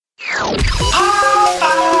A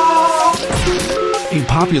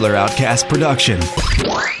Popular Outcast production.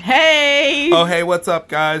 Hey! Oh, hey, what's up,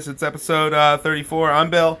 guys? It's episode 34. I'm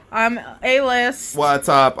Bill. I'm A-List. What's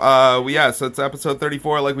up? So it's episode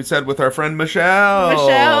 34, like we said, with our friend Michelle.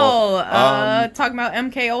 Talking about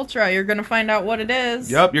MK Ultra. You're gonna find out what it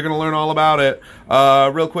is. Yep, you're gonna learn all about it.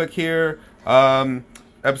 Real quick here,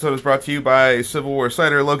 episode is brought to you by Civil War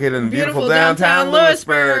Cider, located in beautiful downtown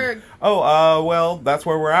Lewisburg. Oh, well, that's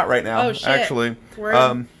where we're at right now. Oh, shit. Actually,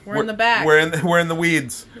 we're in the back. We're in the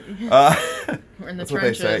weeds. We're in the That's trenches. what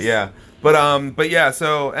they say, yeah. But yeah,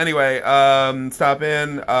 so anyway, stop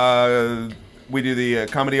in. We do the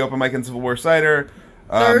comedy open mic in Civil War Cider.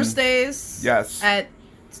 Thursdays. Yes. At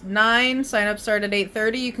 9, sign up start at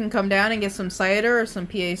 8:30. You can come down and get some cider or some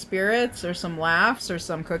PA spirits or some laughs or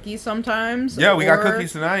some cookies sometimes. Yeah, we got or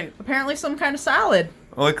cookies tonight. Apparently some kind of salad.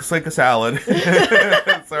 Like a salad.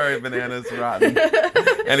 Sorry, bananas rotten.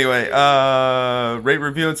 Anyway, rate,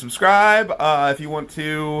 review, and subscribe. If you want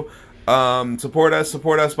to support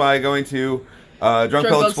us by going to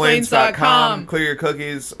drunkbillexplains.com. Clear your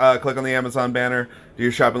cookies. Click on the Amazon banner. Do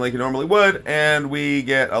your shopping like you normally would, and we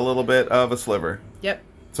get a little bit of a sliver. Yep.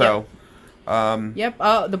 So.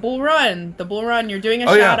 The Bull Run. The Bull Run. You're doing a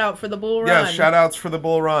shout out for the Bull Run. Yeah, shout outs for the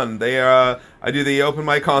Bull Run. They I do the open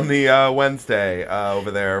mic on the Wednesday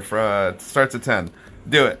over there. It starts at 10.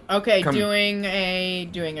 Do it. Okay, doing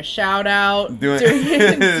a shout out. Do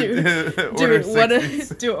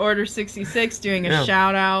Order 66. Doing a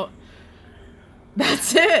shout out.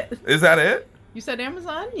 That's it. Is that it? You said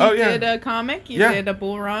Amazon. You did a comic. You did a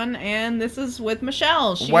Bull Run, and this is with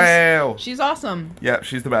Michelle. Wow. She's awesome. Yeah,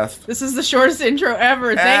 she's the best. This is the shortest intro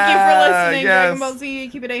ever. Thank you for listening. Yes. Dragon Ball Z.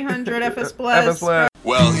 Keep it 800. FS Bless.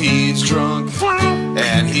 Well, he's drunk,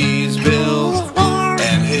 and he's Bill,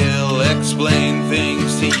 and he'll explain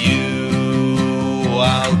things to you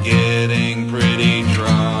while getting pretty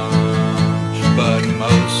drunk. But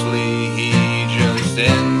mostly he just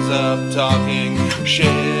ends up talking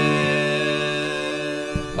shit.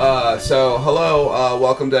 So hello,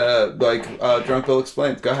 welcome to Drunk Bill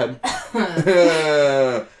Explains. Go ahead.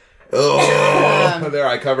 There,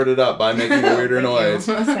 I covered it up by making a weirder noise.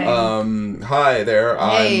 Hi there,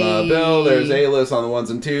 I'm Bill. There's A-List on the ones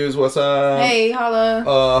and twos. What's up? Hey, holla.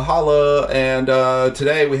 Holla. And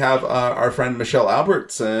today we have our friend Michelle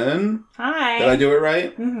Albertson. Hi. Did I do it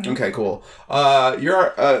right? Mm-hmm. Okay, cool.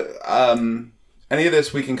 You're any of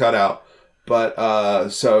this we can cut out, but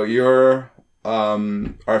so you're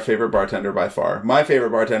our favorite bartender by far. My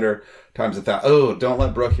favorite bartender times 1,000. Oh, don't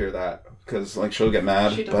let Brooke hear that, because she'll get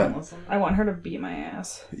mad. She doesn't listen. I want her to beat my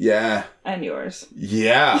ass. Yeah. And yours.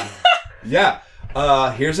 Yeah. Yeah.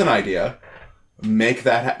 Here's an idea. Make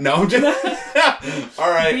that no, I'm just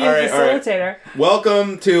all right. Be a facilitator.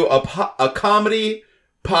 Welcome to a comedy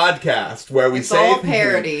podcast where It's all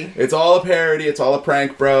parody. It's all a parody. It's all a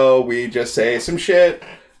prank, bro. We just say some shit,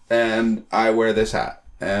 and I wear this hat.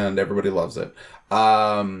 And everybody loves it.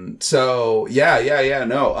 So yeah.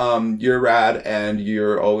 No, you're rad and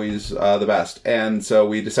you're always the best. And so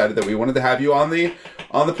we decided that we wanted to have you on the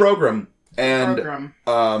program. And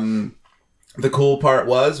the cool part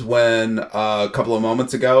was when a couple of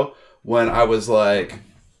moments ago when I was like,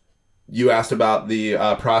 you asked about the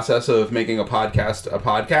process of making a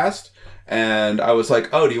podcast, and I was like,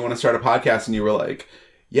 oh, do you want to start a podcast? And you were like,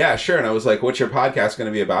 yeah, sure. And I was like, what's your podcast going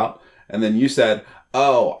to be about? And then you said,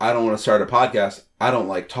 oh, I don't want to start a podcast. I don't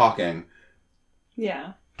like talking.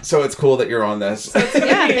 Yeah. So it's cool that you're on this.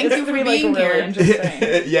 Yeah, thank you for being here. Really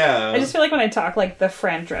interesting. Yeah. I just feel like when I talk, the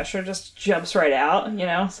Fran Drescher just jumps right out,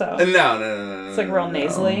 so. No. It's real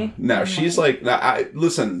nasally. No, she's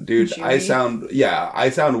listen, dude, I sound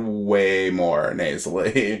way more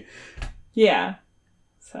nasally. Yeah.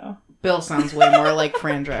 So. Bill sounds way more like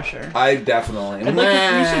Fran Drescher. I definitely. I'd like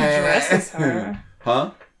you should dress as her.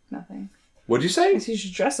 Huh? Nothing. What'd you say? You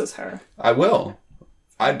should dress as her. I will.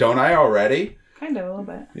 I already? Kind of, a little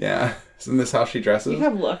bit. Yeah. Isn't this how she dresses? You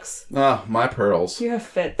have looks. Oh, my pearls. You have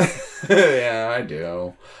fits. Yeah, I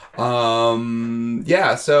do.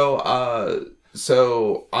 Yeah, so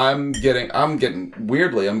I'm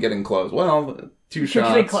getting close. Well, 2 shots. You're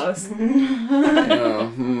getting close.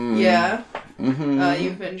 Yeah. Mm-hmm.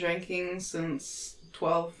 You've been drinking since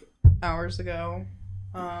 12 hours ago.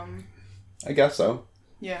 I guess so.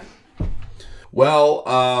 Yeah. Well,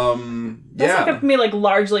 That's kept me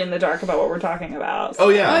largely in the dark about what we're talking about. So. Oh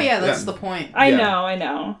yeah. Oh yeah, that's the point. I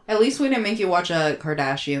know. At least we didn't make you watch a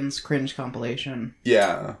Kardashians cringe compilation.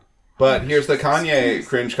 Yeah. But here's the Kanye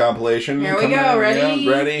cringe compilation. Here we go. Ready?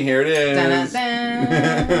 Yeah, ready. Here it is.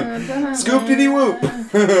 Scoop-de-dee-whoop.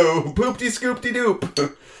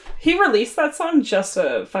 Poop-de-scoop-de-doop. He released that song just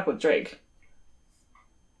to fuck with Drake.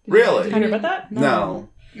 Really? Did you hear about that? No.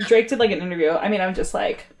 Drake did like an interview. I mean, I'm just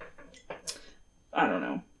like, I don't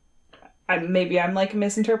know. Maybe I'm like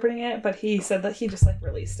misinterpreting it, but he said that he just like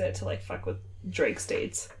released it to like fuck with Drake's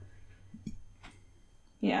dates.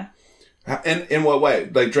 Yeah. In what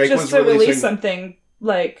way? Like Drake just was to releasing release something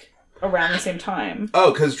like around the same time.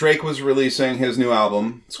 Oh, because Drake was releasing his new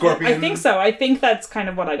album, Scorpion. I think so. I think that's kind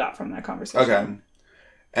of what I got from that conversation. Okay.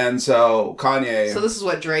 And so Kanye. So this is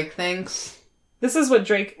what Drake thinks. This is what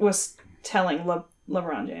Drake was telling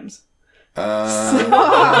LeBron James.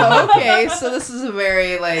 Oh, okay. So this is a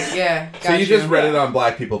very So you just read it on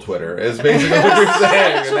Black People Twitter. Is basically what you're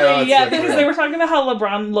saying. Actually, yeah, because they were talking about how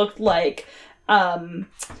LeBron looked like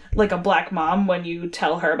a black mom when you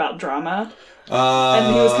tell her about drama,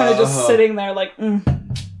 and he was kind of just sitting there like.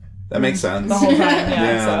 That makes sense. The whole time,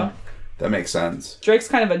 yeah. So. That makes sense. Drake's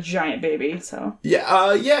kind of a giant baby, so.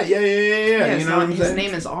 Yeah. Yeah. You know what I'm saying? His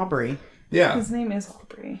name is Aubrey. Yeah. His name is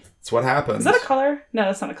Aubrey. That's what happens. Is that a color? No,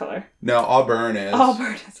 that's not a color. No, Auburn is.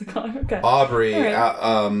 Auburn is a color. Okay. Aubrey. Right.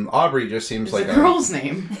 Aubrey just seems it's like a girl's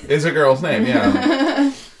name. Is a girl's name.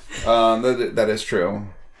 Yeah. That is true.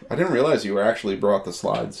 I didn't realize you actually brought the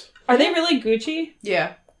slides. Are they really Gucci?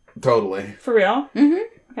 Yeah. Totally. For real? Mm-hmm.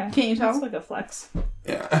 Okay. Can you tell? That's like a flex.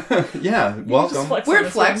 Yeah. Yeah. Welcome. Weird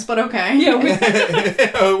flex, but okay. Yeah.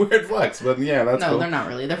 Weird flex, but yeah, that's cool. No, they're not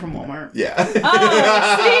really. They're from Walmart. Yeah. Oh, see?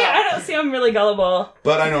 I don't see. I'm really gullible.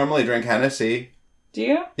 But I normally drink Hennessy. Do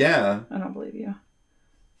you? Yeah. I don't believe you.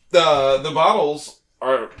 The bottles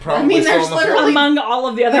are probably still on the floor. Among all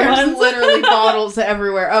of the other ones. There's literally bottles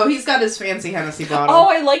everywhere. Oh, he's got his fancy Hennessy bottle. Oh,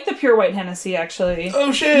 I like the pure white Hennessy, actually.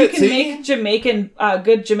 Oh, shit. You can make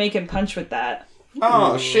good Jamaican punch with that.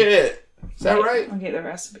 Oh, shit. Is that right? I'll get the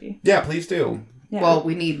recipe. Yeah, please do. Yeah. Well,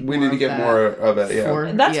 we need to get more of it,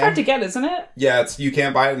 yeah. That's hard to get, isn't it? Yeah, you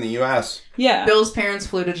can't buy it in the U.S. Yeah. Bill's parents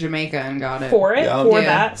flew to Jamaica and got it. For it? Yeah. For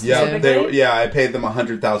that specifically? Yeah, I paid them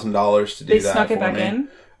 $100,000 to do that. They snuck it back in?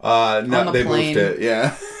 No, they moved it,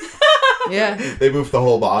 yeah. Yeah. They moved the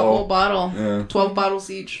whole bottle. The whole bottle. Yeah. 12 bottles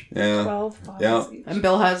each. Yeah. 12 bottles each. And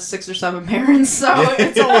Bill has 6 or 7 parents, so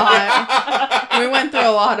it's a lot. We went through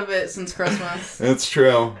a lot of it since Christmas. It's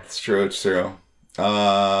true. It's true. No,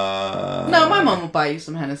 my mom will buy you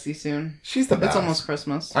some Hennessy soon. She's the best. It's almost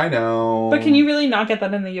Christmas. I know. But can you really not get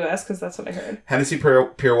that in the U.S.? Because that's what I heard. Hennessy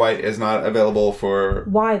Pure White is not available for...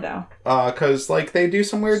 Why, though? Because, they do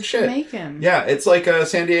some weird shit. Jamaican. Yeah, it's like a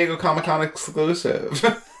San Diego Comic-Con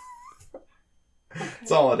exclusive.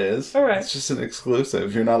 That's all it is. All right. It's just an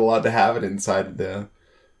exclusive. You're not allowed to have it inside the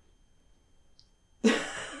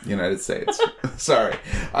United States. Sorry.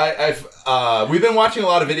 We've been watching a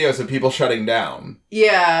lot of videos of people shutting down.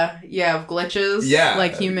 Yeah, of glitches. Yeah.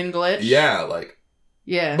 Like human glitch. Yeah,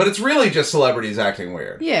 Yeah. But it's really just celebrities acting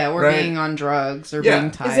weird. Yeah, or being on drugs or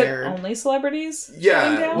being tired. Is it only celebrities?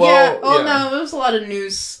 Yeah. No, there was a lot of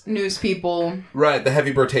news people. Right, the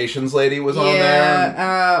Heavy Rotations lady was on there.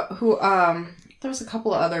 Yeah, there was a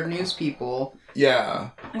couple of other news people. Yeah.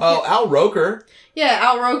 Oh, Al Roker. Yeah,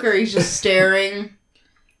 Al Roker, he's just staring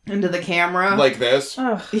into the camera. Like this?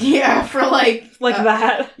 Ugh. Yeah, for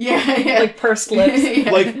that. Yeah. Like pursed lips.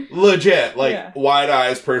 Yeah. Legit. Wide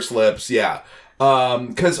eyes, pursed lips, yeah.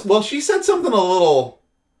 Because, she said something a little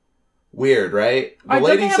weird, right? The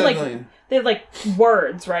lady said they have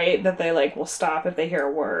words, right? That they will stop if they hear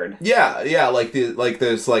a word. Yeah,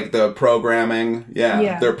 the programming.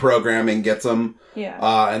 Yeah. Their programming gets them.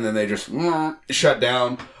 Yeah. And then they just shut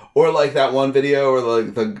down. Or that one video where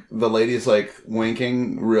the lady's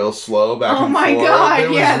winking real slow back and forth. Oh my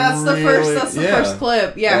god! Yeah, that's the first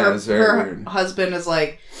clip. Yeah, her weird. Husband is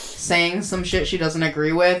saying some shit she doesn't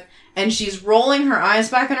agree with, and she's rolling her eyes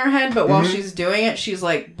back in her head. But while she's doing it, she's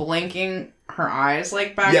blinking her eyes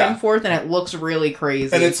back and forth, and it looks really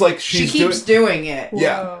crazy. And it's she keeps doing it.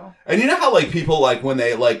 Yeah. Whoa. And you know how people when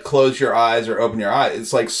they close your eyes or open your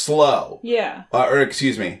eyes, it's slow. Yeah. Or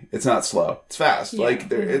excuse me, it's not slow. It's fast. Yeah.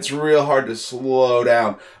 It's real hard to slow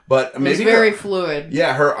down. But maybe it's very fluid.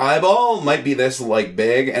 Yeah, her eyeball might be this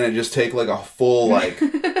big, and it just take a full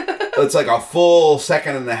it's a full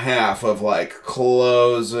second and a half of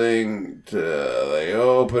closing to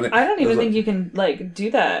opening. I don't even think you can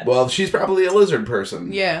do that. Well, she's probably a lizard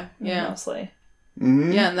person. Yeah. Mostly.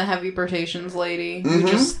 Mm-hmm. Yeah, and the Heavy Rotations lady who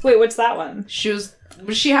just... Wait, what's that one?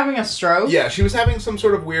 Was she having a stroke? Yeah, she was having some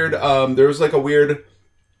sort of weird... there was a weird...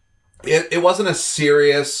 It wasn't a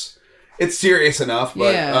serious... It's serious enough,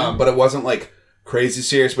 but but it wasn't crazy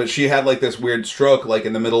serious. But she had this weird stroke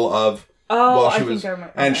in the middle of... Oh, I think I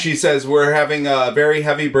remember. And she says, we're having very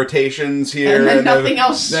heavy rotations here. And then nothing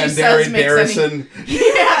else she says makes any...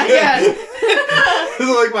 Yeah.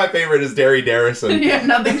 like my favorite is Derry Darrison. Yeah,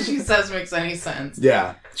 nothing she says makes any sense.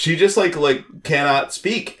 Yeah, she just like cannot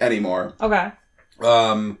speak anymore. Okay.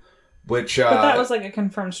 Which But that was like a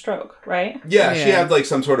confirmed stroke, right? yeah, she Yeah. had like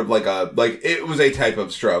some sort of like it was a type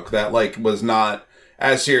of stroke that like was not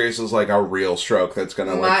as serious as like a real stroke that's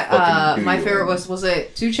gonna like fucking do my you favorite in. was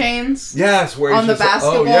it 2 Chainz? Yes, where On he's the just like,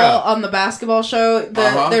 basketball, oh, yeah. on the basketball show,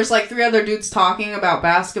 there's like 3 other dudes talking about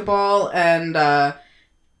basketball, and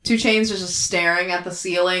 2 Chainz is just staring at the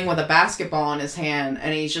ceiling with a basketball in his hand,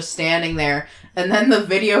 and he's just standing there. And then the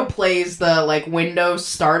video plays the like Windows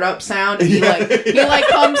startup sound, and he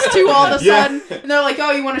comes to all of a sudden, and they're like,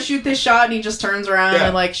 "Oh, you want to shoot this shot?" And he just turns around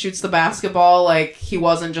and like shoots the basketball, like he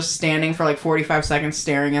wasn't just standing for like 45 seconds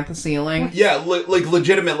staring at the ceiling. Yeah, like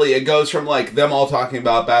legitimately, it goes from like them all talking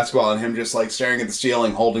about basketball and him just like staring at the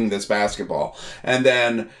ceiling holding this basketball, and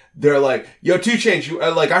then they're like, "Yo, 2 Chainz, you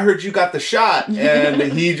like I heard you got the shot," and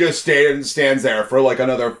he just stands there for like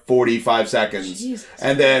another 45 seconds, Jesus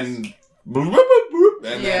and then. Boop, boop, boop, boop,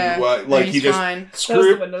 and then what? Like and he he's just fine. That was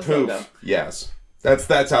screw the Windows poof. logo. Yes, that's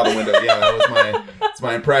how the window. Yeah, that was it's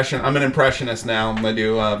my impression. I'm an impressionist now. I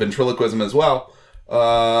do ventriloquism as well.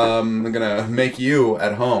 I'm gonna make you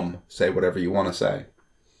at home say whatever you want to say.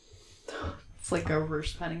 It's like a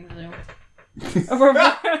reverse petting zoo.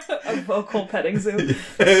 A vocal petting zoo.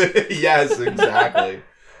 Yes, exactly.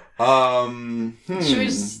 Should we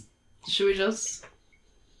just? Should we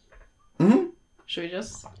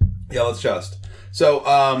just? Yeah, let's just. So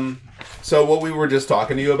what we were just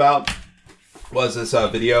talking to you about was this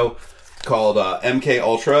video called MK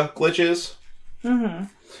Ultra glitches. Mm-hmm.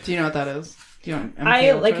 Do you know what that is? Do you know what MK I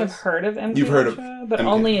Ultra like is? have heard of MK You've heard of Ultra, but MK.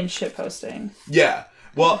 only in shit posting. Yeah.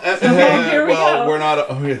 Well, here we well, go. we're not.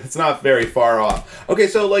 It's not very far off. Okay,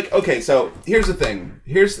 so here's the thing.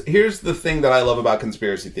 Here's the thing that I love about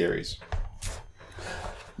conspiracy theories.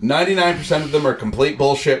 99% of them are complete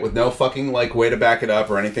bullshit with no fucking like way to back it up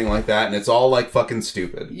or anything like that, and it's all like fucking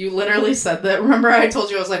stupid. You literally said that. Remember I told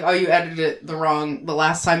you, I was like, oh, you edited it the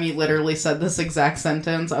last time you literally said this exact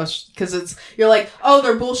sentence. Because you're like, oh,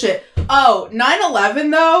 they're bullshit. Oh, 9/11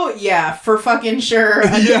 though? Yeah, for fucking sure.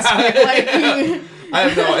 Yeah. Like, I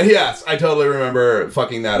have no. Yes, I totally remember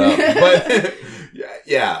fucking that up. But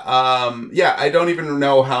yeah, I don't even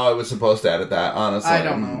know how I was supposed to edit that. Honestly, I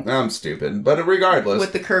don't know. I'm stupid, but regardless,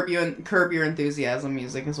 with the Curb Your Enthusiasm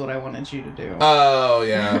music is what I wanted you to do. Oh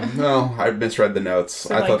yeah, no, I misread the notes.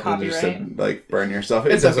 So, I like, thought they just said like burn yourself.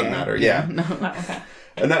 It It's doesn't okay. matter. Yeah, No. Oh, okay.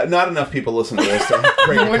 Not enough people listen to this. To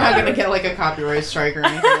break the We're not gonna copyright. get like a copyright strike or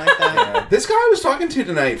anything like that. Yeah. This guy I was talking to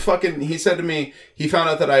tonight, he said to me, he found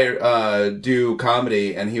out that I do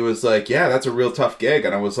comedy, and he was like, yeah, that's a real tough gig.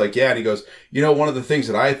 And I was like, yeah. And he goes, one of the things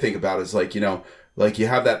that I think about is like, like you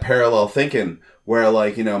have that parallel thinking where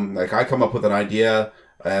like, like I come up with an idea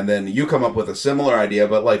and then you come up with a similar idea,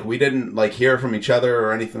 but like we didn't like hear from each other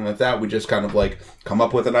or anything like that. We just kind of like come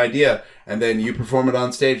up with an idea and then you perform it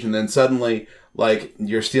on stage and then suddenly like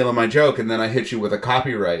you're stealing my joke and then I hit you with a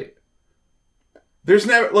copyright. There's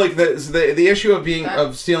never like the issue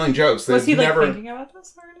of stealing jokes. Was he like never thinking about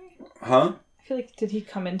this already? Huh? I feel like, did he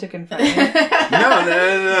come in to confirm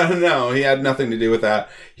it? No. He had nothing to do with that.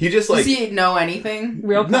 He just like Does he know anything?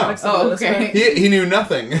 Real No. comics. Oh, about this okay. one. he knew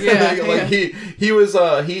nothing. Yeah, like yeah. he was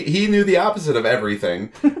he knew the opposite of everything,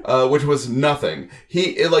 which was nothing.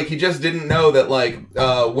 He just didn't know that like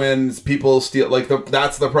when people steal like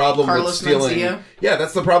that's the problem Carlos with stealing. Mencia? Yeah,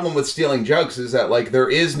 that's the problem with stealing jokes is that like there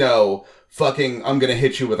is no fucking I'm gonna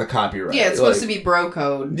hit you with a copyright. Yeah, it's like, supposed to be bro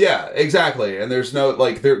code. Yeah, exactly. And there's no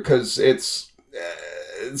like there because it's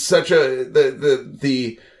such a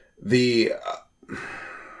the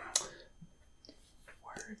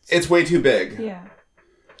it's way too big. Yeah.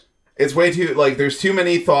 It's way too like there's too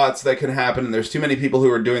many thoughts that can happen and there's too many people who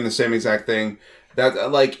are doing the same exact thing.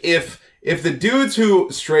 That like if the dudes who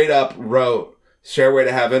straight up wrote Stairway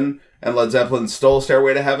to Heaven and Led Zeppelin stole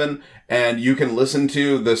Stairway to Heaven and you can listen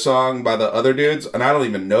to the song by the other dudes and I don't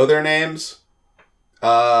even know their names,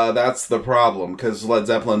 that's the problem because Led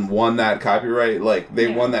Zeppelin won that copyright. Like they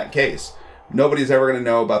won that case. Nobody's ever going to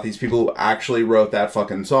know about these people who actually wrote that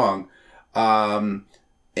fucking song.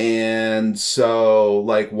 And so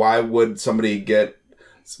like why would somebody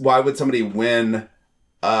win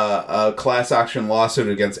a class action lawsuit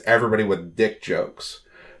against everybody with dick jokes?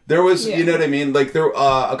 There was, you know what I mean? Like there,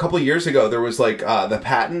 a couple of years ago, there was like, the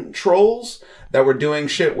patent trolls that were doing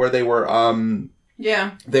shit where they were,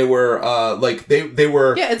 Yeah. they were, they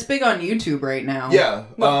were, Yeah, it's big on YouTube right now. yeah.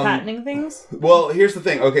 What, patenting things? Well, here's the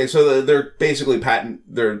thing. Okay, so they're basically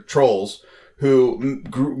they're trolls who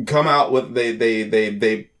come out with,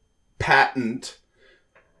 they patent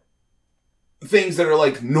things that are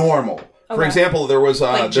like normal. For example, there was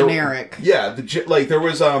generic. There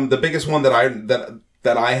was the biggest one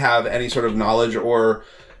that I have any sort of knowledge or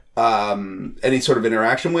any sort of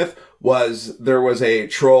interaction with was there was a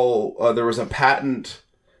patent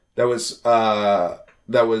that was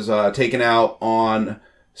taken out on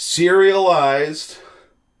serialized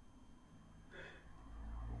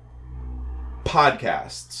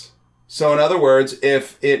podcasts. So in other words,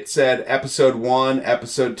 if it said episode 1,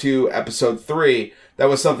 episode 2, episode 3, that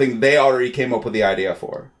was something they already came up with the idea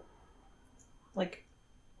for. Like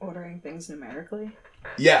ordering things numerically?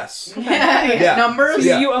 Yes. Yeah. Numbers?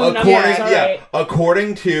 Yeah. You own numbers, right.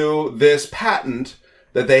 According to this patent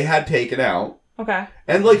that they had taken out. Okay.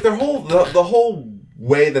 And like the whole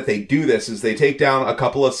way that they do this is they take down a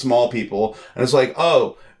couple of small people and it's like,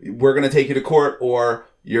 oh, we're going to take you to court or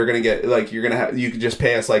you're going to get you can just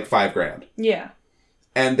pay us like $5,000. Yeah.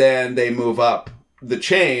 And then they move up the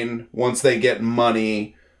chain once they get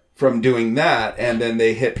money from doing that. And then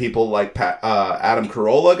they hit people like Adam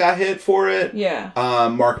Carolla got hit for it. Yeah.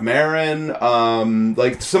 Mark Maron,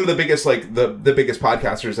 like some of the biggest, like the biggest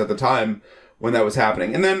podcasters at the time when that was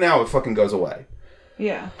happening. And then now it fucking goes away.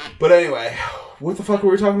 Yeah. But anyway, what the fuck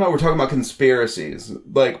were we talking about? We're talking about conspiracies.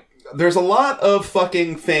 Like, there's a lot of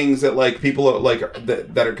fucking things that, like, people are, like,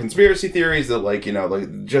 that are conspiracy theories that, like, you know,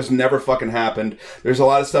 like, just never fucking happened. There's a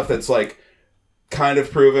lot of stuff that's, like, kind of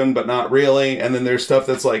proven, but not really. And then there's stuff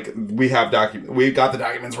that's, like, we've got the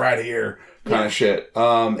documents right here kind of shit.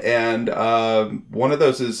 And one of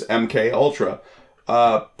those is MK Ultra.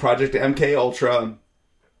 Project MK Ultra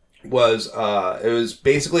was,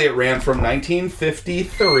 it ran from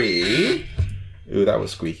 1953... Ooh, that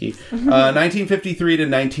was squeaky. 1953 to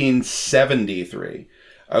 1973.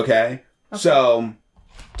 Okay? So...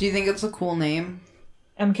 Do you think it's a cool name?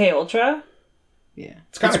 MK Ultra? Yeah.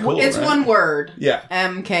 It's kind of cool, It's right? one word. Yeah.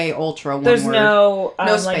 MK Ultra, one There's word. no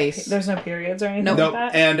space. Like, there's no periods or anything Nope.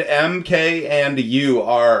 like that? And MK and U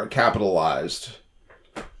are capitalized.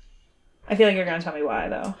 I feel like you're going to tell me why,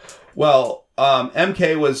 though. Well,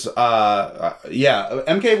 MK was...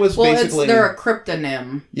 MK was basically... they're a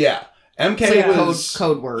cryptonym. Yeah. MK It's like was...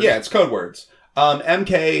 code word. Yeah, it's code words.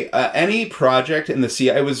 MK, any project in the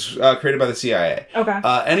CIA... It was created by the CIA. Okay.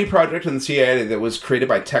 Any project in the CIA that was created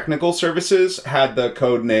by technical services had the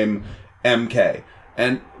code name MK.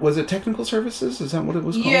 And was it technical services? Is that what it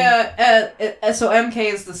was called? Yeah. So MK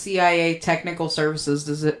is the CIA Technical Services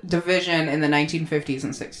Division in the 1950s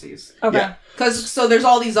and 60s. Okay. Yeah. So there's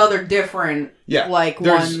all these other different there's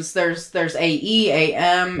ones. There's AE,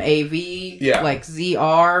 AM, AV, like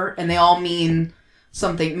ZR, and they all mean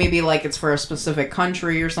something. Maybe like it's for a specific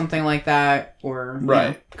country or something like that. Or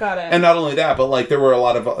right. Got it. And not only that, but like there were a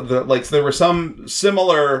lot of there were some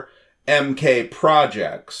similar MK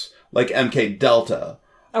projects. Like MK Delta.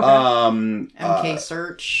 Okay. MK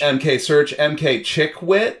Search. MK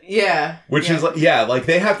Chickwit. Yeah. Which is, like,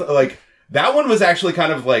 they have, like, that one was actually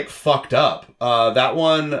kind of, like, fucked up. That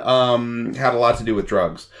one had a lot to do with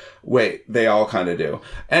drugs. Wait, they all kind of do.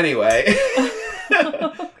 Anyway.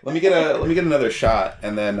 Let me get another shot,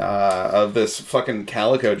 and then of this fucking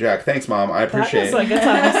Calico Jack. Thanks, Mom. I appreciate it. It's a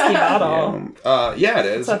whiskey bottle. Yeah, it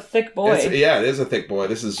is. It's a thick boy. It is a thick boy.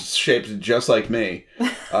 This is shaped just like me.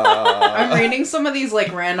 I'm reading some of these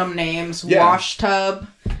like random names: Wash Tub,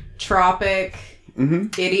 Tropic,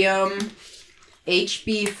 Idiom,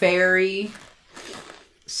 HB Fairy,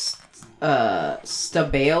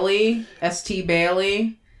 Bailey, St.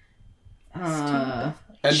 Bailey.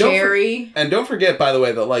 And Cherry. Don't forget, by the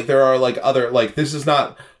way, that like there are like other like this is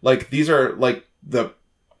not like these are like the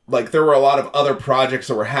like there were a lot of other projects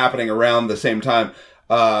that were happening around the same time.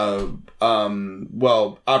 Well,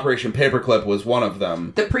 Operation Paperclip was one of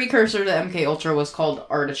them. The precursor to MK Ultra was called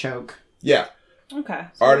Artichoke. Yeah. Okay.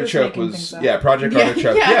 So Artichoke was Project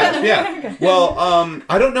Artichoke. Yeah. Okay. Well,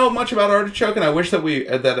 I don't know much about Artichoke, and I wish that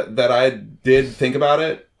that I did think about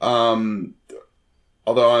it.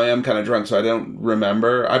 Although I am kind of drunk, so I don't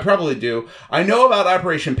remember. I probably do. I know about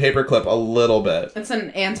Operation Paperclip a little bit. It's an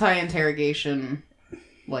anti-interrogation,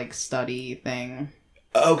 like, study thing.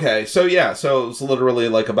 Okay, so it's literally,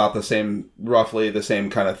 like, about roughly the same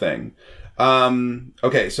kind of thing.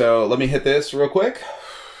 Okay, so let me hit this real quick.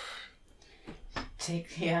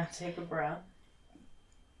 Take a breath.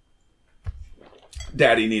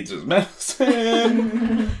 Daddy needs his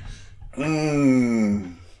medicine.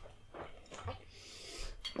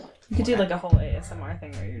 You could do like a whole ASMR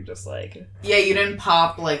thing where you're just like... Yeah, you didn't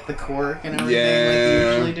pop like the cork and everything like you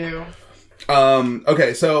usually do.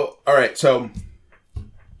 Okay, so, alright, so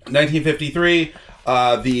 1953,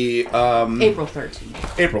 April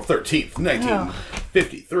 13th. April 13th,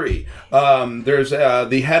 53. There's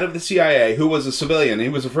the head of the CIA, who was a civilian. He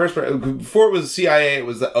was the first... Before it was the CIA, it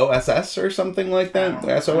was the OSS or something like that.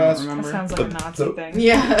 SOS. That sounds like a Nazi thing.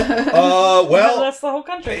 Yeah. Well, that's the whole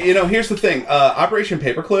country. Here's the thing. Operation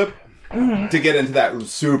Paperclip, to get into that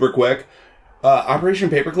super quick,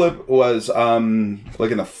 Operation Paperclip was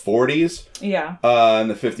like in the 40s. Yeah. In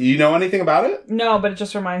the 50s. You know anything about it? No, but it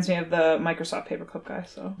just reminds me of the Microsoft Paperclip guy.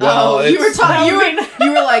 So. Well, you were talking.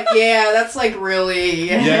 You were like, yeah, that's like really.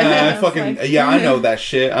 Yeah, I know that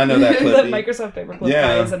shit. I know that Clippy. The Microsoft Paperclip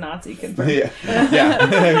guy is a Nazi confirmed.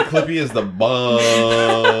 Yeah. Clippy is the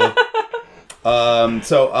bug.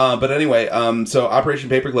 But anyway, so Operation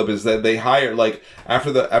Paperclip is that they hired, like,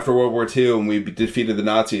 after World War II and we defeated the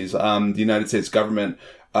Nazis, the United States government,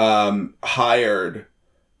 hired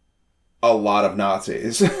a lot of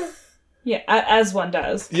Nazis. Yeah, as one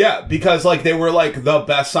does. Yeah, because, like, they were, like, the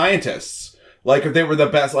best scientists. Like, if they were the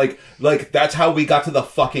best, like, that's how we got to the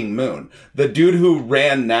fucking moon. The dude who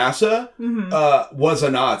ran NASA, was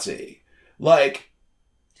a Nazi. Like,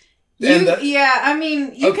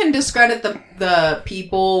 you can discredit the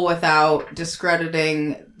people without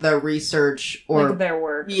discrediting the research or like their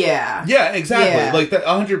work. Yeah. Yeah, exactly. Yeah. Like that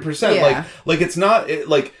 100%. Yeah. Like it's not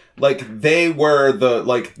like they were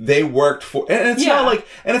they worked for, and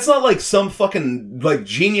it's not like some fucking like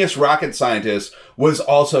genius rocket scientist was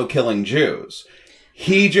also killing Jews.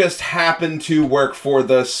 He just happened to work for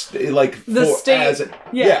the state.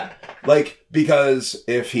 Like, because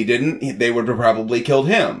if he didn't, they would have probably killed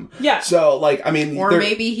him. Yeah. So, like, I mean... Or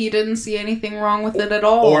maybe he didn't see anything wrong with it at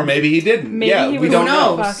all. Or maybe he didn't. Maybe he was we don't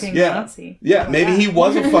know. a fucking Nazi. Yeah, maybe he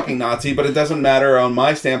was a fucking Nazi, but it doesn't matter on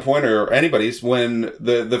my standpoint or anybody's when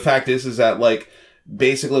the fact is that, like,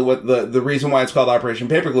 basically what the reason why it's called Operation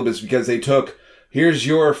Paperclip is because they took, here's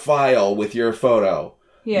your file with your photo.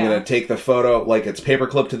 Yeah. I'm going to take the photo, like it's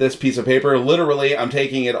paperclip to this piece of paper. Literally, I'm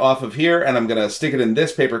taking it off of here and I'm going to stick it in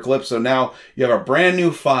this paperclip. So now you have a brand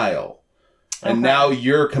new file. And now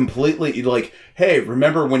you're completely like, hey,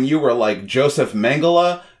 remember when you were like Joseph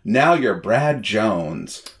Mengele? Now you're Brad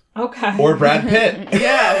Jones. Okay. Or Brad Pitt.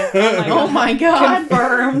 Yeah. Oh my God.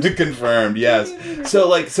 Confirmed, yes.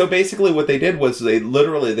 So basically what they did was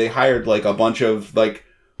they hired like a bunch of like,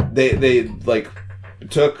 they like...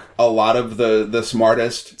 took a lot of the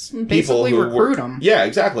smartest people who recruit them. Yeah,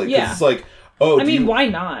 exactly. Yeah. It's like, why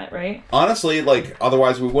not, right? Honestly, like,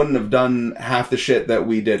 otherwise we wouldn't have done half the shit that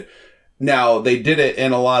we did. Now, they did it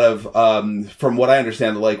in a lot of, from what I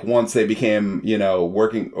understand, like, once they became,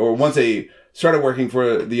 working, or once they started working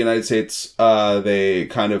for the United States, they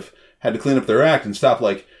kind of had to clean up their act and stop,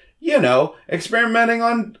 like, experimenting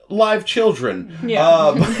on live children.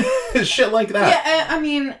 Yeah. Shit like that. Yeah, I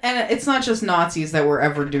mean, and it's not just Nazis that were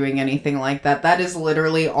ever doing anything like that. That is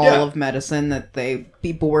literally all of medicine, that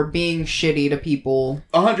people were being shitty to people.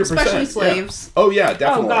 100%. Especially slaves. Yeah. Oh, yeah,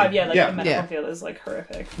 definitely. Oh, God, yeah, the medical field is, like,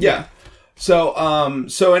 horrific. Yeah. So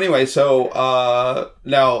anyway,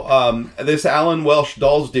 now, this Alan Welsh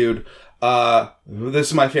Dulles dude, this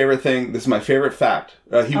is my favorite thing. This is my favorite fact.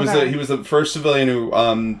 He was the first civilian who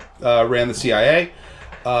ran the CIA.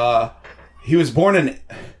 He was born in...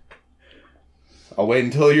 I'll wait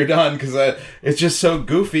until you're done because it's just so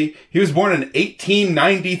goofy. He was born in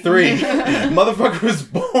 1893. Motherfucker was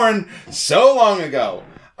born so long ago.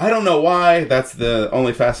 I don't know why. That's the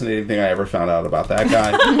only fascinating thing I ever found out about that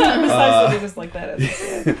guy. Besides that he was like that.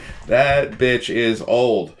 That bitch is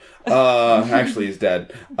old. Actually, he's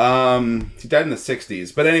dead. He died in the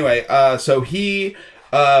 60s. But anyway, so he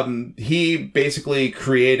basically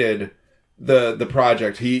created the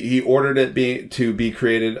project. He ordered it to be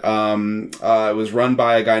created. It was run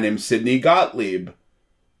by a guy named Sidney Gottlieb.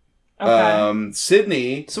 Okay.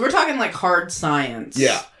 Sidney. So we're talking like hard science.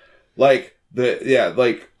 Yeah. They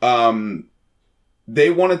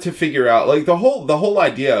wanted to figure out, like, the whole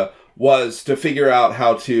idea was to figure out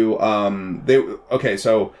how to,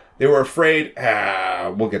 so they were afraid,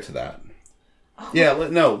 we'll get to that. Yeah,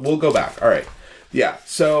 no, we'll go back. All right. Yeah.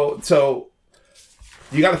 So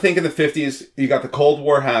you got to think in the 50s, you got the Cold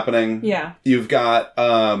War happening. Yeah. You've got,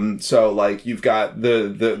 you've got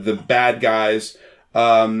the bad guys.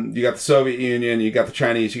 You got the Soviet Union, you got the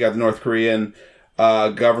Chinese, you got the North Korean,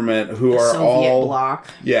 government who are Soviet bloc.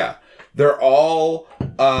 Yeah. They're all,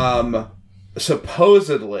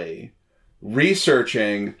 supposedly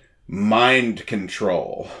researching mind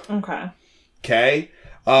control. Okay?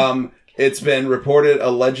 It's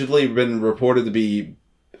allegedly been reported to be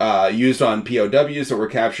used on POWs that were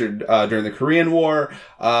captured during the Korean War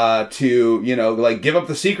to, give up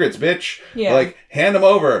the secrets, bitch. Yeah. Like, hand them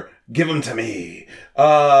over. Give them to me.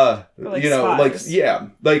 Spies.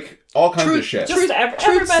 all kinds of shit. Truth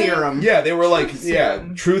everybody. serum. Yeah, they were like,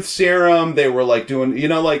 truth serum. They were like doing,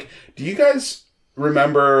 like, do you guys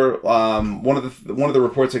remember one of the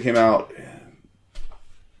reports that came out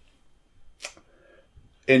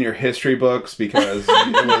in your history books because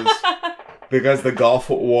it was because the Gulf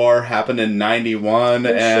War happened in 91,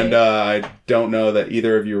 and I don't know that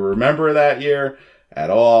either of you remember that year at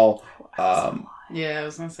all. Yeah, I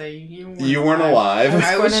was gonna say you weren't alive.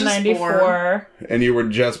 I was born in 94, and you were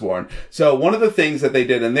just born. So one of the things that they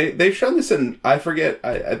did, and they've shown this in, I forget,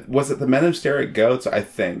 was it the Men Who Stare at Goats? I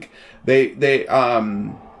think they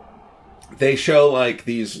show like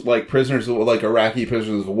these like prisoners, like Iraqi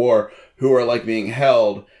prisoners of war who are like being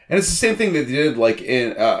held. And it's the same thing that they did, like,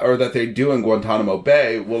 in, or that they do in Guantanamo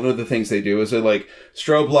Bay. One of the things they do is they, like,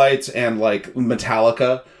 strobe lights and, like,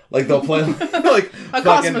 Metallica. Like, they'll play, like... a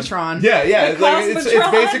Cosmotron. Yeah. It's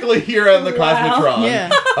basically here on the Cosmotron. Yeah.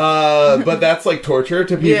 But that's, like, torture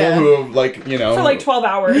to people who have, like, For, like, 12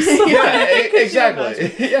 hours. Yeah,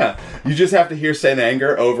 exactly. Yeah. You just have to hear Saint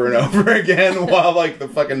Anger over and over again while, like, the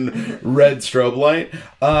fucking red strobe light.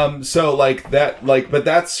 So, like, that, like... But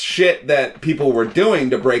that's shit that people were doing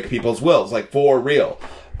to break people's wills. Like, for real.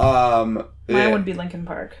 Mine would be Linkin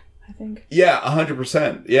Park. I think. Yeah,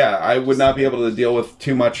 100%. Yeah, I would not be able to deal with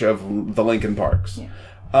too much of the Linkin Parks.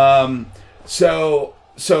 Yeah. So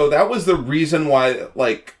that was the reason why,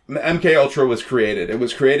 like, MK Ultra was created. It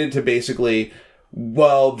was created to basically,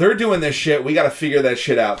 well, they're doing this shit, we gotta figure that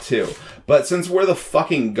shit out too. But since we're the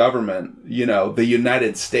fucking government, the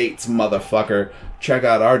United States, motherfucker, check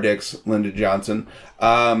out our dicks, Lyndon Johnson,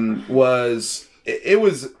 they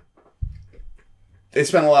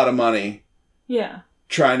spent a lot of money. Yeah.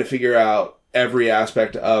 Trying to figure out every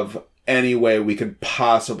aspect of any way we could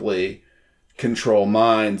possibly control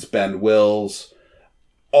minds, bend wills,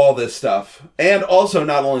 all this stuff. And also,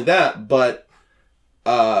 not only that, but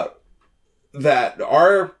that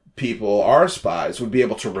our people, our spies, would be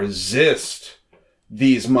able to resist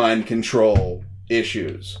these mind control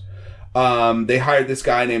issues. They hired this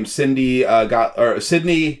guy named Sidney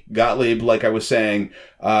Gottlieb, like I was saying.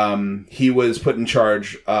 He was put in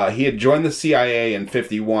charge. He had joined the CIA in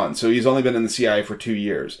 1951, so he's only been in the CIA for 2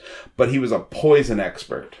 years. But he was a poison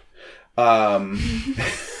expert.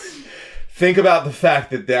 Think about the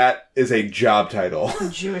fact that is a job title.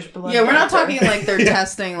 Jewish blood. Yeah, we're not talking like they're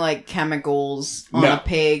testing like chemicals on a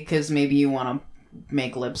pig because maybe you want to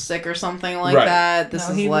make lipstick or something like that. This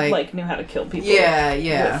is he like knew how to kill people.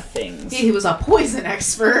 Yeah. With things. He was a poison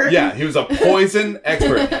expert. Yeah, he was a poison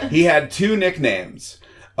expert. He had 2 nicknames.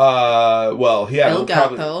 He had El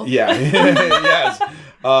Gato. Yeah, yes.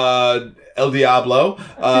 El Diablo.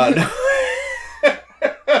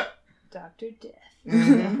 Dr. Death.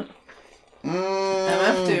 Mm-hmm.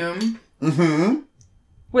 MF Doom. Mm-hmm.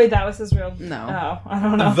 Wait, that was his real... No. Oh, I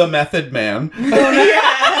don't know. The Method Man.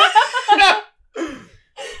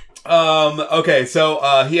 Okay,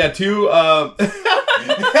 so he had 2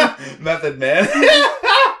 Method Man.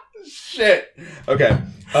 Shit. Okay.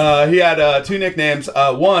 He had 2 nicknames.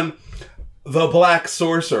 One, the Black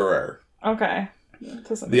Sorcerer. Okay.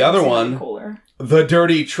 The other one, cooler. the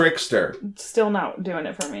Dirty Trickster. Still not doing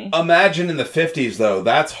it for me. Imagine in the 50s though,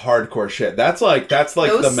 that's hardcore shit. That's like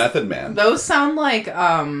those, the Method Man. Those sound like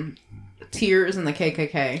Tears in the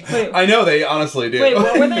KKK. Wait, I know, they honestly do. Wait,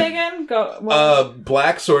 what were they again?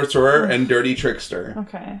 Black Sorcerer and Dirty Trickster.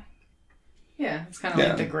 Okay. Yeah, it's kind of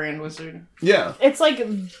like the Grand Wizard. Yeah. It's like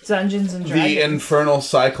Dungeons and Dragons. The Infernal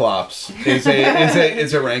Cyclops is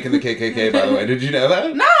a rank in the KKK, by the way. Did you know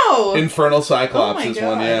that? No! Infernal Cyclops is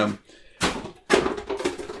God. one, yeah.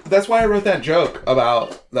 That's why I wrote that joke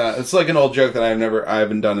about that. It's like an old joke that I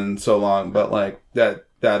haven't done in so long, but like that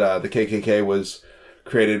the KKK was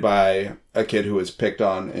created by a kid who was picked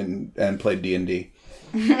on and played D&D.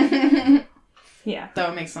 Yeah. That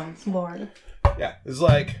would make sense. Lord. Yeah. It's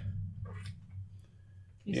like...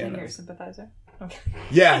 You saying you're a sympathizer? Okay.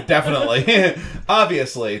 Yeah, definitely.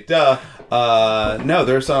 Obviously. Duh. No,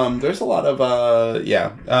 there's a lot of,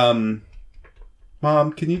 yeah.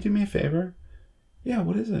 Mom, can you do me a favor? Yeah,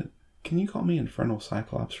 what is it? Can you call me Infernal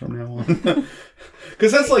Cyclops from now on?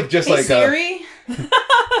 Because that's like just like Siri?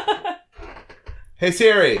 Hey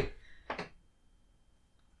Siri.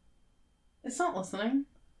 It's not listening.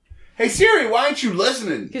 Hey Siri, why aren't you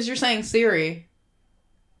listening? Because you're saying Siri.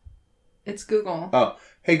 It's Google. Oh,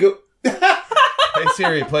 hey Hey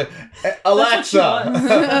Siri, play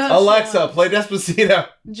Alexa. Alexa, play Despacito.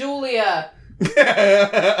 Julia.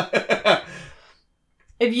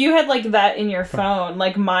 If you had like that in your phone,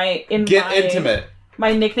 like intimate.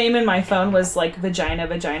 My nickname in my phone was like vagina.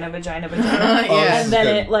 Yeah. And then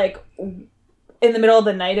it like in the middle of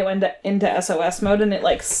the night, it went into SOS mode, and it,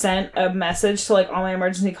 like, sent a message to, like, all my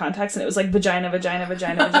emergency contacts, and it was like, vagina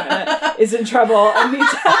is in trouble and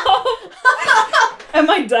needs help. And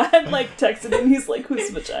my dad, like, texted him, he's like, who's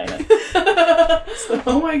vagina? So,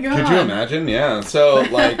 oh my god. Could you imagine? Yeah. So,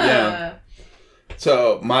 like, yeah.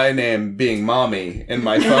 So, my name being Mommy in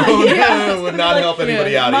my phone would not help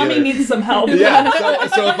anybody out Mommy either. needs some help. Yeah,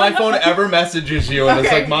 so if my phone ever messages you and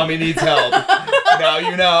it's like, Mommy needs help, now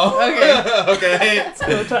you know. Okay. Okay. It's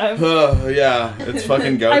go time. Yeah, it's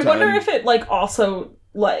fucking go time. I wonder if it, like, also,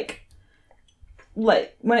 like,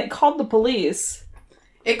 when it called the police...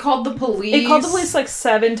 It called the police. It called the police, like,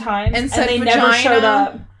 7 times, and said they vagina? never showed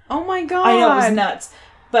up. Oh my god. I know, it was nuts.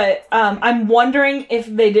 But I'm wondering if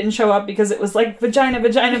they didn't show up because it was like vagina.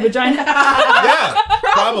 Yeah,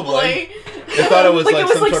 probably. They thought it was like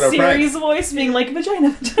some sort of Siri's prank. voice being like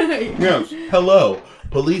vagina. Yeah. Hello,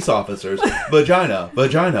 police officers. Vagina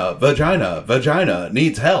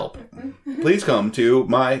needs help. Please come to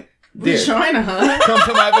my vagina. Come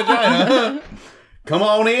to my vagina. Come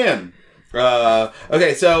on in.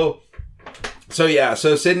 Okay, so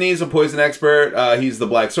Sydney's a poison expert. He's the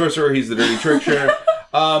black sorcerer. He's the dirty trickster.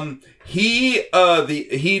 He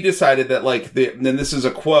decided that, like, and this is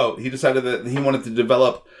a quote, he decided that he wanted to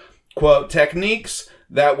develop, quote, techniques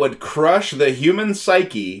that would crush the human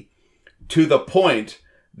psyche to the point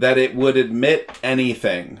that it would admit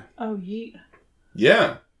anything. Oh, yeet.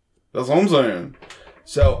 Yeah, that's what I'm saying.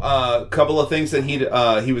 So, a couple of things that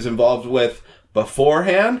he was involved with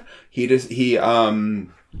beforehand. He wanted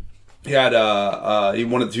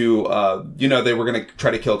to, they were going to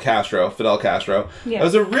try to kill Fidel Castro. Yeah. That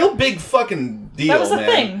was a real big fucking deal, man. That was a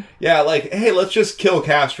thing. Yeah, like, hey, let's just kill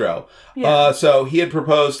Castro. Yeah. So he had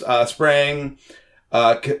proposed spraying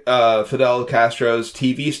Fidel Castro's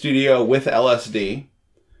TV studio with LSD.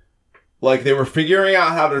 Like, they were figuring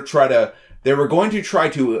out how to they were going to try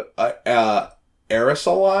to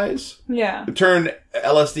aerosolize. Yeah. Turn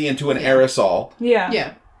LSD into an aerosol. Yeah.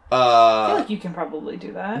 Yeah. I feel like you can probably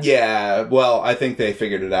do that. Yeah, well, I think they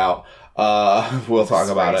figured it out. We'll talk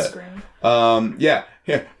about it. Yeah.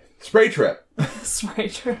 Spray Trip. Spray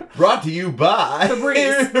Trip. Brought to you by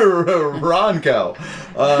Ronco.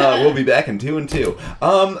 We'll be back in 2 and 2.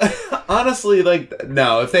 Honestly, like,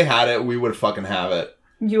 no, if they had it, we would fucking have it.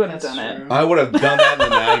 You would have done it. I would have done that in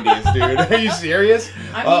the 90s, dude. Are you serious?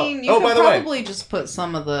 I mean, you could probably just put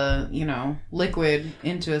some of the, liquid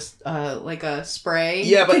into a spray.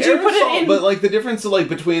 Yeah, but you put it in? But like the difference, like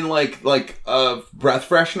between like breath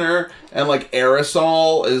freshener and like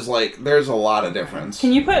aerosol is like there's a lot of difference.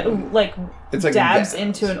 Can you put it's like dabs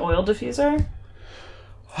into an oil diffuser?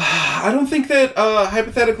 I don't think that,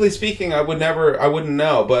 hypothetically speaking, I wouldn't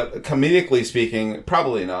know, but comedically speaking,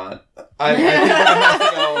 probably not. I think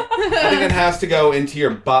it has to go into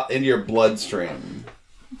your bloodstream.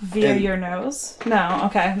 Via your nose? No,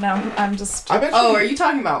 okay, no, I'm just... are you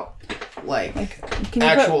talking about, like can you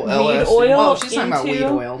actual put LSD? Weed oil? Oh, she's talking about weed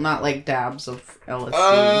oil, not like dabs of LSD.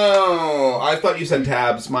 Oh, I thought you said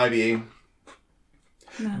tabs, might be.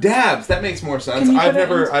 No. Dabs, that makes more sense. I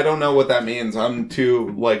don't know what that means. I'm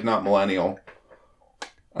too, not millennial.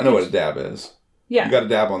 I know what a dab is. Yeah. You got to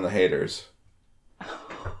dab on the haters.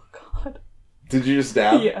 Oh, God. Did you just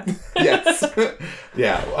dab? Yeah. Yes.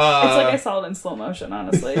 Yeah. It's like I saw it in slow motion,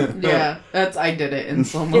 honestly. Yeah, I did it in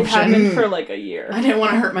slow motion. It happened for a year. I didn't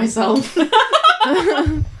want to hurt myself.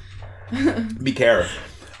 Be careful.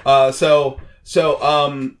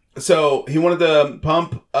 So he wanted to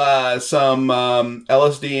pump some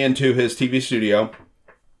LSD into his TV studio.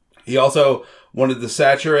 He also wanted to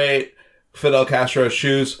saturate Fidel Castro's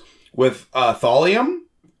shoes with thallium,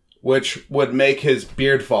 which would make his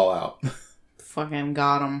beard fall out. Fucking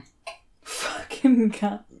got him. Fucking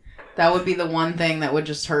got him. That would be the one thing that would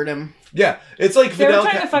just hurt him. Yeah, it's like they were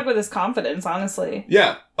trying to fuck with his confidence, honestly.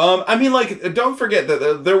 Yeah, I mean, don't forget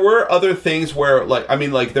that there were other things where,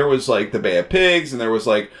 there was the Bay of Pigs, and there was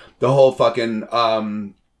the whole fucking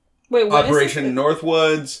Operation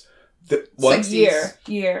Northwoods. What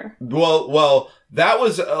year? Well, that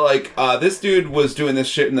was this dude was doing this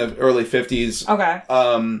shit in the early 50s. Okay.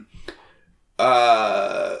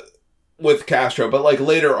 With Castro, but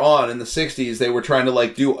later on in the 60s, they were trying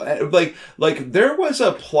to do there was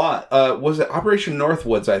a plot. Was it Operation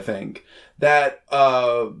Northwoods? I think that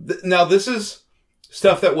now this is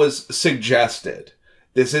stuff that was suggested.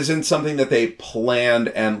 This isn't something that they planned,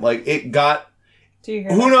 and it got.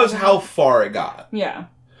 Who knows how far it got? Yeah.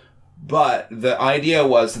 But the idea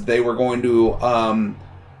was that they were going to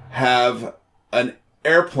have an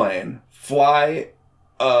airplane fly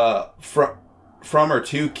from or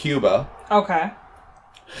to Cuba. Okay.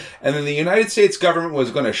 And then the United States government was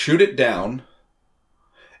going to shoot it down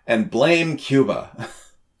and blame Cuba.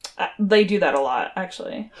 They do that a lot,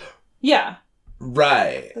 actually. Yeah.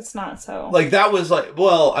 Right. That's not so. Like, that was like,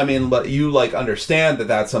 well, I mean, but you, like, understand that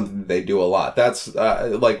that's something that they do a lot. That's,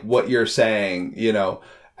 like, what you're saying, you know,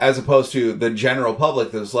 as opposed to the general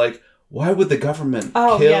public that's like, why would the government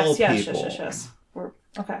kill people? Yes.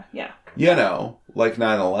 Okay, yeah. You know, like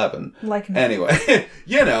 9/11. Like anyway,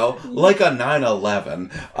 you know, like a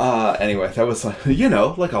 9/11. Anyway, that was like, you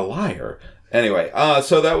know, like a liar. Anyway,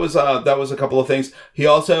 so that was a couple of things. He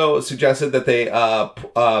also suggested that they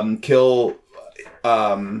kill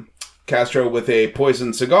Castro with a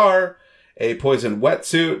poisoned cigar, a poisoned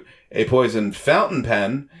wetsuit, a poisoned fountain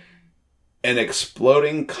pen, an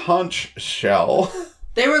exploding conch shell.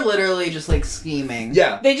 They were literally just like scheming.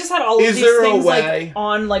 Yeah. They just had all of these things like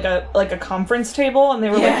on like a conference table, and they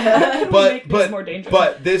were like, how can we make this more dangerous?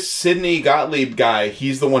 But this Sidney Gottlieb guy,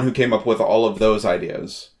 he's the one who came up with all of those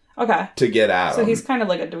ideas. Okay. To get at So him. he's kind of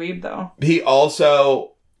like a dweeb, though. He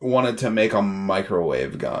also wanted to make a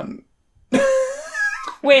microwave gun.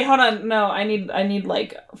 Wait, hold on. No, I need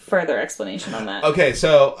like further explanation on that. Okay,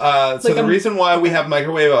 so the reason why we have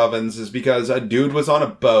microwave ovens is because a dude was on a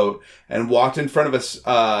boat and walked in front of us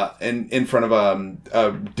in front of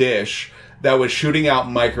a dish that was shooting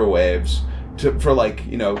out microwaves for like,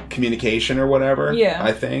 you know, communication or whatever. Yeah.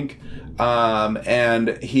 I think.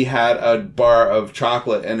 And he had a bar of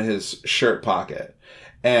chocolate in his shirt pocket,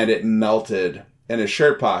 and it melted in his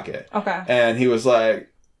shirt pocket. Okay. And he was like,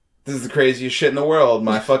 this is the craziest shit in the world.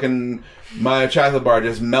 My chocolate bar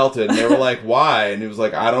just melted. And they were like, why? And he was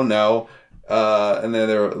like, I don't know. And then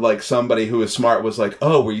there were like somebody who was smart was like,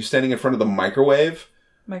 oh, were you standing in front of the microwave?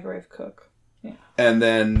 Microwave cook. Yeah. And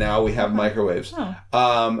then now we have microwaves.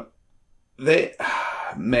 Oh.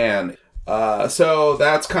 So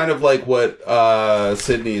that's kind of like what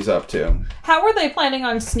Sydney's up to. How were they planning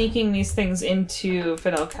on sneaking these things into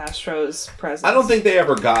Fidel Castro's presence? I don't think they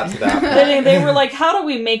ever got to that point. They were like, how do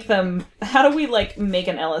we make an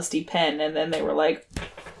LSD pen? And then they were like,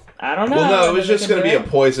 I don't know. Well, no, it was just going to be a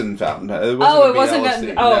poison fountain pen. It wasn't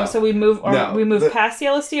LSD. No. So we moved past the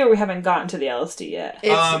LSD, or we haven't gotten to the LSD yet?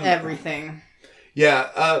 It's everything.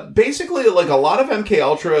 Yeah, basically, like, a lot of MK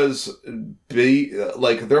Ultra's,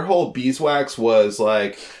 their whole beeswax was,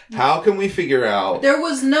 like, how can we figure out... There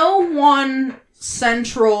was no one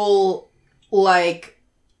central, like,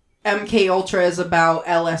 MK Ultra is about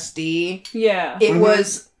LSD. Yeah. It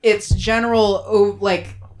was, its general,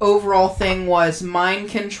 overall thing was mind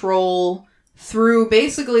control through,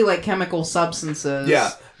 basically, like, chemical substances.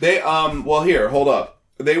 Yeah. They, here, hold up.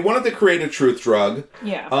 They wanted to create a truth drug.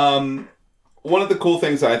 Yeah. One of the cool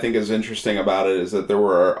things I think is interesting about it is that there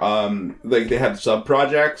were, they had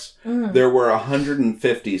sub-projects. There were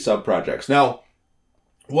 150 sub-projects. Now,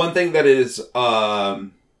 one thing that is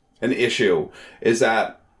an issue is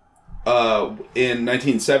that in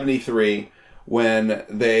 1973, when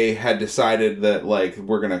they had decided that, like,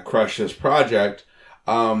 we're going to crush this project,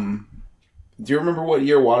 do you remember what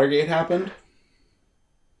year Watergate happened?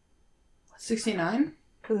 69?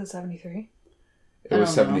 Was it 73? It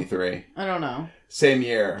was 73. I don't know. Same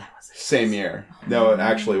year. Same year. No, it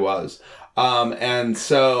actually was. And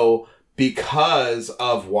so, because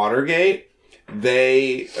of Watergate,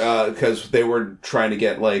 because they were trying to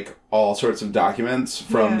get, like, all sorts of documents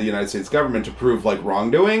from the United States government to prove, like,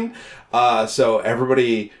 wrongdoing. So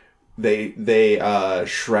everybody, they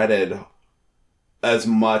shredded as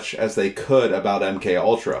much as they could about MK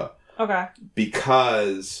Ultra. Okay.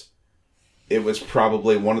 Because it was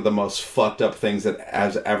probably one of the most fucked up things that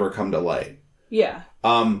has ever come to light. Yeah.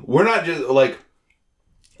 We're not just, like,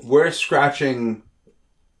 we're scratching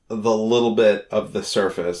the little bit of the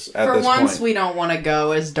surface at this point. For once, we don't want to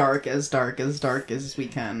go as dark as we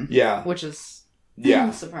can. Yeah. Which is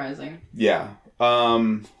surprising. Yeah.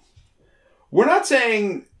 We're not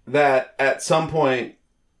saying that at some point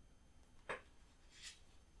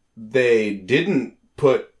they didn't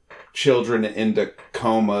put children into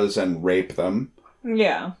comas and rape them.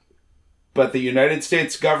 Yeah. But the United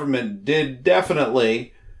States government did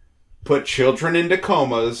definitely put children into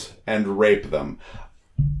comas and rape them.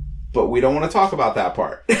 But we don't want to talk about that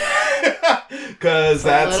part. Because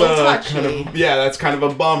that's that's kind of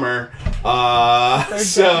a bummer. They're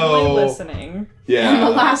definitely listening. Yeah. And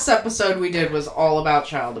the last episode we did was all about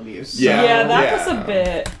child abuse. So. Yeah, that was a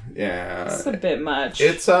bit. Yeah, it's a bit much.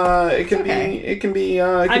 It's it can be.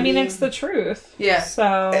 It's the truth. Yeah.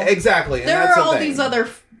 So exactly. And there that's are all these other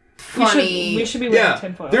funny. We should be wearing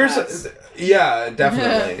tinfoil hats.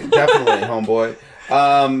 Definitely, homeboy.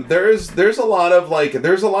 There's a lot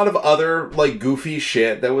of other like goofy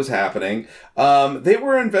shit that was happening. They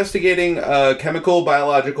were investigating chemical,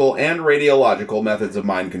 biological, and radiological methods of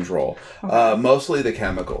mind control. Mostly the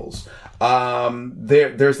chemicals.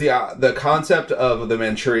 There's the concept of the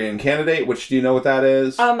Manchurian Candidate, which, do you know what that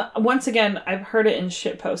is? Once again, I've heard it in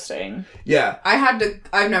shit posting. Yeah.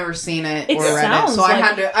 I've never seen it or read it, so like,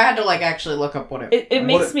 I had to like actually look up what it. It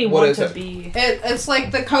makes me want to be. It's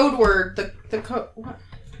like the code word. The code. What?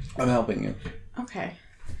 I'm helping you. Okay.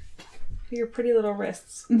 Your pretty little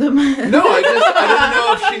wrists. No, I didn't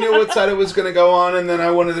know if she knew what side it was going to go on, and then I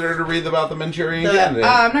wanted her to read about the Manchurian Candidate.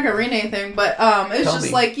 I'm not going to read anything, but it's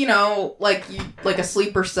just like, you know, like a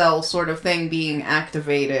sleeper cell sort of thing being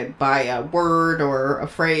activated by a word or a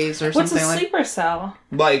phrase or something like that. What's a sleeper cell?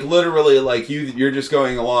 Like, literally, like, you're just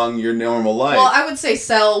going along your normal life. Well, I would say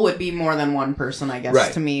cell would be more than one person, I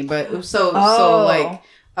guess, to me, but so like,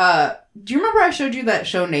 do you remember I showed you that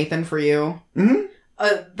show Nathan For You? Mm-hmm.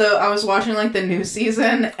 I was watching like the new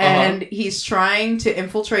season, and he's trying to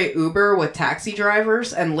infiltrate Uber with taxi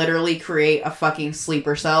drivers and literally create a fucking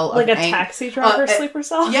sleeper cell. Like a taxi driver sleeper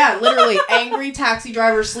cell? Yeah, literally angry taxi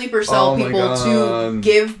driver sleeper cell people to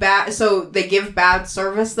give bad. So they give bad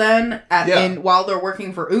service then while they're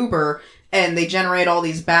working for Uber. And they generate all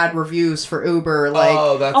these bad reviews for Uber. Like,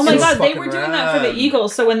 oh my god, they were doing that for the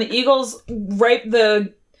Eagles. So when the Eagles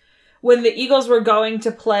When the Eagles were going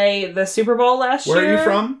to play the Super Bowl last year... Where are you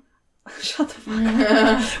from? Shut the fuck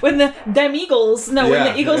up. When the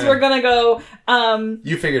Eagles were gonna go...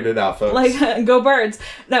 you figured it out, folks. Like, go Birds.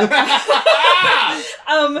 No.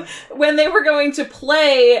 When they were going to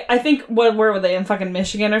play, I think, where were they? In fucking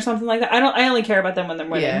Michigan or something like that? I only care about them when they're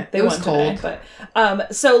winning. Yeah, they won cold. Today,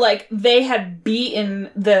 but, so, like, they had beaten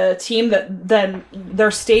the team that then their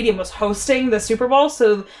stadium was hosting the Super Bowl,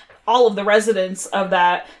 so... all of the residents of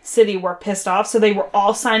that city were pissed off, so they were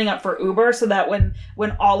all signing up for Uber, so that when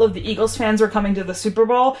all of the Eagles fans were coming to the Super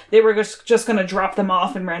Bowl, they were just going to drop them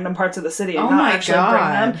off in random parts of the city and not actually bring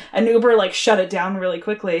them. And Uber, like, shut it down really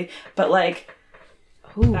quickly. But, like,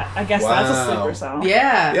 I guess that's a sleeper cell.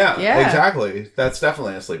 Yeah, exactly. That's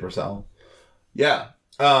definitely a sleeper cell. Yeah.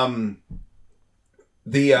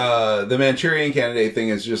 The Manchurian Candidate thing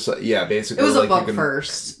is just, basically... It was a book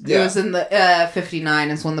first. Yeah. It was in the 59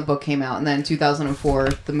 is when the book came out, and then 2004,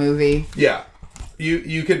 the movie. Yeah.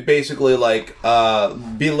 You could basically, like,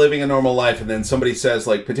 be living a normal life, and then somebody says,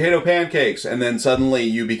 like, potato pancakes, and then suddenly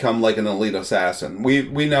you become, like, an elite assassin.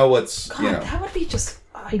 We know what's, God, that would be just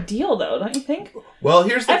ideal, though, don't you think? Well,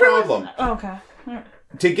 here's the problem. Oh, okay. Right.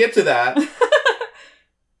 To get to that,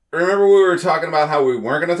 remember we were talking about how we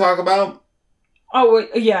weren't going to talk about? Oh,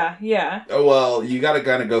 yeah. Oh, well, you gotta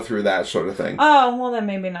kind of go through that sort of thing. Oh, well, then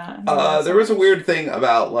maybe not. There was a weird thing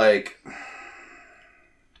about, like...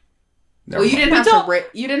 Well, you didn't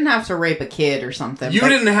have to rape a kid or something. You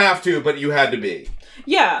didn't have to, but you had to be.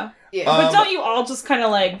 Yeah. But don't you all just kind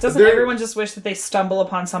of, like... Doesn't everyone just wish that they stumble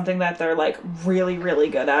upon something that they're, like, really, really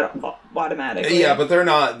good at automatically? Yeah, but they're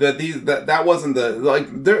not. That wasn't the... Like,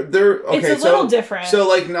 they're... Okay, it's a little different. So,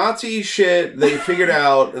 like, Nazi shit, they figured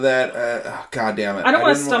out that... God damn it. I don't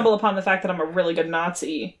want to stumble upon the fact that I'm a really good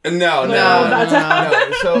Nazi. No. Not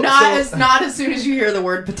as soon as you hear the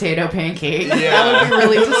word potato pancake. Yeah. That would be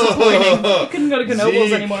really disappointing. You couldn't go to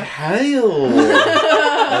Knoebels anymore.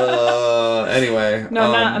 Anyway.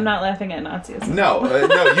 No, I'm not laughing at Nazis. No,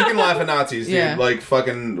 you can laugh at Nazis, dude. Yeah. Like,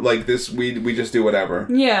 fucking, like, this, we just do whatever.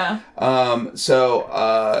 Yeah. So,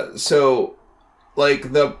 like,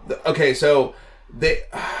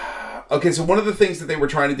 so one of the things that they were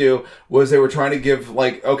trying to do was they were trying to give,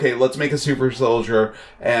 like, okay, let's make a super soldier,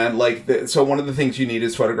 and, like, so one of the things you need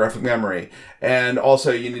is photographic memory, and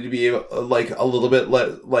also you need to be, like, a little bit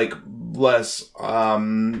less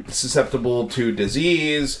susceptible to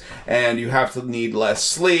disease, and you have to need less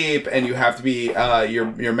sleep, and you have to be,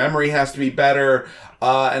 your memory has to be better,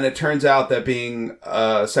 and it turns out that being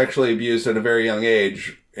sexually abused at a very young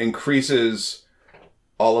age increases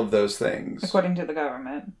all of those things. According to the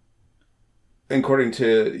government. According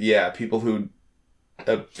to, people who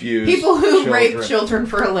abuse people who rape children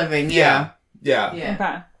for a living. Yeah.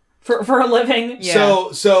 Okay. For a living.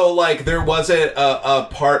 Yeah. So like there was a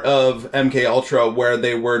part of MK Ultra where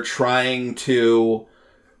they were trying to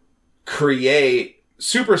create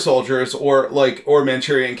super soldiers or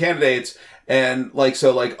Manchurian candidates, and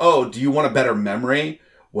oh, do you want a better memory?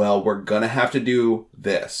 Well, we're gonna have to do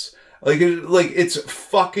this. Like it's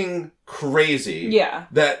fucking crazy. Yeah.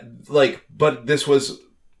 That but it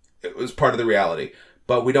was part of the reality.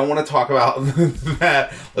 But we don't want to talk about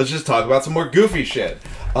that. Let's just talk about some more goofy shit.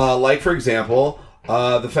 For example,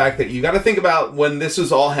 The fact that you got to think about when this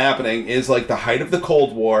is all happening is like the height of the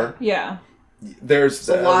Cold War. Yeah. There's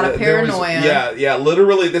a lot of paranoia. Yeah.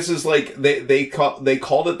 Literally, this is like they called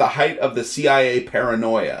it the height of the CIA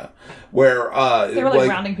paranoia, where they were like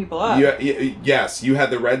rounding people up. Yes, you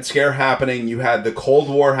had the Red Scare happening. You had the Cold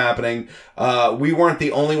War happening. We weren't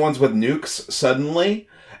the only ones with nukes suddenly,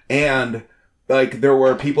 and like there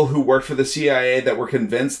were people who worked for the CIA that were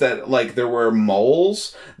convinced that like there were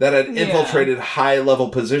moles that had infiltrated high level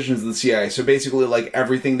positions of the CIA. So basically, like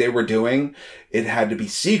everything they were doing, it had to be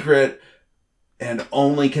secret and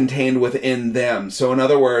only contained within them. So in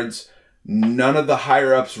other words, none of the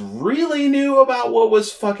higher-ups really knew about what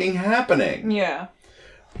was fucking happening. Yeah.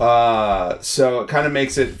 So it kind of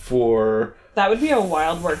makes it for... That would be a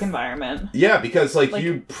wild work environment. Yeah, because, like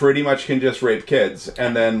you pretty much can just rape kids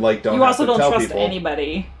and then, like, don't have to tell people. You also don't trust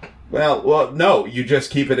anybody. Well, no, you just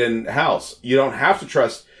keep it in-house. You don't have to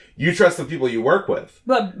trust... You trust the people you work with.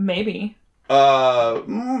 But maybe.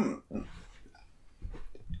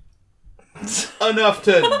 Enough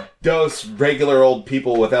to dose regular old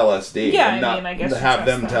people with LSD and not I guess have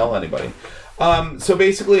them tell anybody. So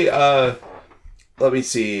basically, let me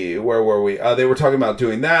see, where were we? They were talking about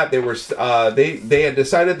doing that. They were they had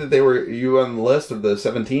decided that they were on the list of the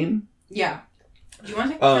 17. Yeah. Do you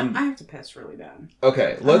want to take I have to piss really bad.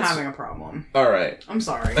 Okay, I'm having a problem. All right. I'm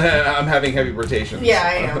sorry. I'm having heavy rotations. Yeah,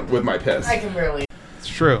 I am. With my piss. I can barely. It's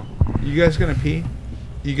true. You guys gonna pee?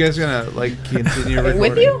 You guys gonna like continue recording?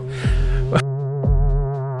 With you?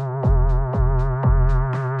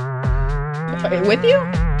 With you?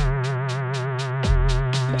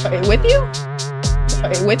 With you?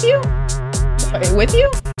 With you? With you? With you?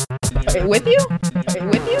 With you?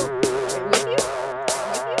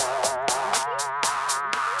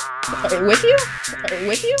 With you? With you?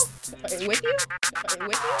 With you? With you?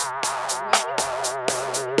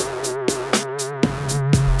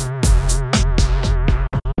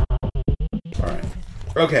 All right.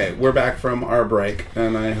 Okay, we're back from our break,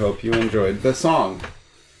 and I hope you enjoyed the song.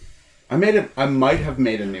 I might have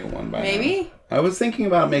made a new one by now. Maybe? I was thinking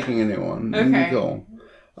about making a new one. Okay. Cool.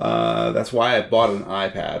 That's why I bought an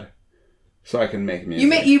iPad. So I can make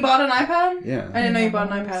music. You bought an iPad? Yeah. I didn't know you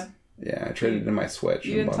bought an iPad. Yeah, I traded in my Switch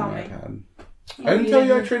and bought an iPad. Oh, I didn't tell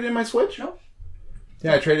you I traded in my Switch? Nope.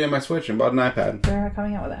 Yeah, I traded in my Switch and bought an iPad. They're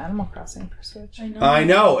coming out with Animal Crossing for Switch. I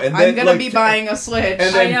know. And then, I'm gonna be buying a Switch.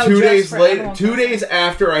 And then 2 days later, 2 days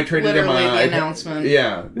after I traded in my the iPad. announcement.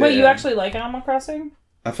 Yeah. Wait, you actually like Animal Crossing?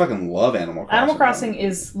 I fucking love Animal Crossing. Animal Crossing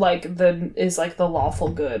is like the lawful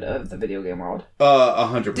good of the video game world.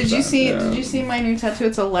 100%. Did you see my new tattoo?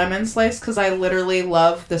 It's a lemon slice because I literally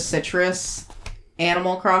love the citrus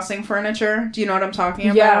Animal Crossing furniture. Do you know what I'm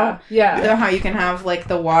talking about? Yeah. How you can have like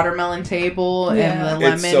the watermelon table and the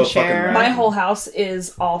lemon chair. My whole house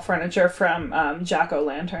is all furniture from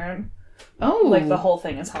Jack-O-Lantern. Oh, like the whole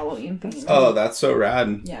thing is Halloween themed. Oh, that's so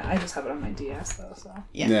rad. Yeah, I just have it on my DS though, so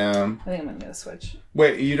yeah. I think I'm gonna get a Switch.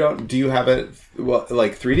 Wait, you don't? Do you have it? Well,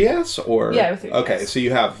 like 3DS or? Yeah, with 3DS. Okay, so you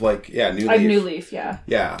have like New Leaf. I have New Leaf, yeah.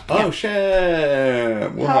 Yeah. Oh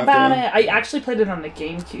shit! How about it? I actually played it on the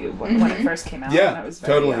GameCube when it first came out. Yeah, when I was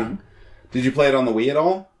very young. Did you play it on the Wii at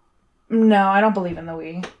all? No, I don't believe in the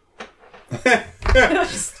Wii.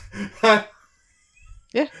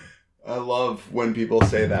 Yeah. I love when people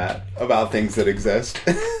say that about things that exist.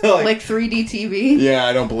 like 3D TV? Yeah,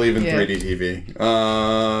 I don't believe in 3D TV.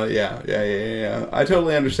 Yeah. I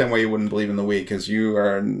totally understand why you wouldn't believe in the Wii, because you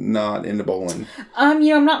are not into bowling.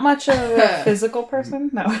 I'm not much of a physical person.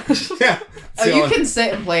 No. Yeah. You can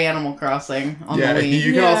sit and play Animal Crossing on the Wii.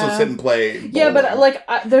 You can also sit and play bowling. Yeah, but like,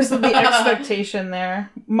 there's the expectation there.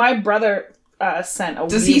 My brother sent a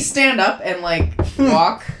Does he stand up and like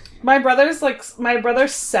walk? My brother's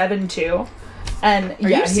 7'2", and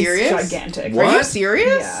he's gigantic. What? Are you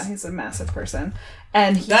serious? Yeah, he's a massive person,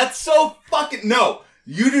 and that's so fucking no.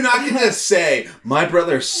 You do not get to say my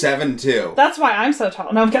brother's 7'2". That's why I'm so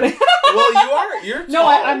tall. No, I'm kidding. Well, you are. You're tall. No,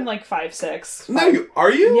 I'm like 5'6". No,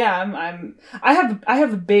 are you? Yeah, I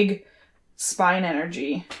have a big spine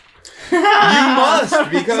energy. You must,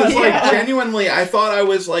 because genuinely, I thought I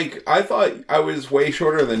was way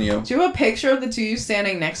shorter than you. Do you have a picture of the two of you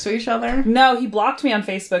standing next to each other? No, he blocked me on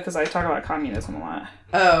Facebook because I talk about communism a lot.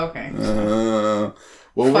 Oh, okay.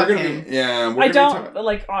 Well, we're gonna be,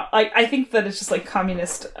 I think that it's just like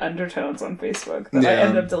communist undertones on Facebook that I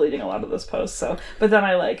ended up deleting a lot of those posts. But then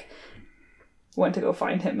I went to go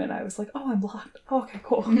find him and I was like, oh, I'm blocked. Oh, okay,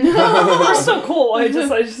 cool. We're so cool. He just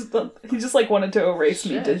wanted to erase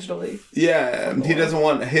me digitally. Yeah, he doesn't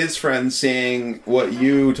want his friends seeing what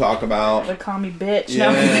you talk about. The commie bitch.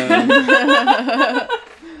 Yeah.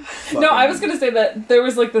 No. No, I was gonna say that there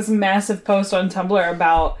was like this massive post on Tumblr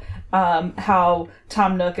about how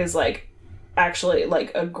Tom Nook is like actually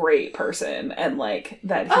like a great person and like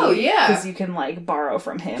that because you can like borrow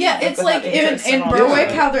from him. Yeah, it's like in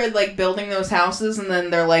Berwick how they're like building those houses and then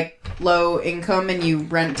they're like low income and you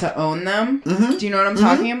rent to own them. Mm-hmm. Do you know what I'm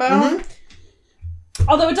talking about? Mm-hmm.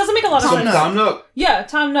 Although it doesn't make a lot of sense. Tom Nook. Yeah,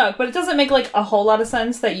 Tom Nook, but it doesn't make like a whole lot of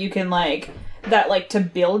sense that you can like that like to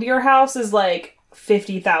build your house is like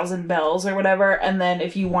 50,000 bells or whatever, and then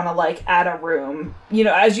if you want to like add a room, you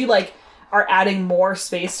know, as you like are adding more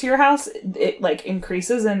space to your house, it like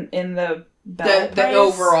increases in the bell the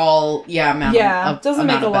overall amount. Yeah, it doesn't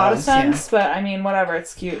make a lot of sense, but I mean, whatever.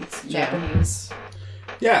 It's cute. It's Japanese.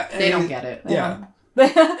 Yeah, they don't get it. Yeah,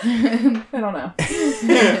 I don't know.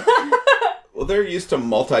 Well, they're used to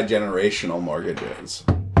multi-generational mortgages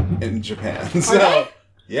in Japan. So,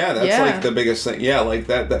 yeah, that's like the biggest thing. Yeah, like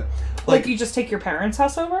that like you just take your parents'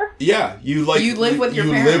 house over? Yeah, you live with your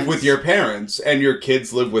parents. You live with your parents, and your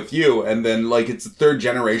kids live with you, and then like it's a third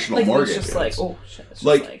generational mortgage. It's just like, oh shit. It's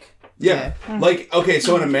like like okay,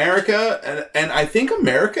 so in America, and I think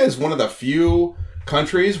America is one of the few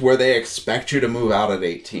countries where they expect you to move out at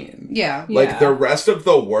 18. Yeah. Like the rest of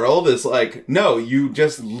the world is like, no, you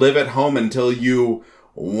just live at home until you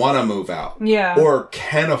want to move out. Yeah. Or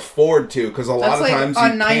can afford to, because a lot of times you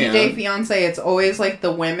on 90 Day Fiancé, it's always like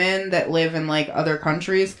the women that live in like other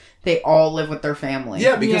countries, they all live with their family.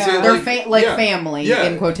 Yeah, because they're family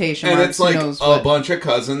in quotation and marks. And it's like a bunch of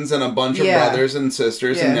cousins and a bunch of brothers and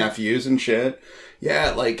sisters and nephews and shit.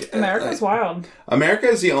 Yeah, like America's wild. America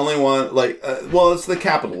is the only one. Like, it's the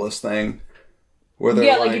capitalist thing, where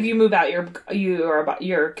they're like if you move out,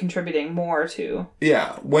 you're contributing more to.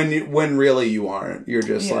 Yeah, when really you aren't. You're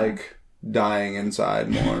just like dying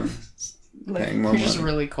inside more. Paying more you're just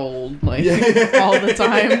really cold, like all the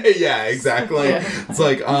time. Yeah, exactly. It's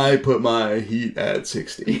like I put my heat at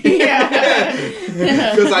 60. Yeah,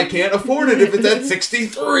 because I can't afford it if it's at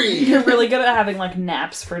 63. You're really good at having like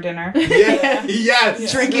naps for dinner. Yeah,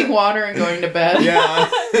 yes. Drinking water and going to bed. Yeah,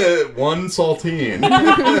 one saltine.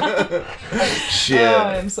 Shit. Oh,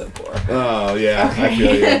 I'm so poor. Oh yeah, okay. I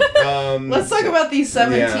feel you. Let's talk about these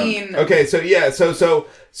 17. Yeah. Okay,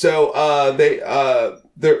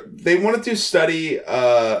 they wanted to study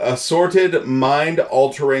assorted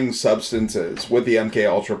mind-altering substances with the MK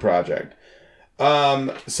Ultra project. We're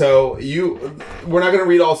not going to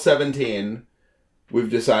read all 17. We've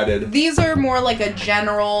decided these are more like a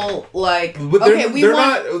general like. But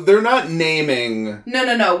they're not naming.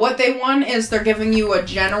 No. What they want is they're giving you a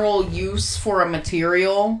general use for a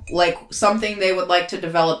material, like something they would like to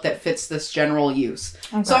develop that fits this general use.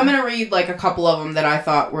 Okay. So I'm going to read like a couple of them that I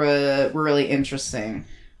thought were really interesting.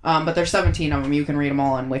 But there's 17 of them. You can read them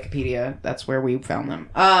all on Wikipedia. That's where we found them.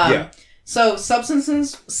 So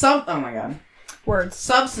substances. Oh my god. Words.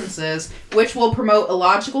 Substances which will promote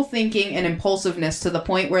illogical thinking and impulsiveness to the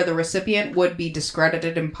point where the recipient would be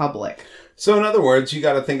discredited in public. So in other words, you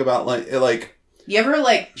got to think about like you ever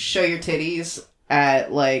like show your titties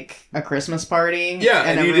at like a Christmas party? Yeah,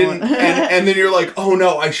 and you didn't, and then you're like, oh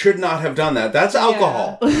no, I should not have done that. That's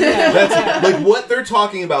alcohol. Yeah. That's like what they're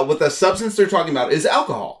talking about. What the substance they're talking about is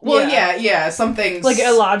alcohol. Well, yeah, something like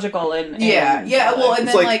illogical and Well, and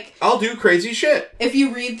then like I'll do crazy shit. If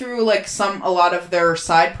you read through like a lot of their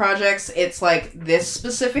side projects, it's like this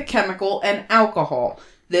specific chemical and alcohol.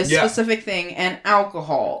 This specific thing and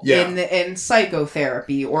alcohol in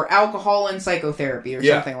psychotherapy or alcohol and psychotherapy or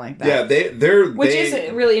something like that. Yeah, which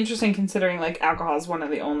is really interesting considering like alcohol is one of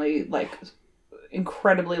the only like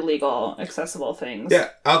incredibly legal, accessible things.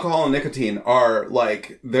 Yeah, alcohol and nicotine are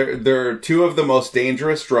like they're two of the most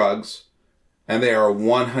dangerous drugs, and they are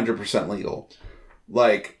 100% legal.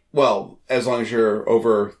 Like, well, as long as you're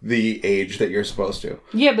over the age that you're supposed to.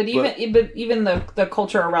 Yeah, but even the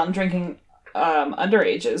culture around drinking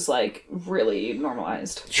underage is like really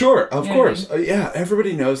normalized. Sure, of course. Yeah,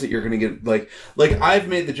 everybody knows that you're gonna get like I've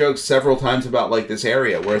made the joke several times about like this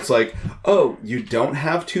area where it's like, oh, you don't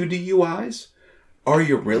have 2 DUIs? Are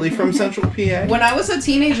you really from Central PA? When I was a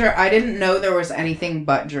teenager, I didn't know there was anything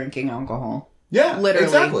but drinking alcohol. Yeah, literally.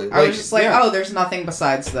 Exactly. I was just like, oh, there's nothing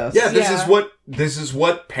besides this. Yeah, this is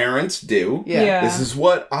what parents do. Yeah. This is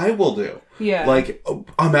what I will do. Yeah. Like,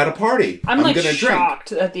 I'm at a party. I'm like gonna shocked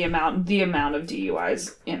drink. at the amount of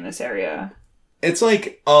DUIs in this area. It's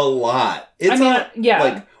like a lot. It's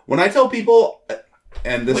like when I tell people,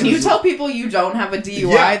 and this when you tell people you don't have a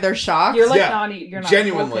DUI, they're shocked. You're like you're not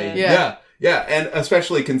genuinely. Okay. Yeah, and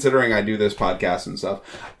especially considering I do this podcast and stuff.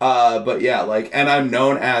 But yeah, like, and I'm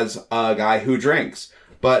known as a guy who drinks,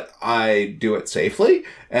 but I do it safely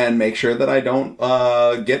and make sure that I don't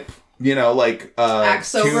get like act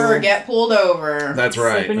sober or get pulled over. That's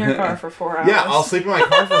right. Sleep in your car for 4 hours. Yeah, I'll sleep in my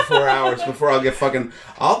car for 4 hours before I'll get fucking.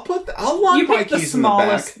 I'll lock my keys in the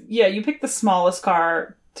back. Yeah, you pick the smallest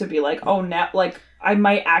car to be like, oh, now, like, I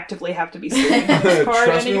might actively have to be sleeping in this car.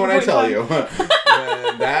 Trust me when I tell you.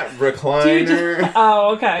 That recliner.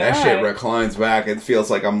 Oh, okay. That shit reclines back. It feels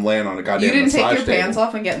like I'm laying on a goddamn You didn't massage take your table. pants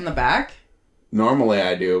off and get in the back? Normally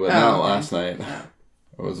I do, but not last night.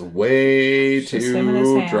 I was way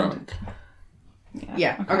too drunk.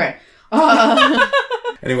 Yeah. Okay.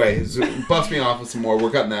 Anyway, bust me off with some more.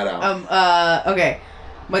 We're cutting that out. Okay.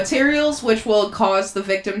 Materials which will cause the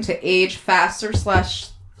victim to age faster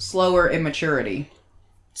 / slower in maturity.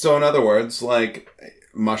 So in other words, like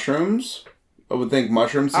mushrooms. I would think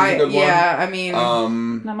mushrooms is a good one. Yeah, I mean...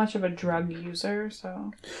 not much of a drug user,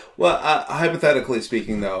 so... Well, hypothetically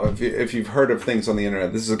speaking, though, if you've heard of things on the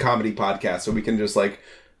internet, this is a comedy podcast, so we can just, like,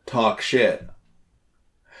 talk shit.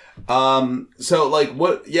 So, like,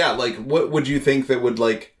 what would you think that would,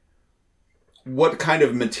 like... What kind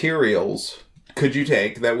of materials could you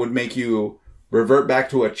take that would make you revert back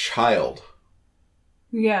to a child?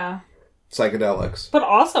 Yeah. Psychedelics. But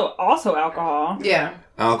also alcohol. Yeah.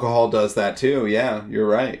 Alcohol does that too. Yeah, you're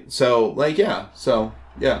right. So, like, yeah. So,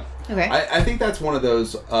 yeah. Okay. I think that's one of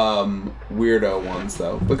those weirdo ones,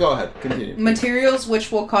 though. But go ahead. Continue. Materials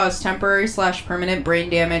which will cause temporary / permanent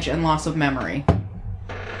brain damage and loss of memory.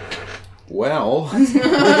 Well.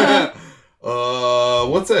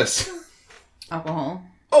 What's this? Alcohol.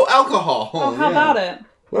 Oh, alcohol. Oh, how about it?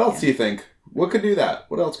 What else do you think? What could do that?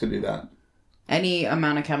 What else could do that? Any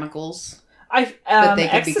amount of chemicals. That they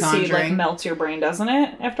could be ecstasy conjuring. melts your brain, doesn't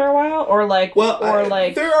it? After a while, or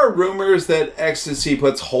there are rumors that ecstasy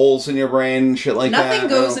puts holes in your brain and shit like that. Nothing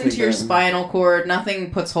goes into your spinal cord.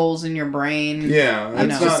 Nothing puts holes in your brain. Yeah,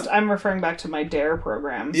 I'm referring back to my DARE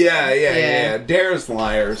program. Yeah. DARE's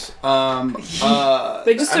liars.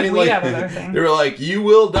 They just took weed out of their thing. They were like, you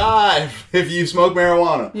will die if you smoke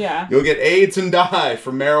marijuana. Yeah, you'll get AIDS and die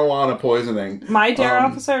from marijuana poisoning. My DARE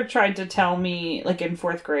officer tried to tell me, like in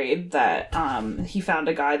 4th grade, that he found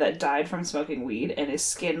a guy that died from smoking weed, and his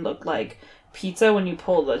skin looked like pizza when you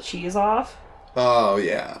pull the cheese off. Oh,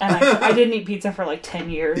 yeah. And I didn't eat pizza for like 10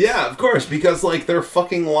 years. Yeah, of course, because, like, they're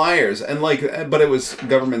fucking liars. And, like, but it was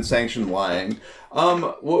government-sanctioned lying.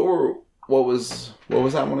 What was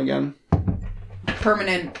that one again?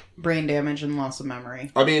 Permanent brain damage and loss of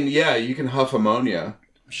memory. I mean, yeah, you can huff ammonia.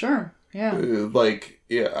 Sure, yeah.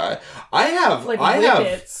 I have...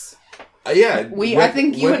 I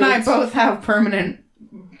think you and I both have permanent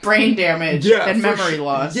brain damage and memory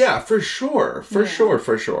loss. Yeah, for sure. For sure.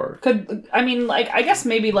 I guess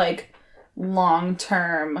maybe, like,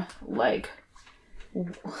 long-term, like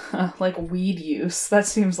weed use. That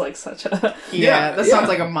seems like such a... that sounds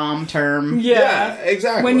like a mom term. Yeah,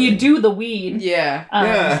 exactly. When you do the weed. Yeah.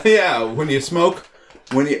 When you smoke,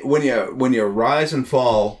 when you rise and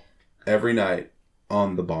fall every night.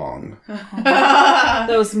 On the bong.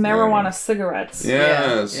 Those marijuana cigarettes.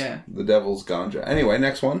 Yes. Yeah. The devil's ganja. Anyway,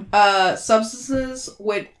 next one. Substances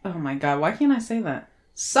which... Oh my god, why can't I say that?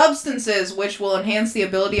 Substances which will enhance the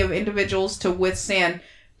ability of individuals to withstand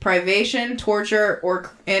privation, torture,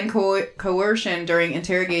 and coercion during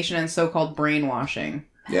interrogation and so-called brainwashing.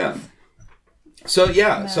 Yeah. So,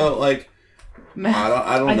 yeah. So, like...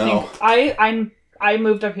 I don't know. I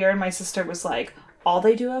moved up here and my sister was like... All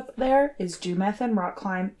they do up there is do meth and rock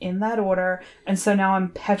climb in that order. And so now I'm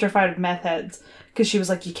petrified of meth heads. Because she was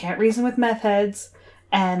like, you can't reason with meth heads.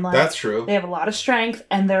 And like, that's true. They have a lot of strength.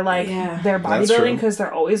 And they're like, they're bodybuilding because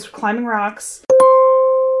they're always climbing rocks.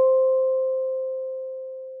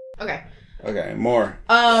 Okay, more.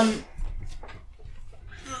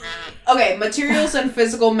 Okay, materials and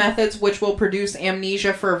physical methods which will produce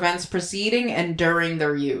amnesia for events preceding and during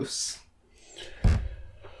their use.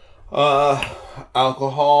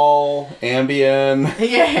 Alcohol, Ambien.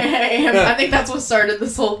 I think that's what started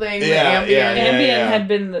this whole thing. Ambien had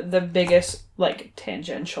been the biggest, like,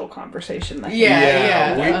 tangential conversation.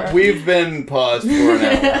 We've been paused for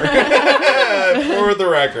an hour. For the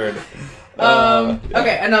record.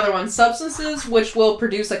 Okay, another one. Substances which will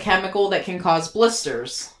produce a chemical that can cause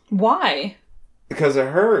blisters. Why? Because it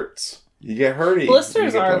hurts. You get hurty.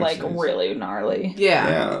 Blisters are, like, really gnarly.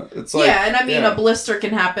 Yeah. It's like... Yeah, and I mean, a blister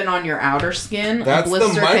can happen on your outer skin. That's a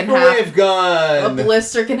blister the microwave gun! A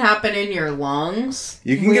blister can happen in your lungs.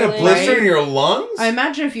 You can get a blister in your lungs? I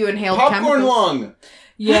imagine if you inhaled popcorn chemicals... lung!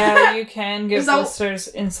 Yeah, you can get blisters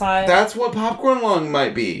inside. That's what popcorn lung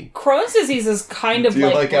might be. Crohn's disease is kind of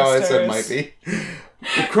like blisters. Do you like how I said might be?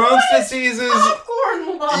 Crohn's disease is...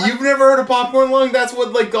 Popcorn lung. You've never heard of popcorn lung? That's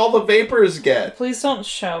what like all the vapors get. Please don't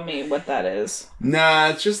show me what that is. Nah,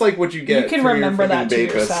 it's just like what you get. You can for your remember that freaking to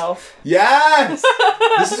Vapus. yourself. Yes!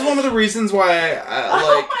 This is one of the reasons why I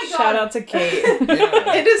Oh my god. Shout out to Kate.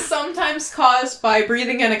 Yeah. It is sometimes caused by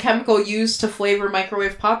breathing in a chemical used to flavor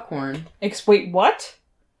microwave popcorn. Wait, what?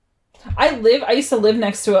 I used to live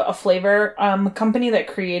next to a flavor company that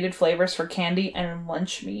created flavors for candy and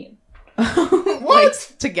lunch meat. What?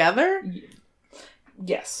 Like, together?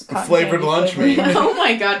 Yes. Flavored lunch meat. Oh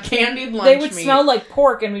my god, candied lunch They would meat. smell like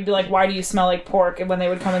pork, and we'd be like, "Why do you smell like pork?" And when they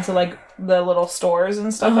would come into like the little stores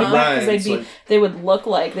and stuff like that, because Right, it's like- they would look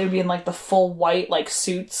like they would be in like the full white like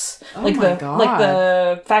suits, Oh like my the God. like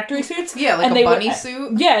the factory suits. Yeah, like and a they bunny would,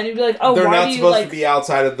 suit. Yeah, and you'd be like, "Oh, They're why not do you supposed like to be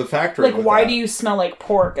outside of the factory. like with why that. do you smell like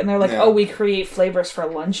pork?" And they're like, Yeah. "Oh, we create flavors for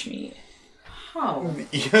lunch meat." Oh.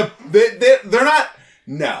 Yeah, they're not.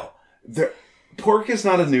 No. Pork is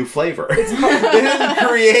not a new flavor. They didn't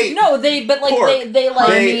create. No, they like pork. they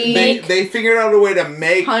like They figured out a way to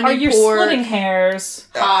make. Honey Are you pork, splitting hairs?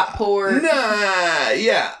 hot pork, Nah,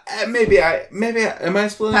 yeah. Maybe am I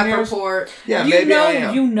splitting pepper hairs? pork. Yeah, you maybe know, I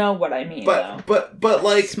am. you know what I mean. though. But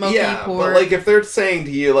like Smoky yeah, pork. but like if they're saying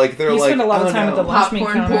to you like they're You like spend a lot of oh, time no. at the lunch meat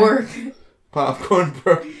Popcorn counter. pork. Popcorn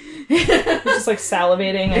pork. Just like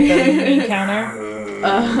salivating at the meat counter.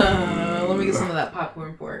 Let me get some of that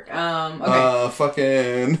popcorn pork.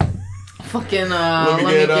 Okay. Fucking. Let me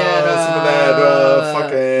get, some of that,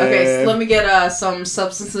 fucking- Okay, so let me get some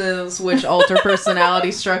substances which alter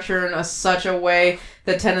personality structure in such a way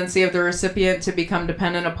the tendency of the recipient to become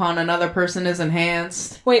dependent upon another person is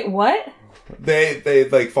enhanced. Wait, what? They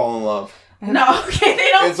like fall in love. No, okay, they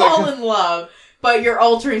don't It's like- fall in love, but you're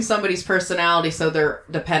altering somebody's personality so they're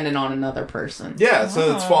dependent on another person. Yeah,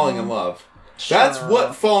 so it's falling in love. That's Sure.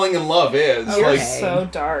 what falling in love is. Okay. You're Like so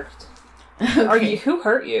dark. Are you? Who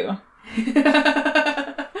hurt you?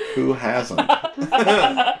 who hasn't?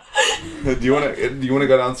 Do you want to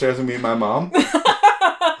go downstairs and meet my mom?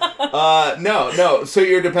 No. So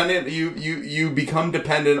you're dependent. You become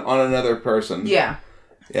dependent on another person. Yeah.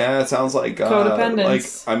 Yeah, it sounds like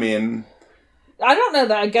Codependence. Like I mean, I don't know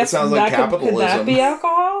that. I guess It sounds like could that capitalism. be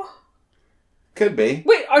alcohol? could be.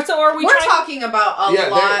 Wait, so are we We're trying? talking about a Yeah,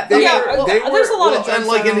 lot. they Yeah, were, well, they were, there's a lot of well, drugs and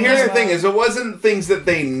like, that and are here's the like thing: that. is it wasn't things that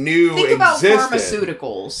they knew Think about existed.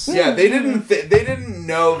 pharmaceuticals. Yeah, they didn't. They didn't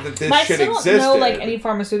know that this But I shit still don't existed. know like any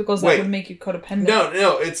pharmaceuticals that Wait. would make you codependent.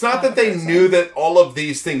 No, it's not that they knew that all of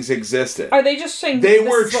these things existed. Are they just saying They this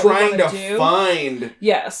were is what we trying to wanna do? find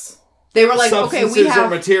Yes. They were like, okay, substances we or have.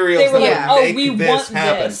 materials They were that like, would oh, make we this want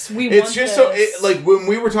happen. this. We It's want just this. so like when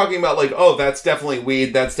we were talking about like, oh, that's definitely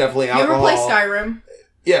weed. That's definitely You alcohol. ever play Skyrim?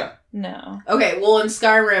 Yeah. No. Okay, well, in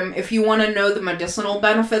Skyrim, if you want to know the medicinal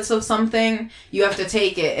benefits of something, you have to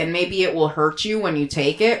take it, and maybe it will hurt you when you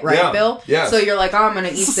take it, right, Yeah, Bill? yes. So you're like, oh, I'm going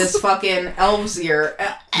to eat this fucking elf's ear.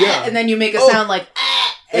 Yeah. And then you make a Oh. sound like,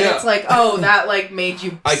 and Yeah. it's like, oh, that, like, made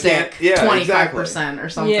you I sick. can't- yeah, 25% or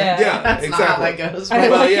something. Yeah. Yeah, That's not how exactly. that goes. I but-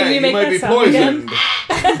 don't Well, Can yeah, you you make might that be sound poisoned.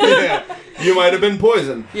 Yeah, you might have been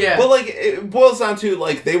poisoned. Yeah. But like, it boils down to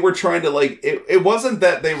like they were trying to like. It wasn't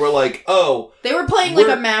that they were like, oh, They were playing like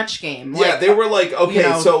We're- a match game. yeah. Like, They were like, okay, you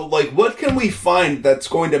know- so like, what can we find that's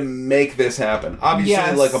going to make this happen? Obviously,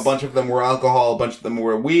 Yes. like a bunch of them were alcohol, a bunch of them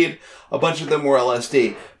were weed, a bunch of them were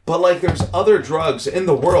LSD. But like, there's other drugs in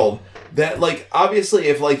the world that like, obviously,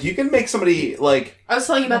 if like you can make somebody like. I was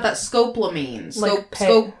telling you about that scopolamine, Like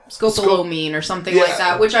scopolamine or something Yeah. like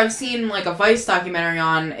that, which I've seen like a Vice documentary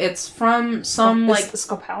on. It's from some like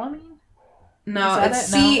scopolamine? no, Is that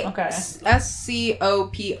it's it? No? Okay.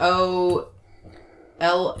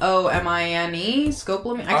 SCOPOLOMINE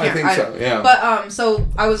scopolamine. I think so. Yeah. But so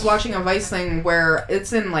I was watching a Vice thing where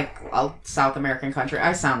it's in like a South American country.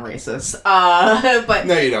 I sound racist, but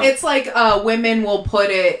No, you don't. It's like women will put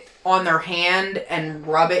it on their hand and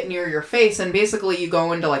rub it near your face, and basically you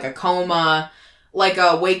go into like a coma, like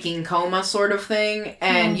a waking coma sort of thing,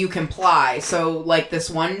 and you comply. So like this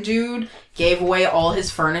one dude gave away all his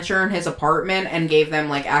furniture in his apartment and gave them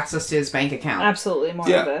like access to his bank account. Absolutely more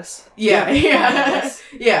Yeah. of this. Yeah,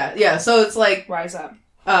 yeah. So it's like Rise up.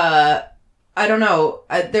 I don't know.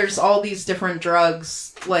 There's all these different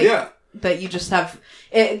drugs like yeah. that you just have.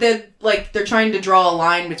 They're trying to draw a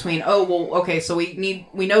line between, oh well, okay, so we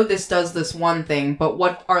know this does this one thing, but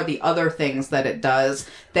what are the other things that it does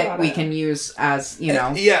that Got we it. can use as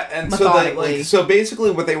and Yeah, and so methodically. so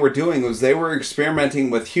basically what they were doing was they were experimenting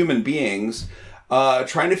with human beings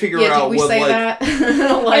trying to figure Yeah, out did we what say like. that?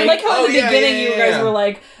 I like how in the beginning you guys yeah. were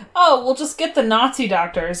like, "Oh, we'll just get the Nazi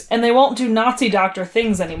doctors, and they won't do Nazi doctor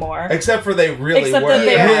things anymore." Except for they really Except were. that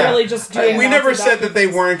they were really just doing We Nazi never said doctor that they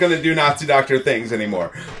things. weren't going to do Nazi doctor things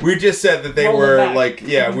anymore. We just said that they Roll it were back. like,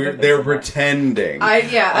 yeah, they were pretending. I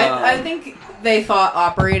think they thought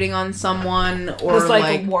operating on someone or It's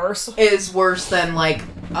like worse. is worse than like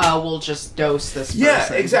we'll just dose this person.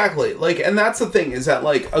 Yeah, exactly. Like, and that's the thing is that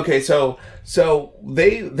like, okay, so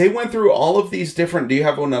they went through all of these different. Do you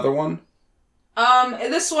have another one?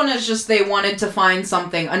 This one is just they wanted to find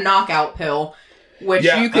something, a knockout pill, which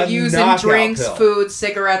Yeah, you could a use in knockout drinks, pill. food,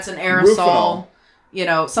 cigarettes, and aerosol. Rufinol. You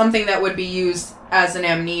know, something that would be used as an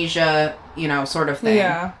amnesia, you know, sort of thing.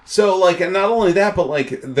 Yeah. So like, and not only that, but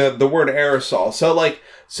like the word aerosol. So like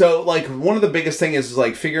one of the biggest thing is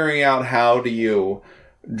like figuring out how do you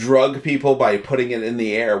drug people by putting it in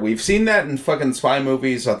the air. We've seen that in fucking spy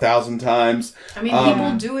movies 1,000 times. I mean,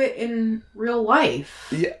 people do it in real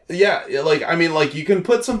life. Yeah. Like, I mean, like you can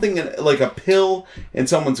put something in, like a pill in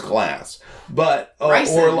someone's glass, but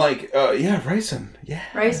Ricin. or like, ricin. Yeah.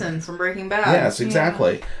 Ricin from Breaking Bad. Yes,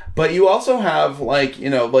 exactly. But you also have like,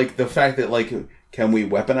 you know, like the fact that like, can we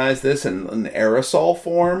weaponize this in an aerosol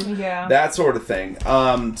form? Yeah. That sort of thing.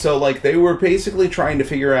 So like they were basically trying to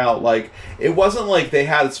figure out like, it wasn't like they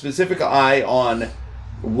had a specific eye on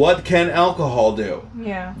what can alcohol do.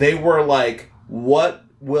 Yeah. They were like, what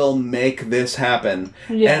will make this happen?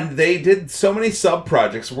 Yeah. And they did so many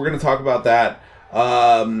sub-projects. We're going to talk about that.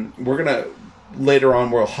 We're going to, later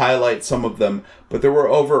on, we'll highlight some of them. But there were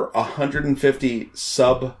over 150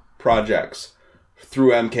 sub-projects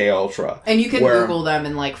through MKUltra. And you can Google them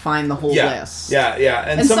and like find the whole list. Yeah.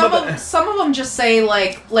 And some of them just say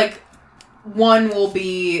like one will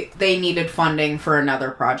be they needed funding for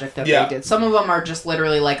another project that they did. Some of them are just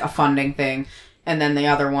literally like a funding thing, and then the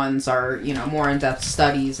other ones are, you know, more in-depth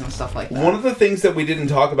studies and stuff like that. One of the things that we didn't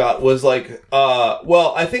talk about was like,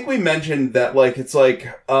 well, I think we mentioned that like it's like,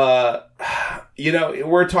 you know,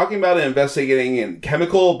 we're talking about investigating in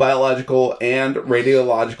chemical, biological, and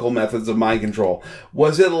radiological methods of mind control.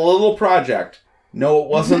 Was it a little project? No, it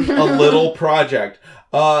wasn't a little project.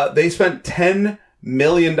 They spent $10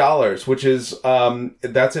 million, which is,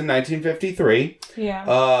 that's in 1953.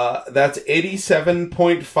 Yeah. That's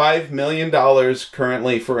 $87.5 million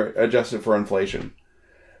currently for adjusted for inflation.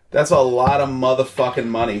 That's a lot of motherfucking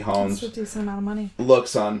money, Holmes. That's a decent amount of money. Look,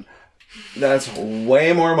 son, that's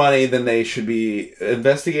way more money than they should be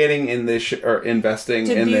investigating in this or investing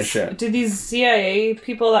in this shit. Did these CIA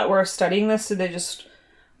people that were studying this, did they just,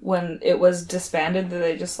 when it was disbanded, did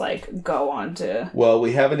they just like go on to? Well,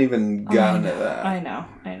 we haven't even gotten to that. I know.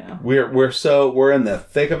 We're in the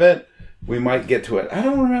thick of it. We might get to it. I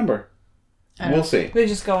don't remember. We'll see. They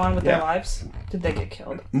just go on with their lives. Did they get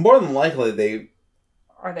killed? More than likely, they.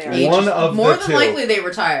 Are they? One of more the than two. likely they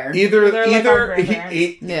retire. Either They're like our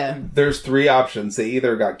grandparents. Yeah. There's three options. They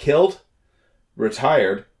either got killed,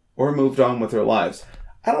 retired, or moved on with their lives.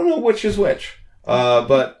 I don't know which is which.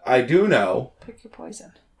 But I do know. Pick your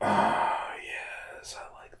poison. Yes, I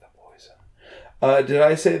like the poison. Did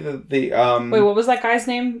I say that the Wait, what was that guy's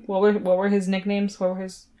name? What were his nicknames? What were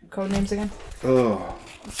his code names again? Oh.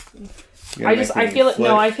 I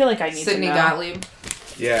feel like I need Sidney to know. Gottlieb.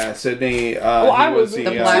 Yeah, Sidney. I was the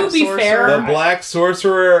Black to be fair. the Black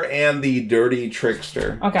Sorcerer and the Dirty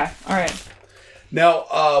Trickster. Okay, all right. Now,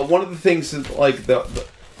 one of the things is like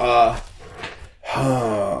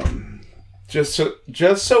just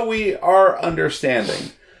so we are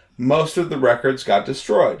understanding, most of the records got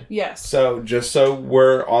destroyed. Yes. So just so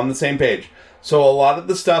we're on the same page. So a lot of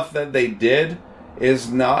the stuff that they did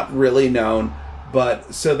is not really known,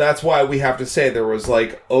 but so that's why we have to say there was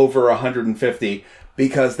like over 150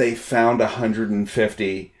 because they found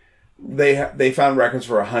 150. They found records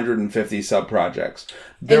for 150 sub-projects.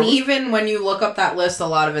 And even when you look up that list, a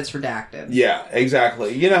lot of it's redacted. Yeah,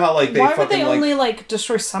 exactly. You know how like they Why fucking would they only like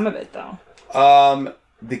destroy some of it though?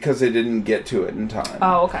 because they didn't get to it in time.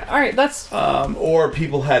 Oh, okay. All right, that's Or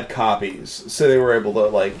people had copies, so they were able to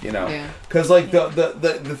like, you know, because like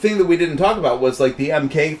the thing that we didn't talk about was like the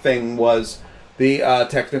MK thing was the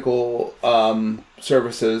technical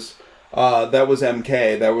services. That was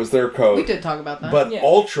MK. That was their code. We did talk about that. But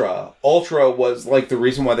Ultra was like the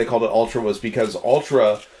reason why they called it Ultra was because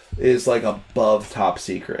Ultra is like above top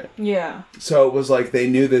secret. Yeah. So it was like they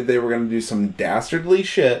knew that they were going to do some dastardly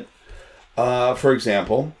shit. For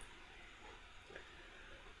example,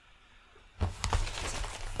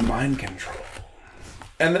 mind control,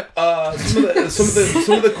 and some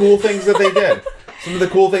of the cool things that they did. Some of the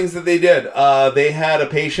cool things that they did. They had a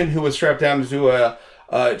patient who was strapped down to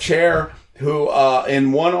a chair who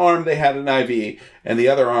in one arm they had an IV, and the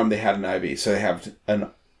other arm they had an IV. So they have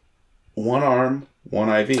one arm, one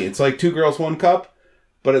IV. It's like 2 girls, 1 cup,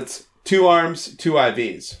 but it's 2 arms, 2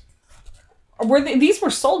 IVs. These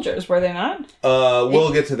were soldiers, were they not?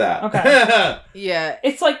 We'll get to that. Okay. Yeah.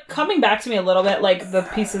 It's like coming back to me a little bit, like the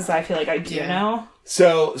pieces I feel like I do know.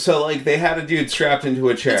 So like they had a dude strapped into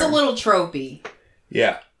a chair. It's a little tropey.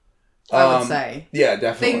 Yeah. I would say. Yeah,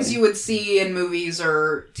 definitely. Things you would see in movies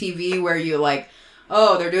or TV where you like,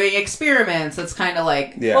 oh, they're doing experiments. It's kind of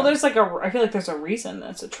like... Yeah. Well, there's like I feel like there's a reason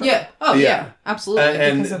that's a trope. Yeah. Oh, yeah. Absolutely.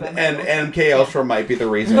 And MK Ultra might be the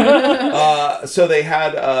reason. So they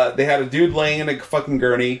had a dude laying in a fucking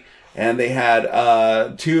gurney, and they had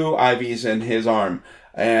 2 IVs in his arm,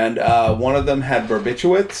 and one of them had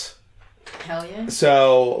barbiturates. Hell yeah.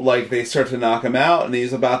 So like they start to knock him out, and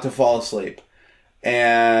he's about to fall asleep,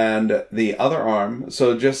 and the other arm,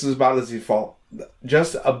 so just about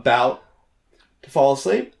to fall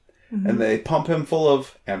asleep, and they pump him full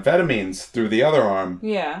of amphetamines through the other arm.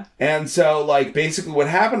 Yeah. And so, like, basically what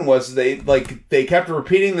happened was they kept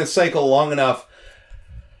repeating this cycle long enough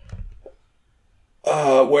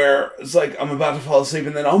where it's like, I'm about to fall asleep,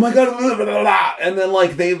 and then, oh my god, blah, blah, blah, blah, and then,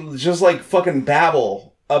 like, they just, like, fucking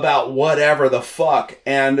babble about whatever the fuck.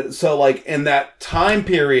 And so, like, in that time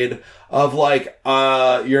period of, like,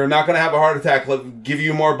 you're not gonna have a heart attack, let's give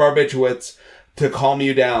you more barbiturates to calm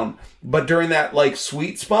you down. But during that, like,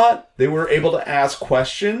 sweet spot, they were able to ask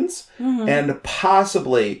questions and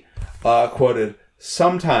possibly, quoted,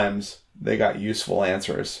 sometimes they got useful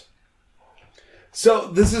answers. So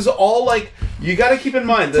this is all, like, you gotta keep in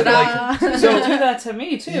mind that, like, so do that to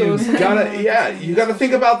me, too. you gotta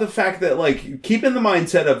think about the fact that, like, keep in the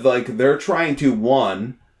mindset of, like, they're trying to,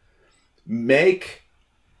 one, make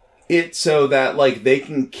it so that, like, they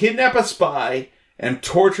can kidnap a spy and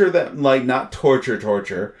torture them, like, not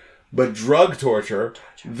torture, but drug torture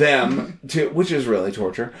them to, which is really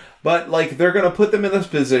torture. But, like, they're going to put them in this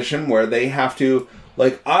position where they have to,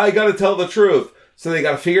 like, I got to tell the truth. So they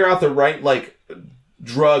got to figure out the right, like,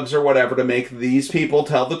 drugs or whatever to make these people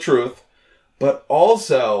tell the truth. But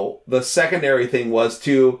also, the secondary thing was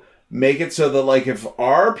to make it so that, like, if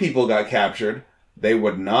our people got captured, they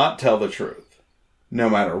would not tell the truth. No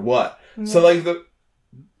matter what. Mm-hmm. So, like, that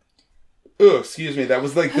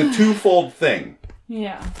was, like, the twofold thing.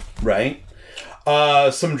 Yeah. Right?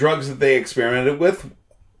 Some drugs that they experimented with: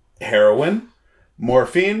 heroin,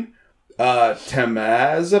 morphine,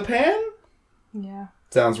 temazepam? Yeah.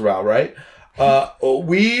 Sounds about right.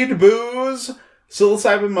 Weed, booze,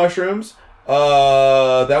 psilocybin mushrooms.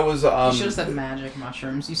 That was you should have said magic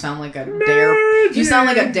mushrooms. You sound like a dare. You sound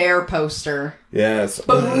like a dare poster. Yes.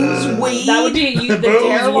 Booze, weed. That would be the booze,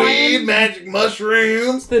 dare weed, lion. magic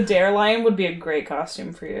mushrooms. The dare lion would be a great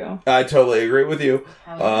costume for you. I totally agree with you.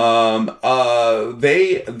 Yeah.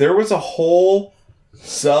 There was a whole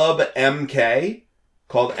sub MK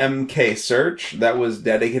called MK Search that was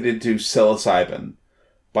dedicated to psilocybin,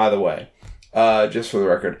 by the way, just for the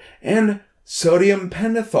record, and sodium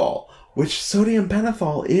pentothal, which sodium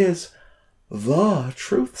pentothal is the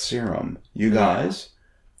truth serum, you guys.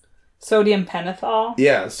 Sodium pentothal?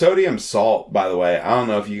 Yeah, sodium salt, by the way. I don't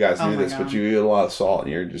know if you guys knew this, God. but you eat a lot of salt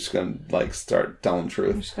and you're just going to, like, start telling the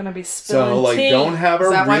truth. I'm just going to be spilling So, like, tea. don't have a Is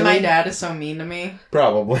that really... why my dad is so mean to me?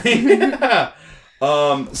 Probably.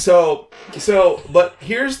 But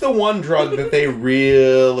here's the one drug that they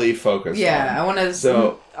really focus on. Yeah, I want to...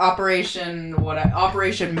 So, Operation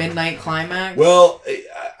Midnight Climax. well,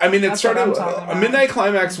 I mean, it That's what I'm started... talking about. Midnight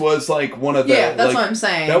Climax was, like, one of the... Yeah, that's like, what I'm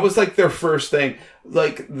saying. That was, like, their first thing.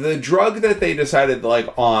 Like, the drug that they decided, like,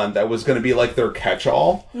 on that was going to be, like, their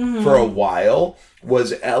catch-all for a while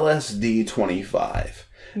was LSD-25.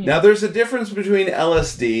 Yeah. Now, there's a difference between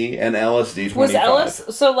LSD and LSD-25. Was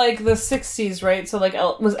so, like, the 60s, right? So, like,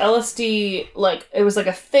 was LSD, like, it was, like,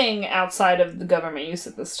 a thing outside of the government use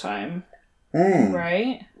at this time,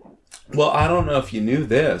 right? Well, I don't know if you knew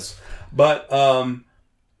this, but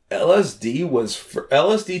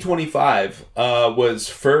LSD-25 was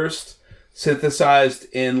first synthesized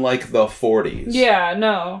in, like, the 40s. Yeah,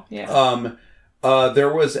 no, yeah.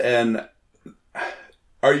 There was an...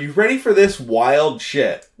 Are you ready for this wild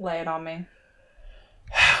shit? Lay it on me.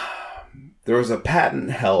 There was a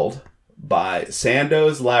patent held by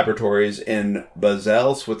Sandoz Laboratories in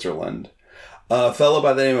Basel, Switzerland. A fellow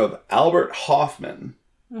by the name of Albert Hoffman.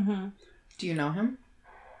 Mm-hmm. Do you know him?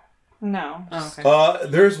 No. Oh, okay.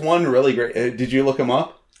 There's one really great... did you look him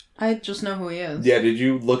up? I just know who he is. Yeah, did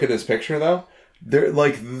you look at his picture, though? They're,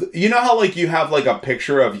 like... you know how, like, you have, like, a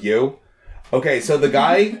picture of you? Okay, so the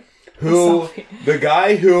guy... the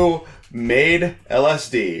guy who made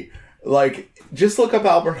LSD, like, just look up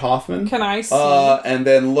Albert Hoffman. Can I see? And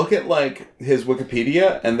then look at like his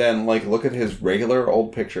Wikipedia, and then like look at his regular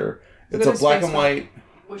old picture. It's a black and white.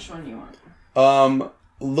 Which one do you want?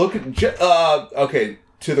 Look at okay,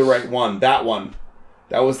 to the right one. That one.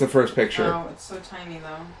 That was the first picture. Oh, it's so tiny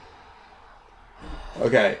though.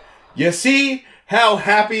 Okay. You see how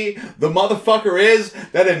happy the motherfucker is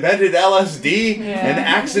that invented LSD and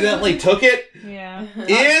accidentally took it? Yeah.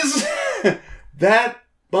 Is that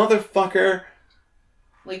motherfucker...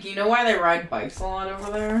 Like, you know why they ride bikes a lot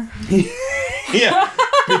over there? Yeah.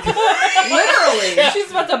 Literally.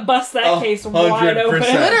 She's about to bust that case wide 100%. open.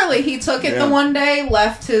 Literally, he took it the one day,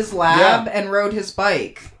 left his lab, Yeah. and rode his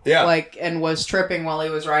bike. Yeah. Like, and was tripping while he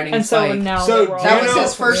was riding And his so bike. now So the world- That was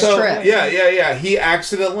his first trip. Yeah. He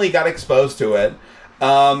accidentally got exposed to it.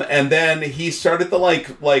 And then he started to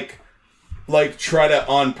like try to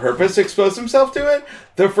on purpose expose himself to it.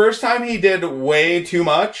 The first time he did way too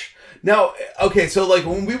much. Now, okay, so like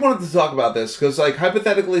when we wanted to talk about this, because like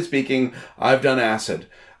hypothetically speaking, I've done acid.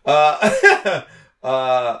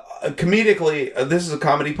 Comedically, this is a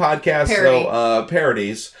comedy podcast, Parody. so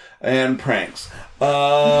parodies and pranks.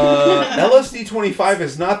 LSD 25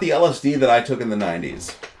 is not the LSD that I took in the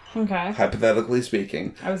 90s. Okay. Hypothetically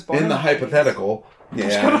speaking. I was born in in the the 90s. hypothetical.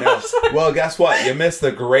 Yeah, I know. Well, guess what? You missed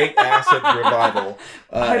the great acid revival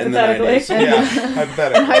in the 90s. Yeah,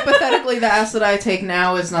 hypothetically. And hypothetically, the acid I take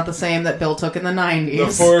now is not the same that Bill took in the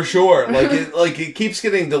 90s. For sure. It keeps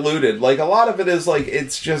getting diluted. Like, a lot of it is, like,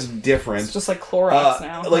 it's just different. It's just like Clorox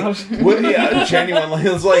now. Like, genuinely,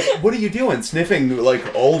 it's like, what are you doing? Sniffing,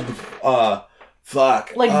 like, old,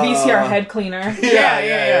 fuck. like VCR head cleaner.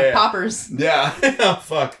 Yeah. Poppers. Yeah.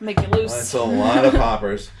 Fuck. Make you loose. That's a lot of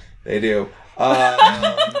poppers. They do.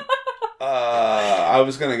 I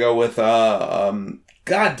was gonna go with God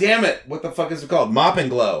damn it! What the fuck is it called? Mop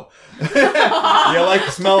and Glow. You like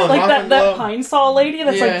the smell of like Mop that and Glow? Pine Sol lady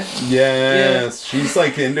that's Yeah. like Yes, she's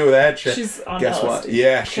like into that shit. She's on Guess LSD. what?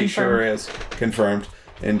 Yeah, she sure is. Confirmed.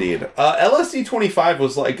 Indeed. LSD 25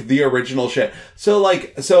 was like the original shit. So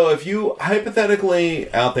if you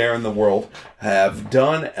hypothetically out there in the world have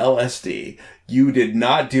done LSD, you did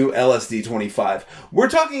not do LSD 25. We're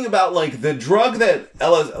talking about like the drug that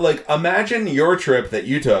imagine your trip that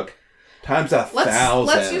you took times 1,000.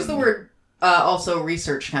 Let's use the word also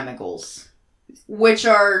research chemicals, which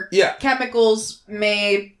are chemicals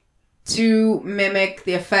made to mimic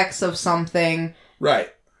the effects of something.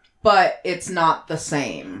 Right. But it's not the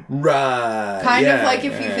same. Right. Kind of like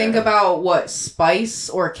if you think about what spice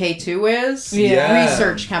or K2 is. Yeah.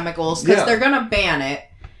 Research chemicals. Because they're going to ban it.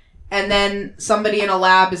 And then somebody in a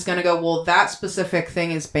lab is going to go, well, that specific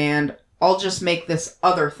thing is banned. I'll just make this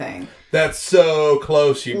other thing. That's so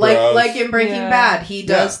close, you bros. Like in Breaking Bad, he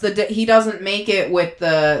does he doesn't make it with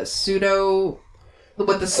the pseudo...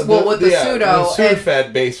 With the pseudo, the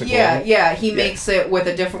Sudafed, basically. He makes it with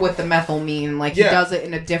the methylamine. Like he does it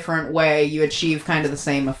in a different way. You achieve kind of the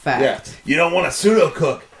same effect. Yeah, you don't want a pseudo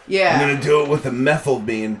cook. Yeah, I'm gonna do it with a methyl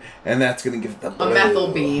bean, and that's gonna give it the blue. A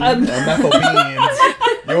methyl bean. A methyl beans.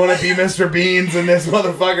 You want to be Mr. Beans in this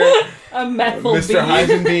motherfucker? A methyl Mr.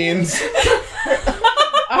 Heisen Beans.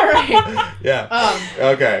 All right. Yeah.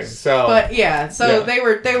 Okay. So. But they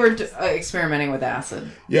were experimenting with acid.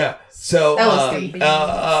 Yeah. So LSD.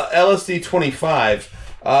 LSD 25.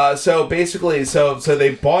 So basically, so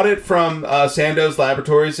they bought it from Sandoz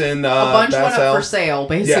Laboratories in a bunch went Basel. up for sale,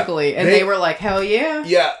 basically, and they were like, "Hell yeah!"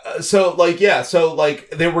 Yeah. So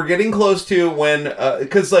they were getting close to when,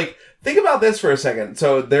 because think about this for a second.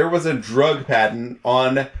 So there was a drug patent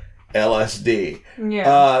on LSD.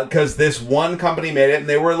 Yeah. Because this one company made it, and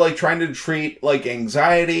they were trying to treat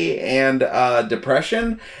anxiety and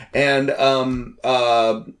depression, and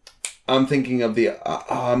I'm thinking of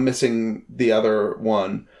I'm missing the other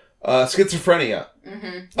one. Schizophrenia.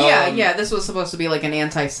 Mm-hmm. This was supposed to be like an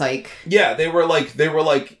anti-psych. Yeah, they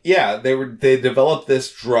developed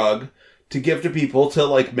this drug to give to people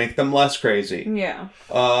to make them less crazy. Yeah.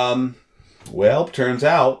 Well, turns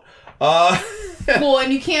out. Well,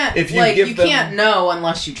 and you can't can't know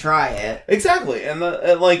unless you try it. Exactly, and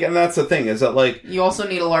that's the thing is that you also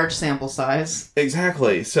need a large sample size.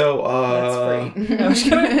 Exactly. So that's free. No, I'm just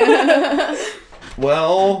kidding.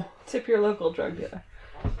 Well, tip your local drug dealer.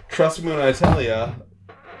 Trust me when I tell ya,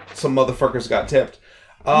 some motherfuckers got tipped.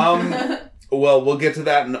 Well, we'll get to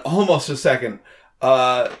that in almost a second.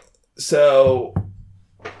 So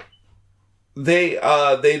they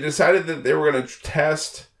decided that they were going to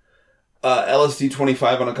test LSD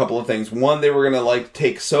 25 on a couple of things. One, they were going to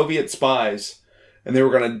take Soviet spies and they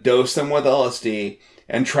were going to dose them with LSD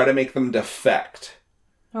and try to make them defect.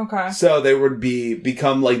 Okay. So they would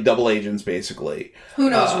become like double agents, basically. Who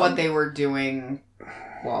knows what they were doing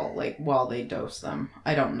while they dosed them?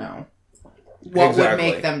 I don't know. What would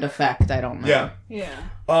make them defect? I don't know. Yeah. Yeah.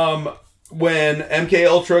 When MK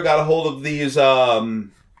Ultra got a hold of these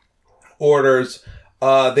orders,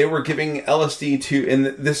 they were giving LSD to, and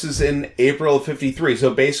this is in April of 53.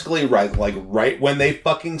 So basically, right when they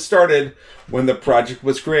fucking started, when the project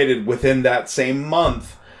was created, within that same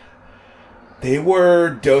month, they were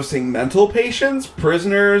dosing mental patients,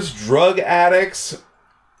 prisoners, drug addicts,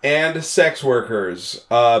 and sex workers.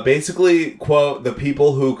 Basically, quote, the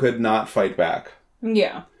people who could not fight back.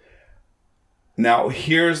 Yeah. Now,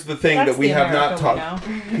 here's the thing that we have not talked.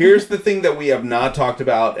 Here's the thing that we have not talked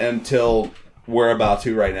about until we're about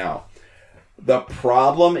to right now. The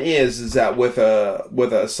problem is that with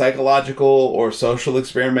a psychological or social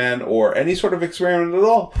experiment or any sort of experiment at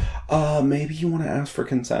all, maybe you want to ask for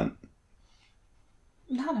consent.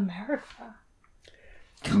 Not America.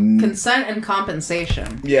 Consent and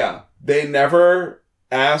compensation. Yeah, they never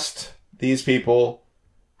asked these people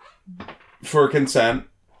for consent.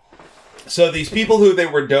 So these people who they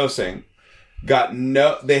were dosing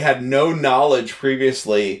they had no knowledge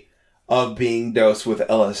previously of being dosed with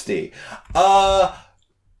LSD.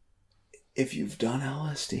 If you've done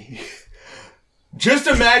LSD, just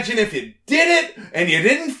imagine if you did it and you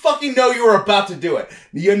didn't fucking know you were about to do it.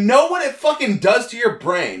 You know what it fucking does to your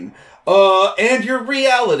brain, and your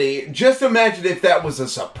reality. Just imagine if that was a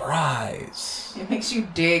surprise. It makes you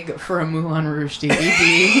dig for a Moulin Rouge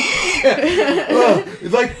DVD.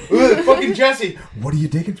 Fucking Jesse, what are you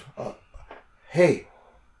digging for? Hey,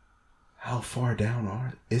 how far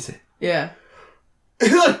down is it? Yeah.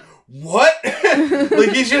 Like, what?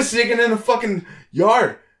 Like, he's just digging in a fucking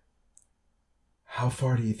yard. How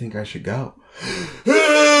far do you think I should go?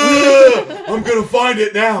 I'm gonna find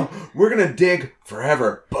it now. We're gonna dig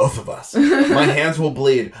forever, both of us. My hands will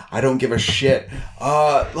bleed. I don't give a shit.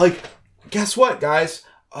 Guess what, guys?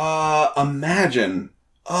 Imagine.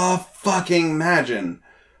 Fucking imagine.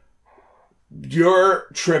 You're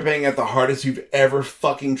tripping at the hardest you've ever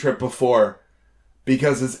fucking tripped before.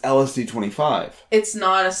 Because it's LSD 25. It's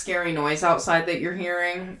not a scary noise outside that you're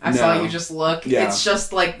hearing. I saw you just look. Yeah. It's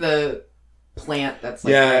just like the plant that's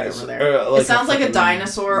right over there. It sounds like a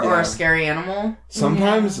dinosaur or a scary animal.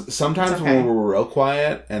 Sometimes when we're real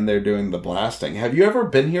quiet and they're doing the blasting. Have you ever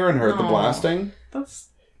been here and heard the blasting?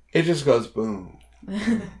 It just goes boom.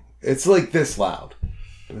 It's like this loud.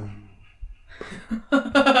 Boom.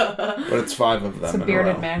 But it's 5 of them. It's a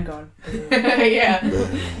bearded man going. Yeah.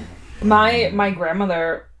 My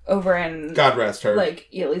grandmother over in God rest her. Like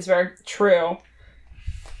Elysburg, true.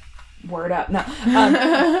 Word up. No.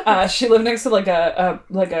 She lived next to like a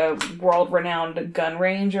world renowned gun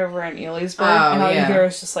range over in Elysburg. And all you hear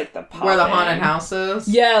is just like the pop. Where the haunted house is?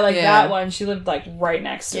 Yeah, that one. She lived like right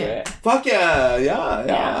next to it. Fuck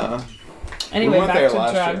yeah. Anyway, back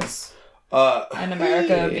to drugs. And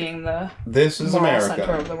America being the this is America.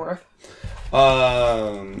 Center of the world.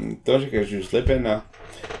 Don't you guys just slip in now?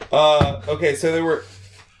 Okay, so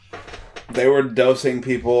they were dosing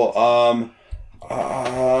people.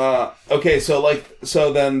 Okay,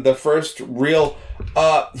 so then the first real,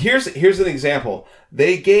 here's an example.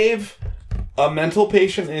 They gave a mental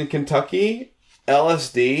patient in Kentucky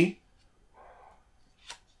LSD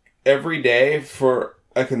every day for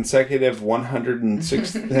a consecutive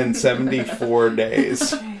 174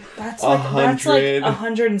 days. That's like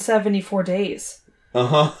 174 days.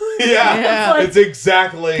 Uh-huh. Yeah. It's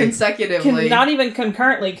exactly consecutively. Not even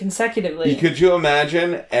concurrently, consecutively. Could you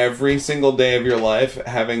imagine every single day of your life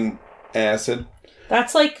having acid?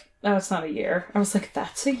 That's like, no, it's not a year. I was like,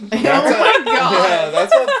 that's a year. Oh my god. Yeah,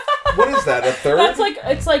 what is that, a third? That's like,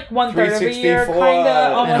 it's like 1/3 of a year, kind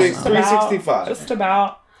of, almost 365. Just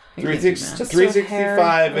about.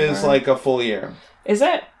 365 is like a full year. Is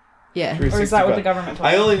it? Yeah. Or is that what the government told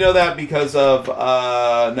I only know that because of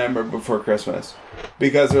Nightmare Before Christmas.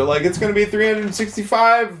 Because they're like, it's going to be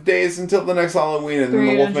 365 days until the next Halloween, and then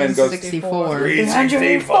the Wolfman goes 364.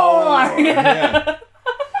 364. Yeah.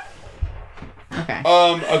 Okay.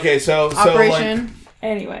 Okay, so Operation.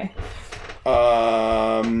 Anyway.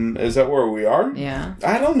 Is that where we are? Yeah.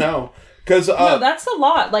 I don't know. Cause no, that's a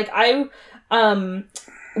lot. Like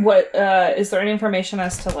what is there any information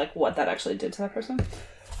as to like what that actually did to that person?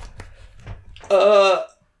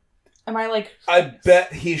 Am I like? I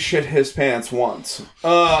bet he shit his pants once.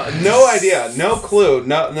 No idea, no clue.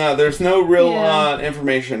 No. There's no real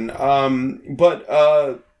information. But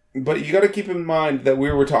you got to keep in mind that we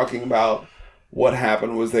were talking about what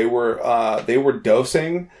happened was they were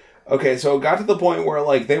dosing. Okay, so it got to the point where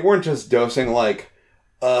like they weren't just dosing like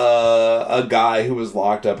a guy who was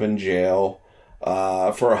locked up in jail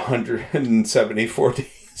for 174 days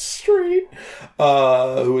straight,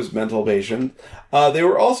 who was mental patient. They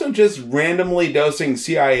were also just randomly dosing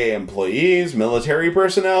CIA employees, military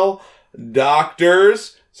personnel,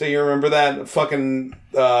 doctors. So you remember that fucking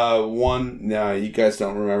one? No, you guys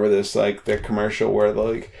don't remember this. Like the commercial where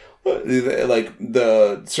like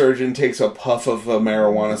the surgeon takes a puff of a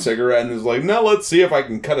marijuana cigarette and is like, "Now let's see if I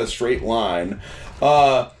can cut a straight line."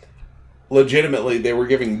 Legitimately, they were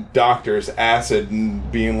giving doctors acid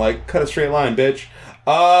and being like, "Cut a straight line, bitch."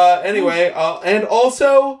 Anyway, and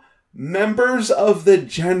also members of the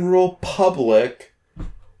general public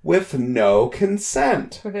with no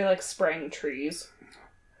consent. Were they like spraying trees?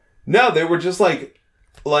 No, they were just like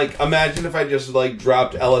imagine if I just like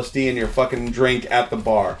dropped LSD in your fucking drink at the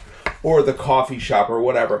bar or the coffee shop or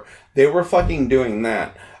whatever. They were fucking doing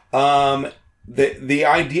that. The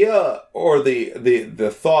idea or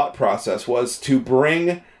the thought process was to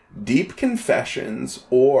bring deep confessions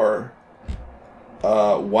or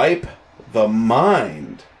wipe the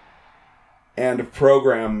mind and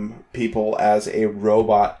program people as a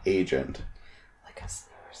robot agent. Like a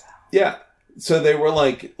sleeper cell. Yeah. So they were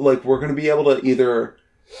like we're going to be able to either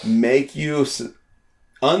make you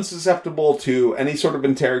unsusceptible to any sort of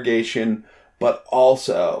interrogation, but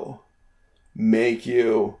also make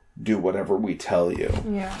you do whatever we tell you.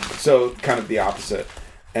 Yeah. So kind of the opposite.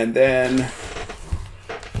 And then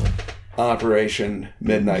Operation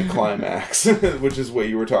Midnight Climax, which is what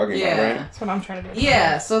you were talking about, right? That's what I'm trying to do.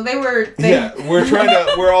 Yeah, so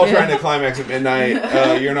we're all trying to climax at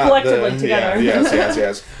midnight. You're not collectively together.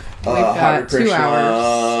 Yes. We've got 2 hours.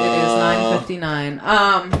 It is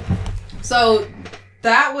 9:59. So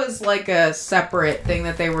that was like a separate thing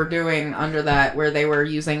that they were doing under that, where they were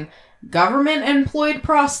using government-employed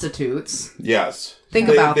prostitutes. Yes. Think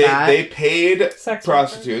about that. They paid Sex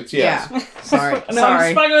prostitutes, yes. Yeah. Sorry. No, Sorry.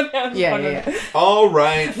 I'm just fucking with them. Yeah. All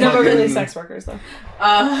right. Never fucking- really sex workers, though.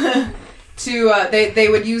 They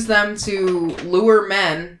would use them to lure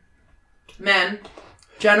men,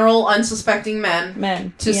 general unsuspecting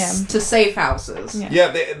men, to safe houses.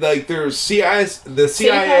 Yeah. There's the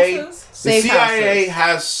CIA. Safe The CIA houses.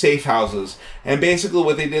 has safe houses, and basically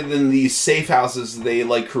what they did in these safe houses, they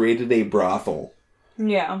like created a brothel.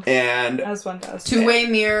 Yeah. And As one does. Two-way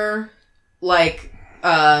mirror, like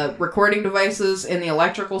recording devices in the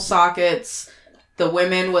electrical sockets. The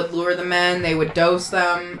women would lure the men, they would dose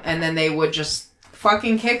them, and then they would just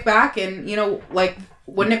fucking kick back and, like,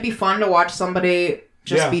 wouldn't it be fun to watch somebody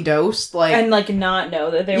just be dosed? Like, and, like, not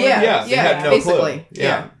know that they were... they had no basically. clue.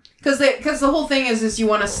 Yeah. Because the whole thing is you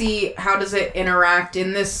want to see how does it interact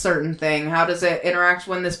in this certain thing? How does it interact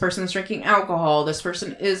when this person's drinking alcohol? This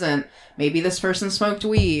person isn't. Maybe this person smoked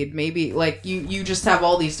weed. Maybe, like, you just have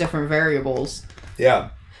all these different variables. Yeah.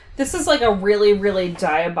 This is, like, a really, really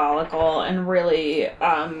diabolical and really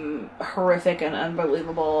horrific and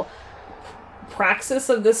unbelievable praxis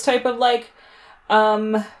of this type of, like,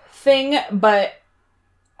 thing, but...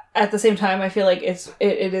 At the same time, I feel like it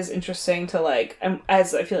is interesting to, like,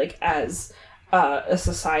 as a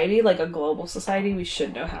society, like a global society, we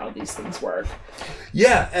should know how these things work.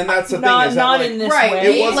 Yeah, and that's the thing. Is not that, like, in this right. way.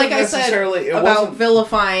 It wasn't like I necessarily said about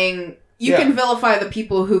vilifying. You can vilify the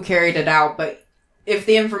people who carried it out, but if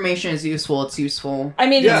the information is useful, it's useful. I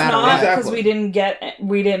mean, Yeah, it's not because exactly.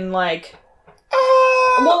 we didn't like.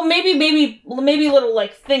 Well, maybe little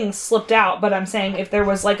like things slipped out, but I'm saying if there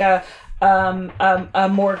was like a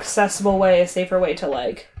more accessible way, a safer way to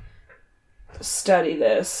like study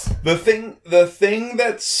this. The thing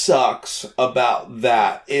that sucks about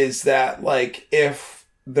that is that, like, if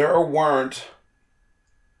there weren't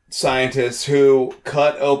scientists who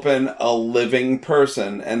cut open a living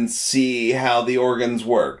person and see how the organs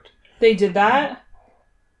worked. They did that?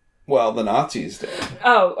 Well, the Nazis did.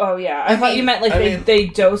 Oh yeah. I thought you meant like they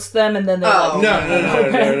dosed them and then they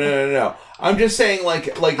No. I'm just saying,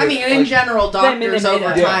 like I mean, in general, doctors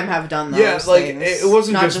over time have done those. Yeah, like things. it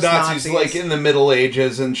wasn't just Nazis. Like in the Middle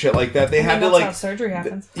Ages and shit like that. They had to like how surgery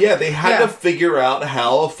happens. They had to figure out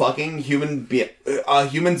how a fucking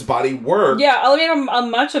human's body worked. Yeah, I mean,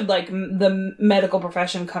 much of like the medical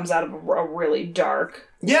profession comes out of a really dark.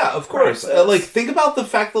 Yeah, of course. Like, think about the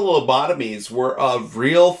fact that lobotomies were a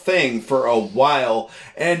real thing for a while,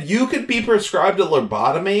 and you could be prescribed a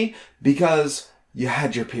lobotomy because you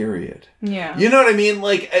had your period. Yeah. You know what I mean?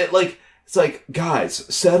 Like, it's like, guys,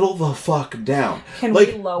 settle the fuck down. Can like,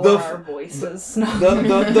 we lower our voices?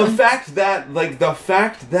 The fact that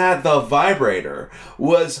the vibrator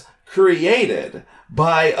was created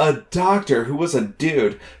by a doctor who was a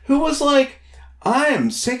dude who was like, I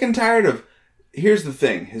am sick and tired of here's the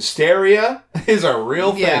thing. Hysteria is a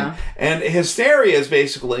real thing. Yeah. And hysteria is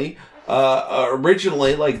basically,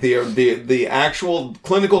 originally, like, the actual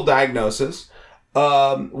clinical diagnosis,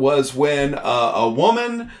 was when a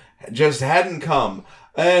woman just hadn't come.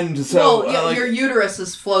 And so... Well, your uterus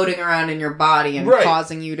is floating around in your body and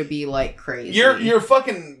causing you to be, like, crazy. You're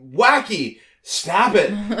fucking wacky. Stop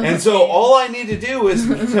it. And so all I need to do is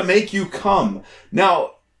to make you come.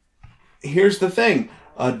 Now, here's the thing.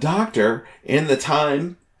 A doctor in the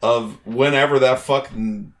time of whenever that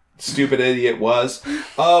fucking stupid idiot was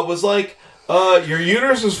like, your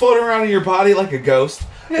uterus is floating around in your body like a ghost.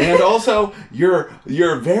 And also, you're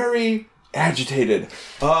very agitated.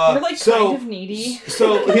 You're like kind of needy.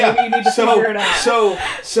 So yeah. You need to figure it out.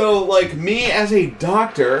 So like me as a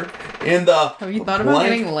doctor in the Have you thought about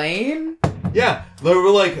getting laid? Yeah, they were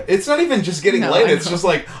like, it's not even just getting laid. It's just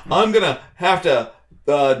like I'm gonna have to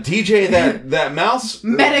DJ that mouse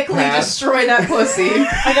medically pad. Destroy that pussy.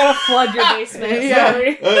 I gotta flood your basement.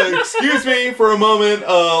 Sorry. Excuse me for a moment.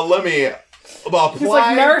 Let me apply. He's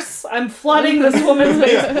like, nurse, I'm flooding this woman's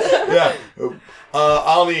basement. Yeah.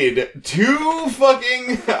 I'll need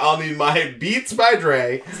I'll need my Beats by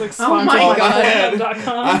Dre. It's like oh my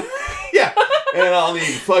god. Yeah. And I'll need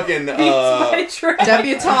fucking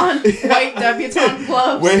debutante white debutante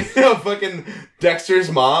gloves. Wait, fucking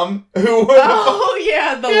Dexter's mom who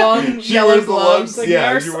the long yellow gloves. Like,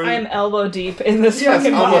 nurse, I'm elbow deep in this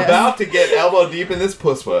fucking I'm box. about to get elbow deep in this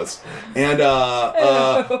puss. And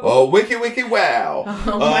wiki wow.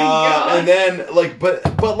 Oh my god. And then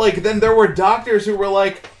but like then there were doctors who were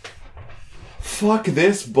like, fuck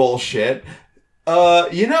this bullshit.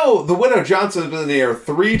 The Widow Johnson's been here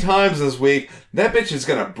 3 times this week. That bitch is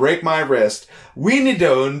gonna break my wrist. We need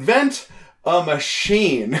to invent a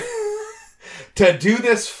machine to do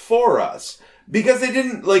this for us. Because they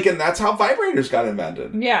didn't, and that's how vibrators got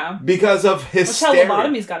invented. Yeah. Because of hysteria. That's how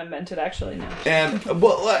lobotomies got invented, actually, no. And,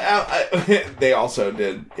 they also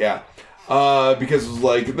did, yeah. Because it was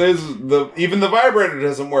like, even the vibrator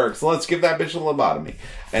doesn't work, so let's give that bitch a lobotomy.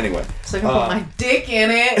 Anyway. So I can put my dick in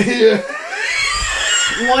it. Yeah.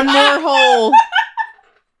 One more hole.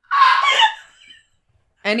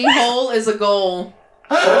 Any hole is a goal.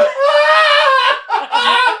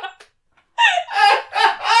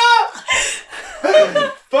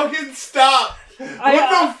 Fucking stop. What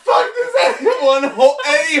the fuck does that one hole?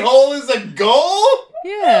 Any hole is a goal?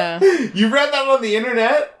 Yeah. You read that on the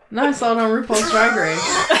internet? No, I saw it on RuPaul's Drag Race.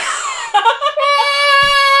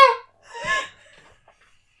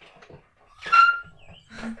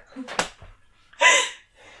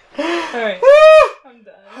 Alright. I'm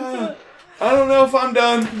done. I don't know if I'm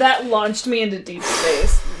done. That launched me into deep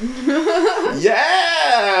space.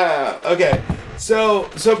 Yeah! Okay. So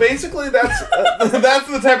basically that's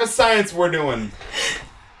the type of science we're doing.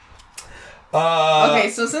 Okay,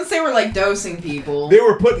 so since they were dosing people, they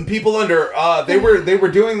were putting people under. They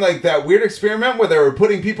were doing that weird experiment where they were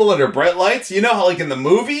putting people under bright lights. You know how in the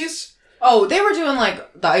movies. Oh, they were doing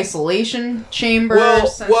the isolation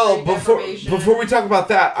chambers. Well, before we talk about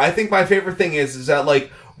that, I think my favorite thing is that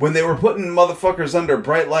when they were putting motherfuckers under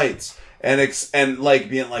bright lights. And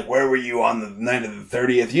being where were you on the night of the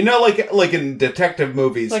 30th? You know, like in detective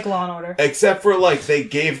movies. Like Law and Order. Except for, they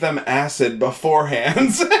gave them acid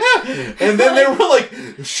beforehand. And then they were,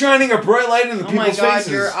 shining a bright light in the people's faces. Oh my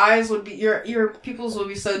god, your eyes would be... Your pupils would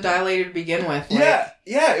be so dilated to begin with. Yeah,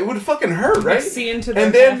 it would fucking hurt, right? See into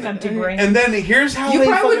their empty brain. And then here's how you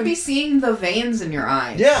probably would be seeing the veins in your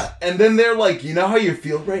eyes. Yeah, and then they're like, you know how you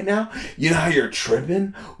feel right now? You know how you're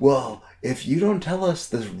tripping? Well... if you don't tell us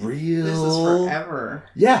this is forever.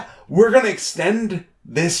 Yeah, we're gonna extend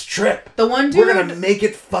this trip. The one dude, we're gonna make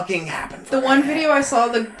it fucking happen. The one video I saw,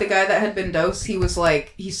 the guy that had been dosed, he was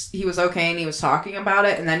he was okay, and he was talking about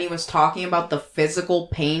it, and then he was talking about the physical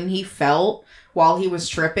pain he felt while he was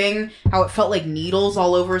tripping, how it felt like needles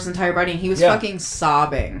all over his entire body, and he was fucking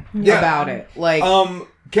sobbing about it.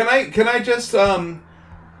 Can I just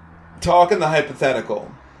talk in the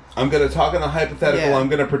hypothetical? I'm going to talk in the hypothetical. Yeah. I'm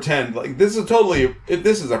going to pretend this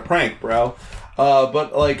is a prank, bro.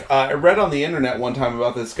 But I read on the internet one time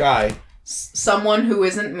about this guy. Someone who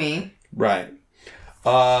isn't me. Right.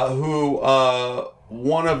 Who,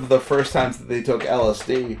 one of the first times that they took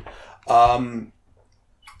LSD, I'll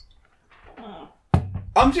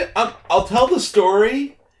tell the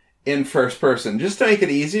story in first person just to make it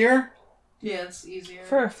easier. Yeah, it's easier.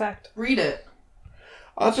 For effect. Read it.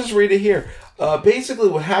 I'll just read it here. Basically,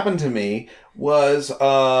 what happened to me was...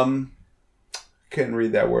 couldn't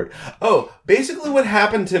read that word. Oh, basically what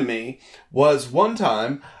happened to me was one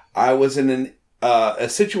time I was in a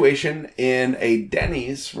situation in a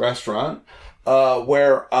Denny's restaurant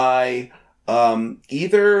where I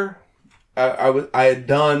either I had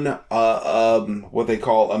done what they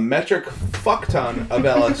call a metric fuck ton of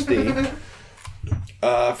LSD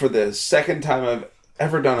for the second time I've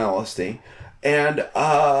ever done LSD, and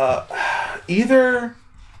either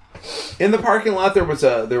in the parking lot there was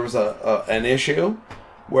an issue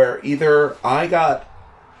where either I got,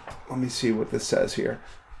 let me see what this says here,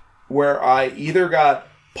 where I either got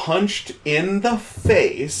punched in the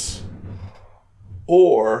face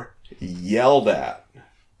or yelled at.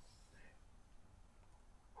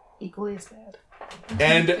 Equally as bad.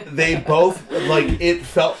 And they both, like, it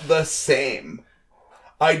felt the same.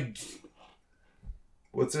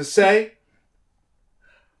 What's it say?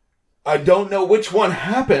 I don't know which one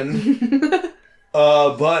happened,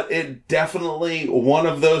 but it definitely, one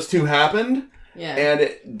of those two happened. Yeah. And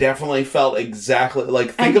it definitely felt exactly,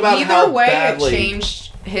 like, think and about either how way badly... it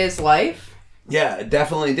changed his life. Yeah, it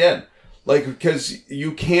definitely did. Like, because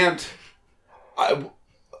you can't...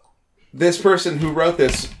 this person who wrote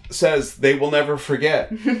this says they will never forget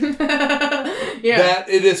that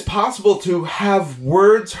it is possible to have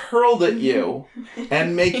words hurled at you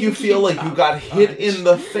and make you feel like you got hit in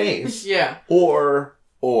the face. Yeah. Or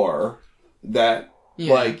that,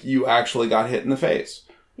 like, you actually got hit in the face.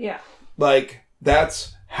 Yeah. Like,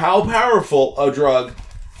 that's how powerful a drug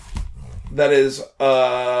that is,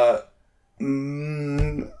 like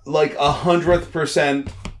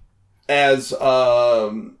 100% as,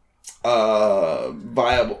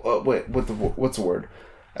 viable. Wait, what's the word?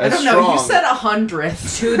 As I don't know. strong. You said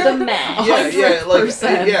 100th To the max. Yeah, like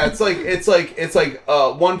 100%. yeah, it's like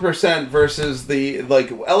 1% versus the like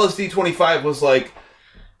LSD 25 was like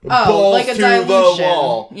balls like a through dilution. the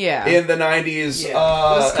wall. Yeah. In the 90s, Yeah. It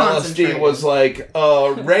was LSD concentrated. was like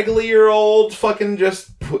regular year old. Fucking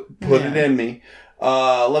just put it in me.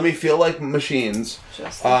 Let me feel like machines.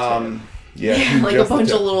 Just Yeah, like a just the bunch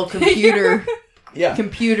tip. of little computer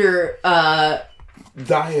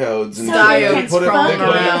diodes and Diodes they put crawling them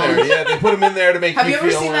in around. there. Yeah, they put them in there to make Have you you ever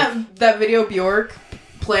feel seen like... that video of Bjork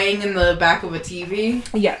playing in the back of a TV?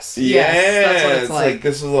 Yes. Yeah, Yes, that's what it's like like.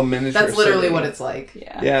 this is a miniature. That's literally city. what it's like.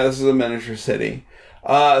 Yeah. Yeah, this is a miniature city.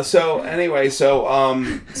 So anyway, so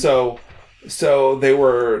they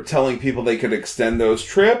were telling people they could extend those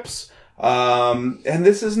trips. And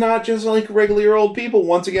this is not just like regular old people.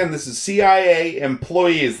 Once again, this is CIA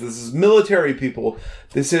employees. This is military people.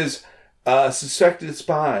 This is suspected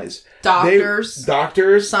spies. Doctors.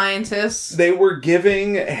 Doctors. Scientists. They were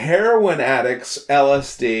giving heroin addicts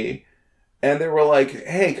LSD. And they were like,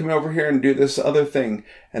 hey, come over here and do this other thing.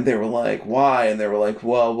 And they were like, why? And they were like,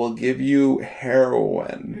 well, we'll give you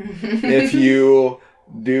heroin if you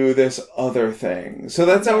do this other thing. So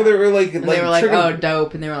that's how they were like... And they were like, oh,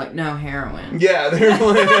 dope. And they were like, no, heroin. Yeah, they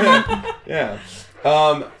were like... yeah.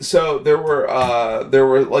 So there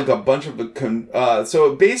were like a bunch of...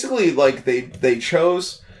 so basically, like, they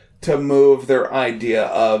chose to move their idea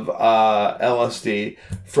of LSD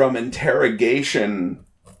from interrogation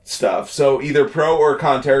stuff. So either pro or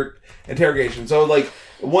con interrogation. So like,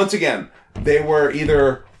 once again, they were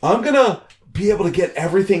either, I'm gonna be able to get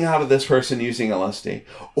everything out of this person using LSD,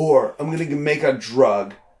 or I'm gonna make a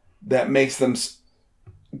drug that makes them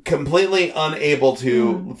completely unable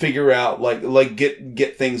to figure out, like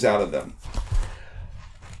get things out of them.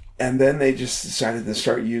 And then they just decided to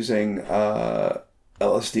start using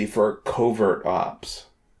LSD for covert ops.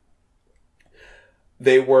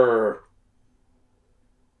 They were...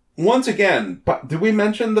 Once again, did we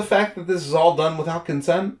mention the fact that this is all done without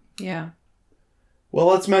consent? Yeah. Well,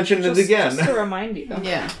 let's mention it again. Just to remind you.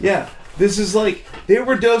 Yeah. Yeah. This is like, they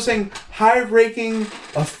were dosing high-ranking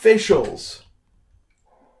officials.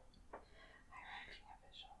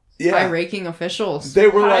 Yeah. High-ranking officials. They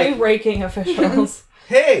were like, High-ranking officials.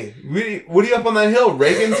 hey, what are you up on that hill,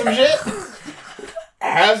 raking some shit?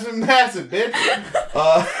 Have some acid, bitch.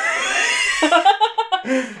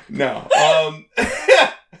 No.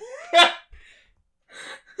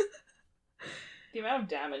 The amount of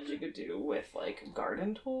damage you could do with, like,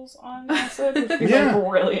 garden tools on acid would be, like,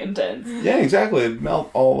 really intense. Yeah, exactly. It'd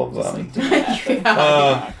melt all of them.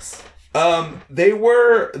 They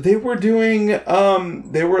were doing,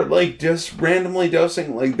 they were, like, just randomly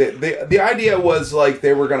dosing, like, the idea was, like,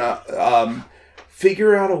 they were gonna,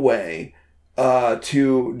 figure out a way,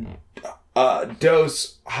 to,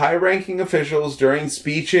 dose high-ranking officials during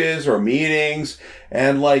speeches or meetings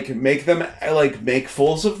and, like, make them, like, make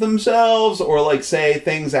fools of themselves or, like, say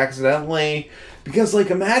things accidentally. Because, like,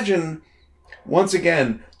 imagine, once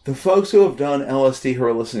again, the folks who have done LSD who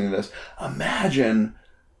are listening to this, imagine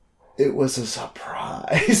it was a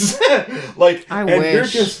surprise. Like, I and wish. you're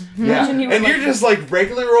just, yeah, Imagine you were and like- you're just like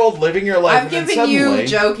regular old living your life. I've and then given you suddenly-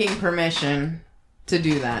 joking permission to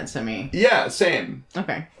do that to me. Yeah, same.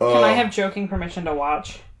 Okay. Can I have joking permission to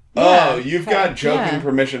watch? Oh, Yeah. you've got joking Yeah.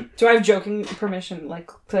 permission. Do I have joking permission, like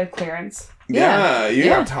clearance? Yeah, you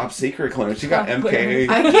Yeah. got top secret clearance. You got Top MK.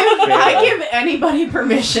 clearance. I give anybody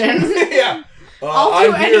permission. Yeah. I'll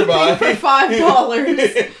do I'm anything hereby- for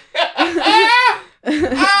 $5.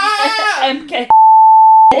 MK.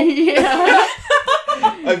 Yeah.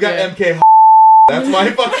 I've got Yeah. MK. That's my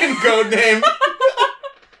fucking code name.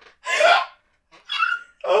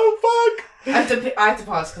 Oh fuck. I have to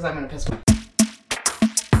pause because I'm gonna piss my.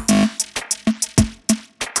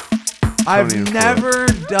 I've never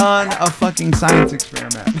done a fucking science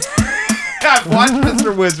experiment. I've watched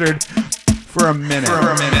Mr. Wizard for a minute.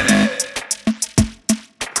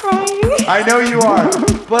 I know you are,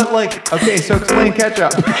 but like, okay, so explain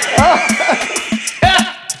ketchup.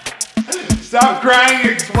 Stop crying,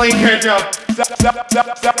 explain ketchup.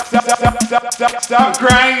 Stop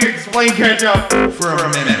crying, explain ketchup. For a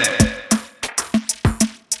minute.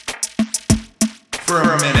 For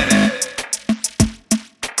a minute.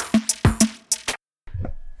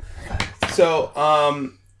 So,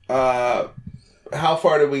 how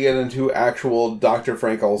far did we get into actual Dr.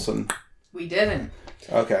 Frank Olson? We didn't.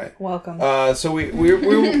 Okay. Welcome. So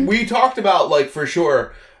we talked about, like, for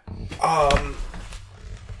sure.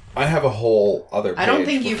 I have a whole other page I don't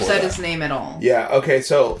think you've before said that. his name at all. Yeah, okay,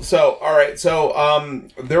 so all right. So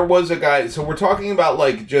there was a guy, so we're talking about,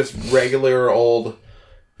 like, just regular old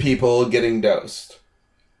people getting dosed.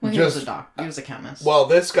 Well, he Just- was a doctor. He was a chemist. Well,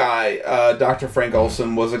 this guy, Dr. Frank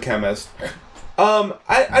Olson, was a chemist.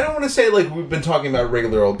 I don't want to say, like, we've been talking about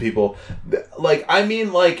regular old people. Like, I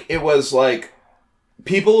mean, like, it was, like,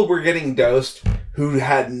 people were getting dosed who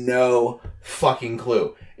had no fucking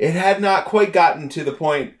clue. It had not quite gotten to the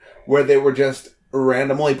point where they were just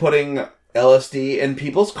randomly putting LSD in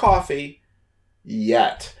people's coffee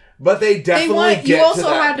yet. But they definitely get you to also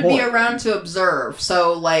that had to point. be around to observe.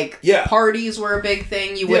 So, like, Yeah. parties were a big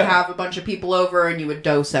thing. You would Yeah. have a bunch of people over and you would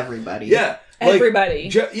dose everybody. Yeah. Like,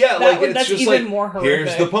 Everybody. Yeah, That like, would- it's that's just even like, more here's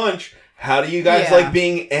horrific. the punch. How do you guys Yeah. like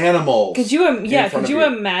being animals? Could you, in front could of you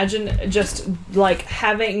imagine just, like,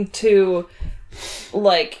 having to,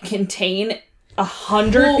 like, contain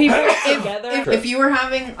 100 Well, people if, together? if you were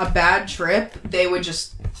having a bad trip, they would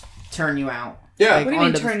just turn you out. Yeah. What do you mean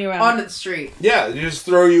onto turn the, you out? Onto the street. Yeah, they just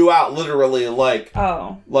throw you out literally, like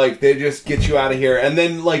Oh. they just get you out of here, and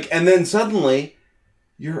then suddenly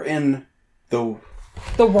you're in the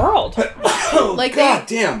The world. Like, God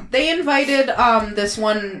damn. They invited this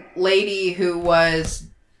one lady who was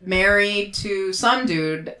married to some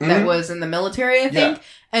dude that was in the military, I think, Yeah.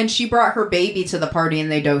 and she brought her baby to the party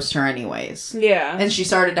and they dosed her anyways. Yeah. And she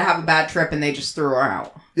started to have a bad trip and they just threw her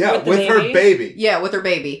out. Yeah, With the with her baby? baby. Yeah, with her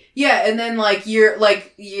baby. Yeah, and then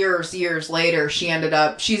years later,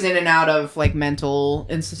 she's in and out of like mental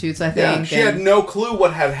institutes, I think. Yeah, she had no clue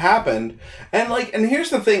what had happened. And here's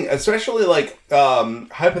the thing, especially like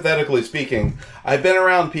hypothetically speaking, I've been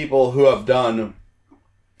around people who have done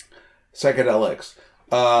psychedelics.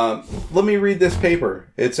 Let me read this paper.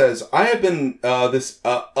 It says, I have been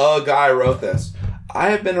a guy wrote this. I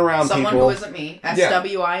have been around someone people who isn't me.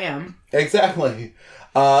 SWIM. Exactly.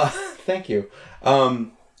 Thank you.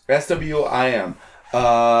 SWIM.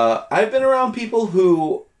 I've been around people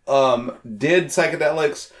who did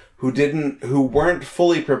psychedelics who weren't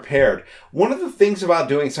fully prepared. One of the things about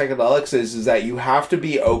doing psychedelics is that you have to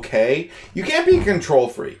be okay. You can't be a control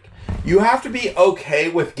freak. You have to be okay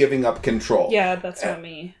with giving up control. Yeah, that's not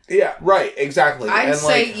me. Yeah, right, exactly. I'd And,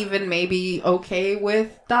 say like, even maybe okay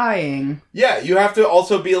with dying. yeah, you have to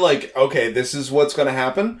also be like, okay, this is what's going to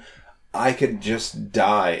happen. I could just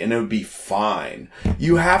die and it would be fine.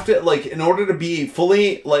 You have to, like, in order to be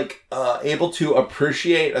fully, like, able to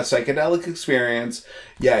appreciate a psychedelic experience,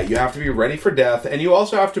 yeah, you have to be ready for death, and you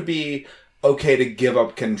also have to be okay to give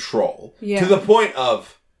up control. Yeah. To the point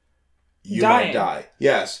of, you Dying. might die.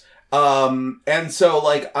 Yes. And so,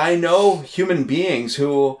 like, I know human beings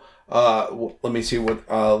who, let me see what,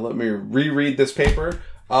 let me reread this paper,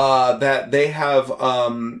 that they have,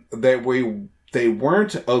 they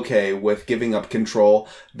weren't okay with giving up control.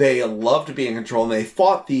 They loved being in control, and they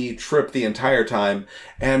fought the trip the entire time,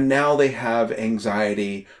 and now they have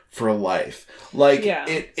anxiety for life. Like, Yeah.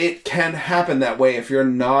 it can happen that way if you're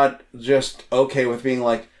not just okay with being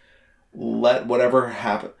like, let whatever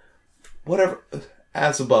happen, whatever,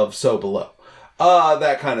 as above, so below.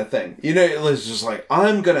 That kind of thing. You know, it's just like,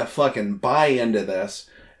 I'm gonna fucking buy into this,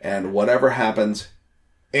 and whatever happens,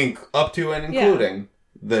 up to and including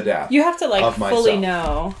the death. You have to, like, of fully myself.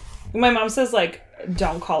 know My mom says, like,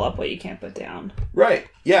 don't call up what you can't put down. Right.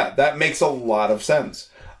 Yeah, that makes a lot of sense.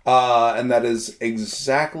 And that is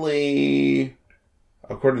exactly,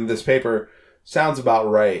 according to this paper, sounds about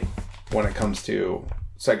right when it comes to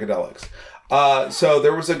psychedelics. So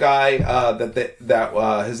there was a guy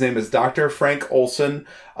that his name is Dr. Frank Olson.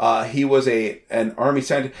 He was an army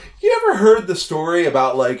scientist. You ever heard the story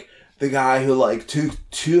about like the guy who like he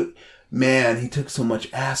took so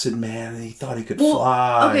much acid, man, and he thought he could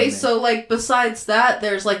fly. Okay, so like besides that,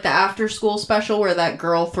 there's like the after school special where that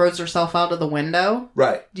girl throws herself out of the window.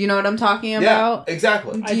 Right. Do you know what I'm talking about? Yeah,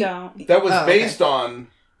 exactly. I don't. That was based on.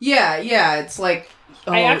 Yeah. It's like.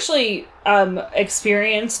 I actually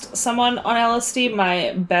experienced someone on LSD.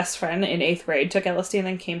 My best friend in 8th grade took LSD and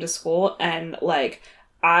then came to school, and like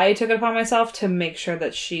I took it upon myself to make sure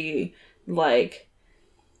that she like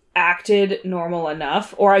acted normal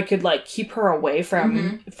enough, or I could like keep her away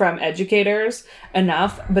from educators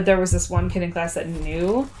enough. But there was this one kid in class that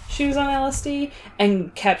knew she was on LSD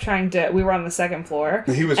and kept trying to. We were on the 2nd floor.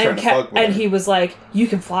 He was trying to fuck with her. And he was like, "You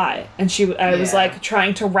can fly," and I was like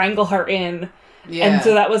trying to wrangle her in. Yeah. And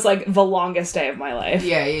so that was like the longest day of my life.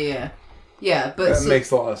 Yeah, but that makes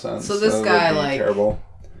a lot of sense. So this guy like terrible.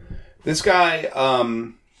 This guy,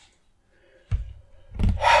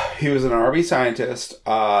 he was an army scientist.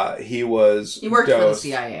 He worked for the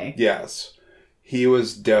CIA. Yes, he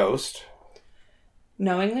was dosed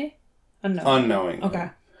Knowingly? unknowingly. Okay.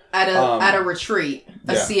 At a retreat,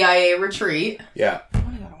 a CIA retreat. Yeah.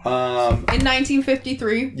 In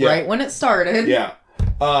 1953, Yeah. right when it started. Yeah.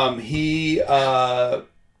 He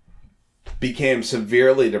became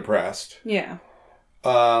severely depressed. Yeah.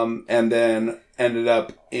 And then ended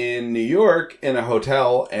up in New York in a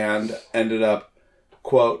hotel and ended up,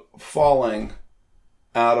 quote, falling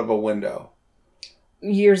out of a window.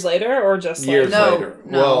 Years later, or just Years like... later.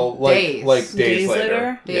 No, well, like days. like days Days later.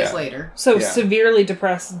 later? Days later. So Yeah. severely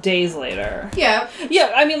depressed days later. Yeah.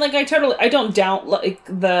 Yeah, I mean, like, I don't doubt, like,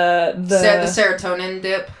 the serotonin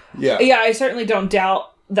dip. Yeah. Yeah, I certainly don't doubt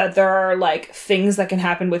that there are, like, things that can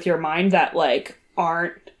happen with your mind that, like,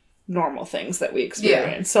 aren't normal things that we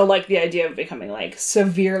experience. So, like, the idea of becoming, like,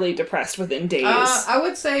 severely depressed within days. I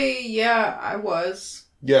would say, yeah, I was.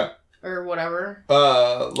 Yeah. Or whatever.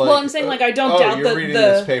 Well, I'm saying, like, I don't doubt you're reading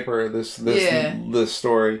this paper, this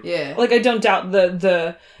story. Yeah. Like, I don't doubt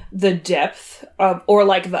the depth of, or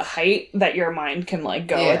like the height that your mind can like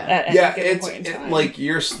go at any given point in time. Like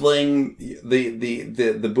your sling,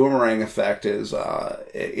 the boomerang effect is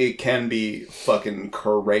it can be fucking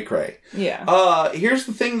cray-cray. Yeah. Here's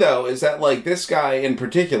the thing though, is that like this guy in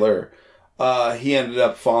particular, he ended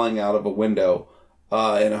up falling out of a window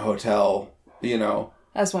in a hotel. You know,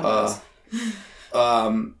 as one does.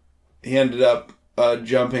 He ended up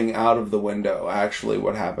jumping out of the window. Actually,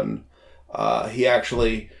 what happened? He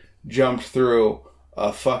actually jumped through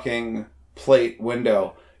a fucking plate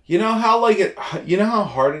window. You know how you know how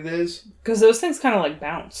hard it is? Because those things kind of like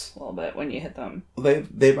bounce a little bit when you hit them.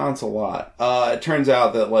 They bounce a lot. It turns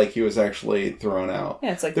out that like he was actually thrown out.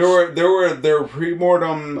 Yeah, it's like there were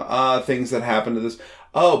pre-mortem things that happened to this.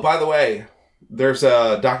 Oh, by the way, there's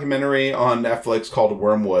a documentary on Netflix called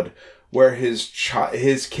Wormwood, where his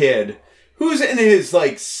kid, who's in his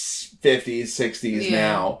like 50s, 60s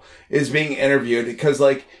now, is being interviewed because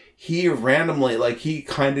like he randomly, like he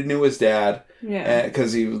kind of knew his dad,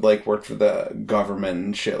 because he like worked for the government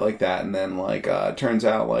and shit like that, and then like turns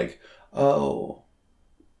out like, oh,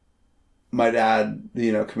 my dad,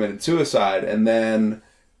 you know, committed suicide, and then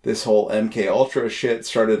this whole MK Ultra shit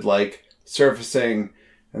started like surfacing,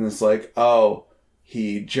 and it's like, oh,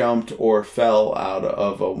 he jumped or fell out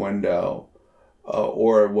of a window,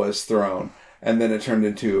 or was thrown, and then it turned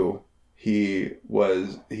into he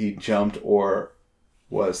jumped or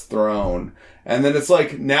was thrown. And then it's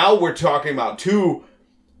like, now we're talking about two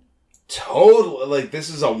total, like this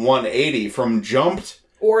is a 180 from jumped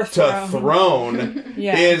or to thrown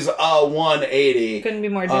is a 180. Couldn't be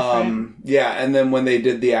more different. And then when they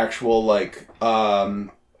did the actual like,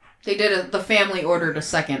 they did the family ordered a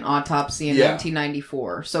second autopsy in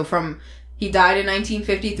 1994. So he died in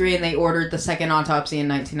 1953 and they ordered the second autopsy in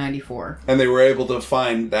 1994. And they were able to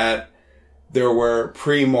find that there were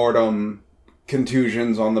pre-mortem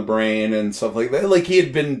contusions on the brain and stuff like that. Like he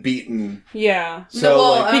had been beaten. Yeah.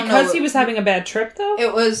 So because he was having a bad trip though?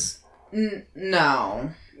 It was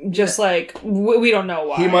no. Just like we don't know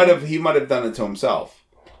why. He might have done it to himself.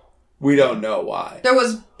 We don't know why. There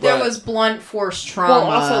was blunt force trauma.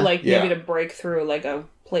 Well, also like maybe to break through like a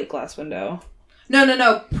plate glass window.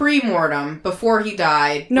 No. Pre-mortem, before he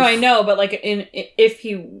died. No, I know, but like if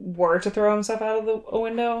he were to throw himself out of a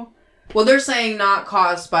window, Well, they're saying not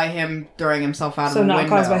caused by him throwing himself out of the window. So not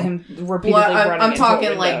caused by him repeatedly running I'm into talking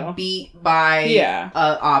a window. like beat by an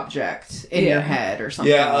object in your head or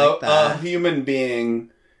something like that. A human being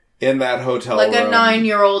in that hotel like room. a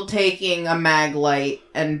 9-year-old taking a mag light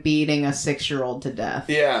and beating a 6-year-old to death.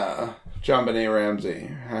 Yeah. John Benet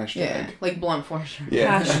Ramsey. Hashtag. Yeah, like blunt force.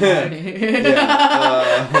 Yeah.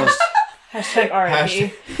 Hashtag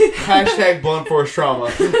RIP. Hashtag blunt force trauma.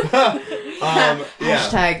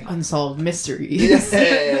 Hashtag unsolved mysteries.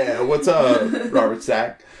 Yeah. What's up, Robert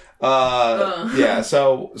Stack? Yeah.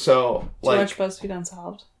 So like watch BuzzFeed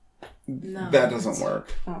Unsolved. No, that doesn't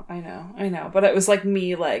work. Oh, I know. But it was like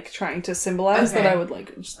me like trying to symbolize that I would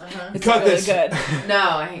like. It's Cut really this. good. No,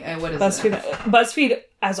 I what is BuzzFeed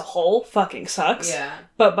as a whole fucking sucks. Yeah.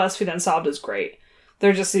 But BuzzFeed Unsolved is great.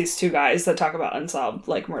 They're just these two guys that talk about unsolved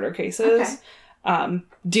like murder cases. Okay.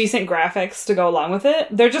 Decent graphics to go along with it.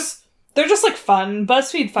 They're just like fun.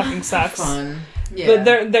 BuzzFeed fucking sucks. Fun. Yeah.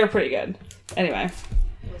 But they're pretty good. Anyway.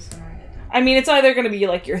 I mean, it's either going to be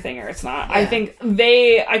like your thing or it's not. Yeah. I think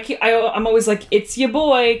I'm always like, it's your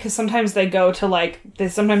boy, because sometimes they go to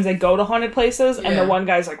haunted places, and the one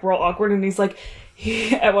guy's like real awkward, and he's like,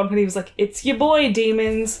 at one point he was like, it's your boy,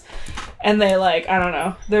 demons, and they like, I don't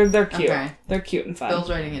know, they're cute. Okay. They're cute and fun. Bill's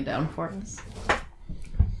writing it down for us.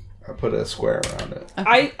 I put a square around it.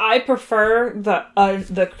 Okay. I prefer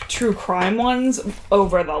the true crime ones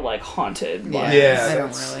over the like haunted ones. Yeah, I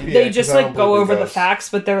don't really. They just like go over the facts,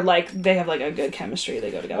 but they're like they have like a good chemistry.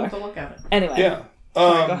 They go together. We'll have to look at it. Anyway. Yeah.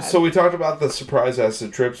 So we talked about the surprise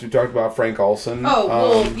acid trips. We talked about Frank Olson. Oh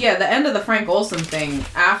well, yeah. The end of the Frank Olson thing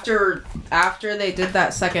after they did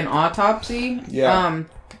that second autopsy. Yeah.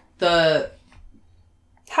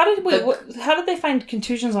 How did they find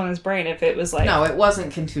contusions on his brain if it was like... No, it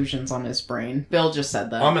wasn't contusions on his brain. Bill just said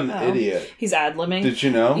that. I'm an idiot. He's ad-libbing. Did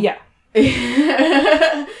you know? Yeah.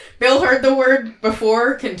 Bill heard the word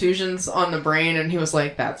before, contusions on the brain, and he was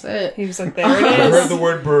like, that's it. He was like, there it is. I heard the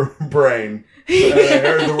word brain. And I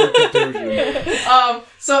heard the word contusion.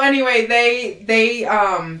 So anyway,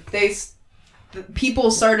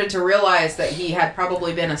 people started to realize that he had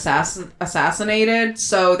probably been assassinated.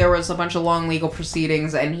 So there was a bunch of long legal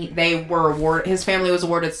proceedings, and his family was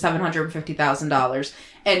awarded $750,000.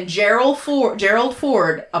 And Gerald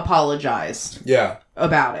Ford apologized. Yeah.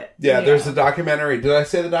 About it. Yeah, there's a documentary. Did I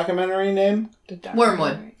say the documentary name?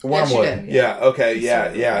 Wormwood. Wormwood. Yes, you did. Yeah, okay,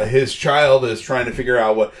 yeah. His child is trying to figure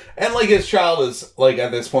out what... And, like, his child is, like,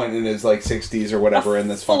 at this point in his, like, 60s or whatever in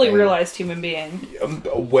this fully realized human being.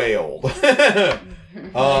 Way old.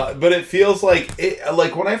 But it feels like...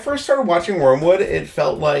 Like, when I first started watching Wormwood, it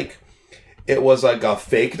felt like it was, like, a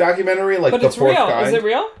fake documentary, like but The Fourth real. Kind. Is it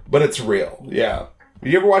real? But it's real, yeah.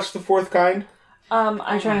 You ever watched The Fourth Kind? I'm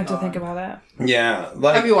trying to think about it. Yeah.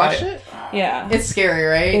 Like, have you watched it? Yeah. It's scary,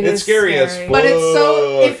 right? It's scary as fuck. But it's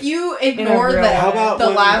so... If you ignore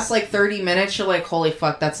the last, like, 30 minutes, you're like, holy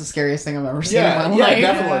fuck, that's the scariest thing I've ever seen in my life. Yeah,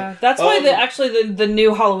 definitely. Yeah. That's why the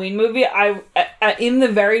new Halloween movie, in the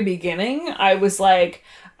very beginning, I was like...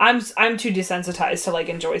 I'm too desensitized to, like,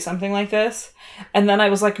 enjoy something like this. And then I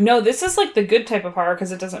was like, no, this is, like, the good type of horror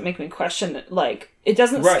because it doesn't make me question it. Like, it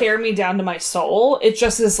doesn't scare me down to my soul. It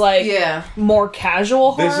just is, like, more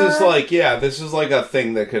casual horror. This is like a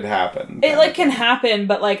thing that could happen. It, like, can happen,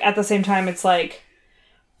 but, like, at the same time, it's, like...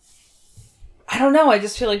 I don't know. I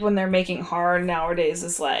just feel like when they're making horror nowadays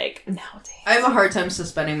is, like... I have a hard time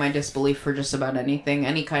suspending my disbelief for just about anything,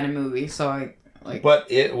 any kind of movie, so I... Like, but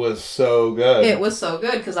it was so good. It was so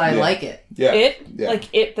good because I like it. Yeah. Like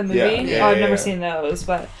It, the movie? I've never seen those,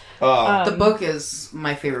 but... the book is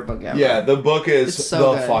my favorite book ever. Yeah, the book is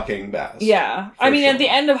so the fucking best. Yeah. I mean, at the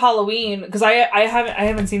end of Halloween, because I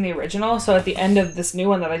haven't seen the original, so at the end of this new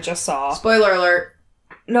one that I just saw... Spoiler alert.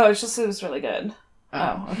 No, it was really good.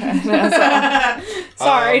 Oh, okay.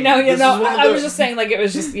 Sorry, I was just saying, like, it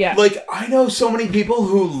was just, Like, I know so many people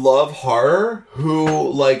who love horror, who,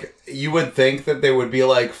 like, you would think that they would be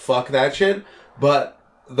like, fuck that shit, but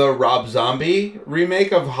the Rob Zombie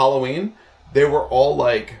remake of Halloween, they were all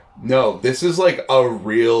like, no, this is, like, a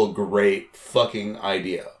real great fucking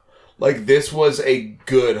idea. Like, this was a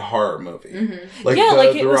good horror movie. Mm-hmm.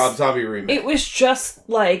 Like, the Rob Zombie remake. It was just,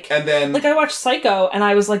 like... And then... Like, I watched Psycho, and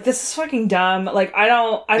I was like, this is fucking dumb. Like, I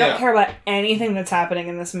don't care about anything that's happening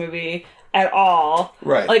in this movie at all.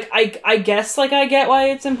 Right. Like, I guess, like, I get why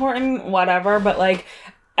it's important, whatever, but, like,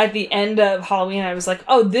 at the end of Halloween, I was like,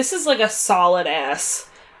 oh, this is, like, a solid-ass,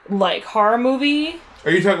 like, horror movie. Are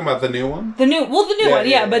you talking about the new one? The new one,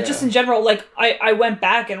 yeah, but just in general, like, I went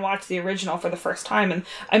back and watched the original for the first time, and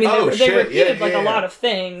I mean, they repeated, a lot of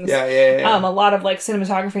things. Yeah. A lot of, like,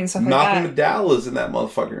 cinematography and stuff Malcolm like that. McDowell is in that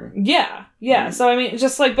motherfucker. Yeah. So, I mean,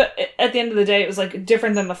 just, like, but at the end of the day, it was, like,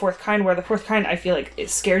 different than The Fourth Kind, where The Fourth Kind, I feel like, it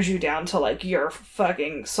scares you down to, like, your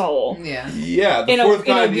fucking soul. Yeah. Yeah, The Fourth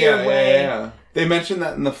Kind, yeah. They mentioned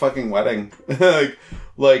that in the fucking wedding. Do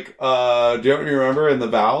you remember in the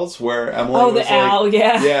vows where Emily was the owl,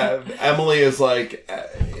 yeah. Yeah, Emily is like...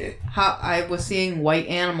 How I was seeing white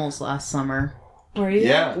animals last summer. Were you?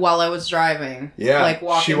 Yeah. While I was driving. Yeah, Like,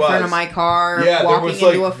 walking in front of my car, Yeah, walking there was,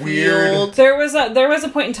 into a field. There was a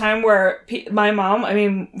point in time where my mom, I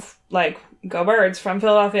mean, like, go Birds, from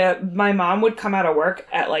Philadelphia, my mom would come out of work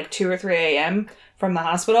at, like, 2 or 3 a.m. from the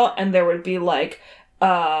hospital, and there would be, like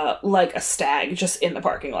a stag just in the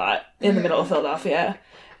parking lot in the middle of Philadelphia.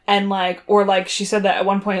 And, like, or, like, she said that at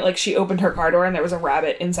one point, like, she opened her car door and there was a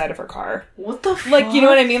rabbit inside of her car. What the fuck? Like, you know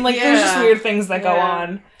what I mean? Like, there's just weird things that go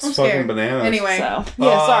on. It's fucking bananas. Anyway. So,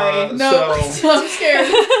 yeah, sorry. No, I'm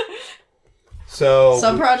scared. So...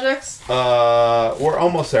 Some projects? We're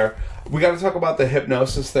almost there. We got to talk about the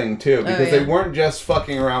hypnosis thing, too, because they weren't just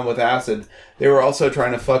fucking around with acid. They were also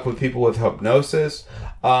trying to fuck with people with hypnosis.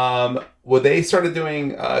 They started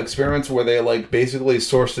doing experiments where they, like, basically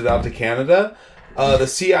sourced it out to Canada. The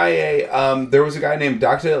CIA, there was a guy named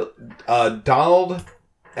Dr. Donald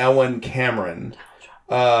Owen Cameron.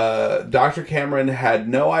 Dr. Cameron had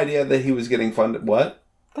no idea that he was getting funded. What?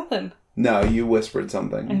 Nothing. No, you whispered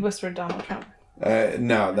something. I whispered Donald Trump.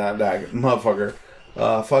 No, that motherfucker.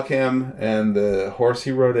 Fuck him and the horse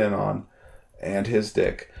he rode in on. And his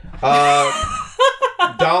dick.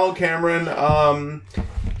 Donald Cameron,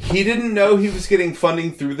 he didn't know he was getting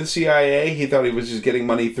funding through the CIA. He thought he was just getting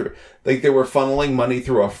money through... Like, they were funneling money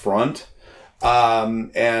through a front.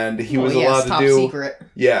 And he was allowed to top do... secret.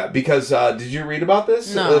 Yeah, because, did you read about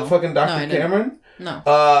this? No. Fucking Dr. No, Cameron? No.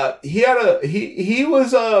 He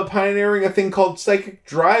was pioneering a thing called psychic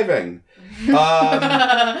driving. It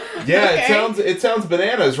sounds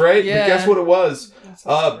bananas, right? Yeah. But guess what it was?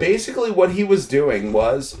 Basically what he was doing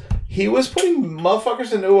was he was putting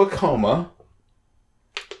motherfuckers into a coma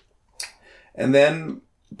and then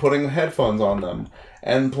putting headphones on them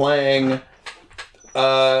and playing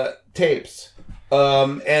tapes.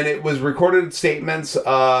 And it was recorded statements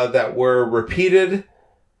that were repeated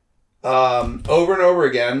over and over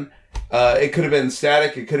again. It could have been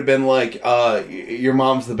static. It could have been like, your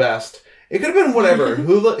mom's the best. It could have been whatever.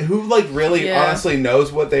 who like really honestly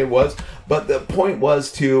knows what they was. But the point was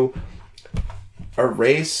to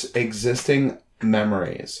erase existing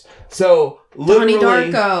memories. So literally,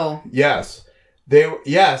 Donnie Darko. Yes,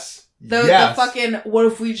 The fucking, what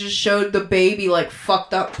if we just showed the baby, like,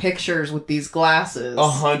 fucked up pictures with these glasses?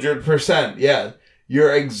 100%. Yeah,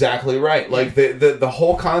 you're exactly right. Like, the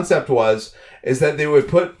whole concept is that they would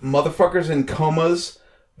put motherfuckers in comas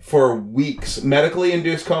for weeks, medically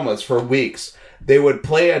induced comas for weeks. They would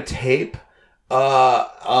play a tape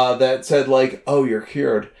that said, like, oh, you're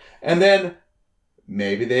cured. And then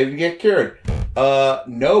maybe they would get cured.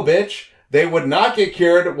 No, bitch. They would not get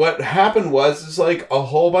cured. What happened was like a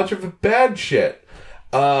whole bunch of bad shit.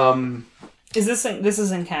 Is this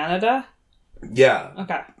in Canada? Yeah.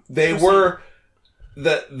 Okay. They were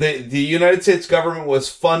the United States government was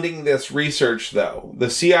funding this research though. The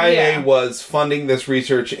CIA was funding this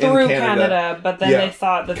research through in Canada. But then they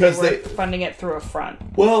thought that they were funding it through a front.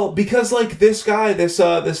 Well, because like this guy, this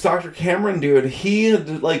Dr. Cameron dude, he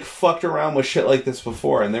had like fucked around with shit like this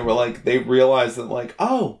before, and they realized that like,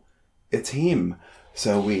 oh, it's him.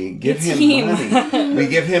 So we give him money. We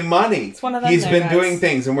give him money. It's one of them. He's been doing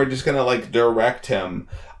things, and we're just gonna like direct him.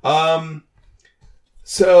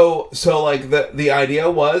 So like the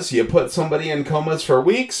idea was you put somebody in comas for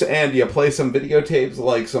weeks, and you play some videotapes,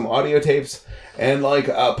 like some audio tapes, and like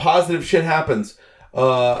positive shit happens,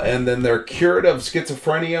 and then they're cured of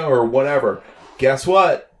schizophrenia or whatever. Guess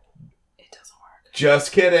what? It doesn't work.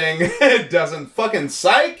 Just kidding. It doesn't fucking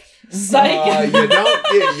psych. Psych. You don't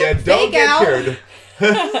get cured.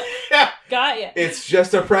 Yeah. Got ya. It's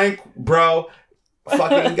just a prank, bro.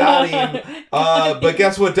 Fucking got him. But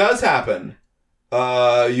guess what does happen?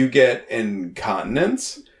 You get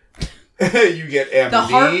incontinence. You get MD. The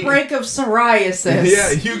heartbreak of psoriasis.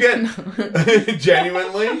 Yeah, you get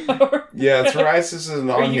genuinely. Yeah, psoriasis isn't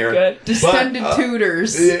on here. Good? Distended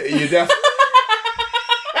tutors. You definitely.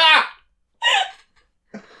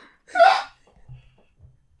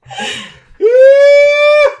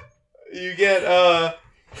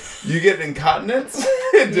 You get incontinence,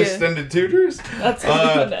 distended tutors. That's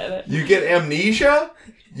good. You get amnesia.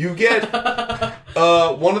 You get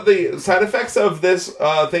one of the side effects of this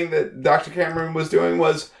thing that Dr. Cameron was doing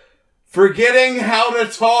was forgetting how to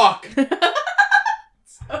talk.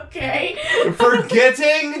 Okay.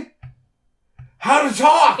 Forgetting how to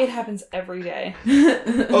talk. It happens every day.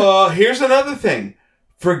 Here's another thing.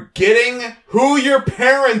 Forgetting who your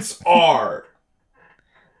parents are.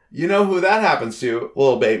 You know who that happens to?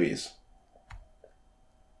 Little babies.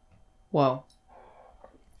 Whoa.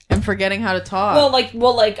 And forgetting how to talk. Like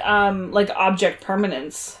object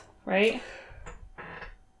permanence, right?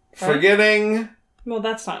 Forgetting. Well,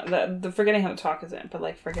 that's not the forgetting how to talk isn't, but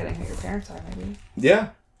like forgetting who your parents are, maybe. Yeah.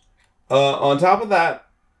 On top of that,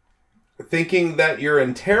 thinking that your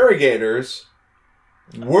interrogators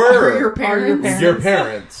were your parents. Your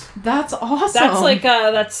parents. That's awesome. That's like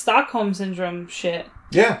that's Stockholm syndrome shit.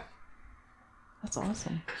 Yeah. That's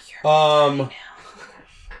awesome.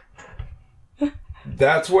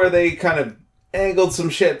 That's where they kind of angled some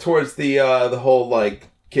shit towards the whole like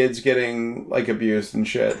kids getting like abused and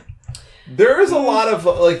shit. There is a lot of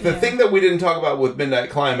like the thing that we didn't talk about with Midnight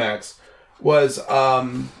Climax was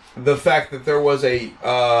the fact that there was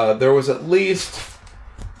at least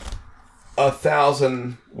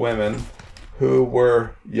 1,000 women who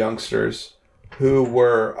were youngsters who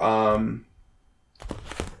were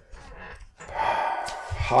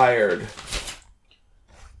hired.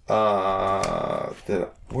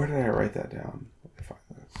 Where did I write that down? Let me find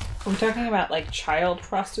this. Are we talking about like child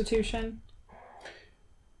prostitution?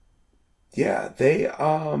 Yeah, they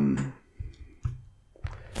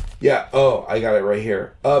yeah, oh, I got it right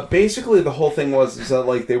here. Basically the whole thing was is that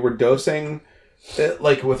like they were dosing it,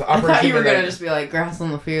 like with Operation I thought you were Midnight, gonna just be like grass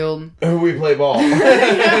on the field. we play ball.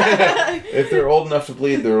 If they're old enough to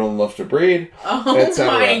bleed, they're old enough to breed. Oh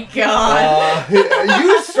etc. my god.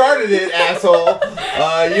 You started it, asshole.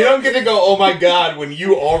 You don't get to go, oh my god, when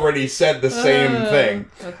you already said the same thing.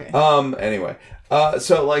 Okay. Anyway.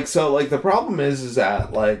 So the problem is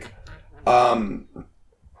that, like,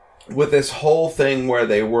 with this whole thing where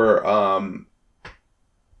they were,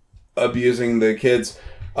 abusing the kids,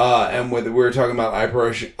 and we were talking about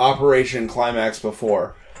Operation Climax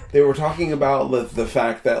before, they were talking about the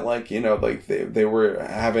fact that, like, you know, like, they were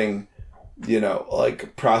having, you know,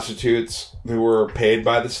 like, prostitutes who were paid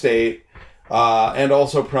by the state, and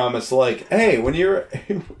also promised, like, hey, when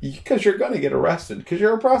because you're gonna get arrested, because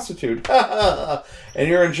you're a prostitute, and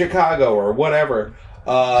you're in Chicago or whatever,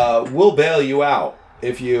 we'll bail you out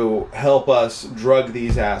if you help us drug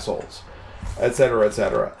these assholes, etc.,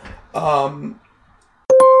 etc.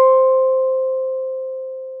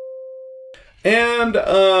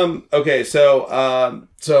 Okay, so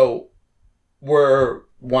we're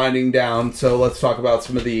winding down, so let's talk about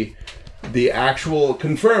some of the actual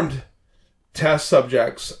confirmed test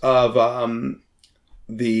subjects of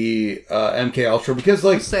the MK Ultra, because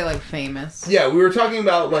like say like famous. Yeah, we were talking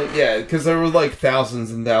about like because there were like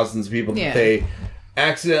thousands and thousands of people that they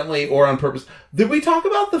accidentally or on purpose. Did we talk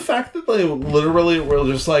about the fact that they literally were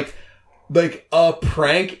just like a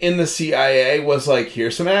prank in the CIA was like,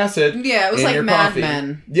 here's some acid. Yeah, it was like Mad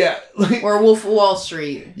Men. Yeah, or Wolf of Wall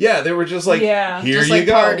Street. Yeah, they were just like, here just you like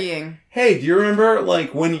go. Partying. Hey, do you remember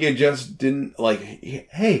like when you just didn't like?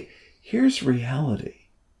 Hey, here's reality.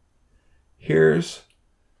 Here's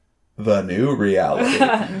the new reality.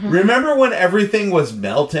 Remember when everything was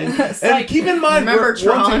melting? And like, keep in mind, remember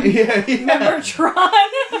Tron? Remember Tron?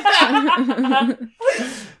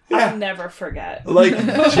 I'll never forget. Like,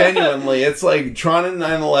 genuinely, it's like Tron and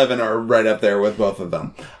 9/11 are right up there with both of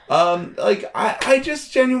them. Like, I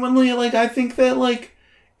just genuinely, like, I think that, like,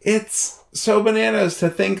 it's so bananas to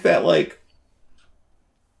think that, like,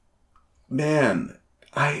 man,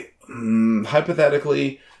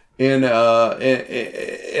 hypothetically, in a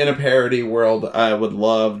parody world, I would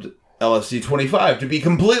love LSD-25 to be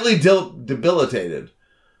completely debilitated.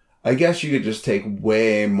 I guess you could just take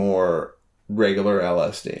way more regular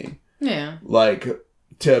LSD. Yeah. Like,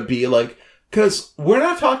 to be like, because we're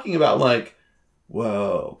not talking about like,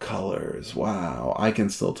 whoa, colors, wow, I can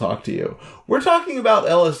still talk to you. We're talking about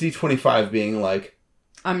LSD-25 being like,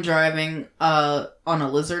 I'm driving on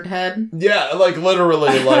a lizard head. Yeah, like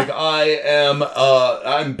literally, like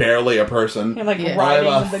I'm barely a person. You're like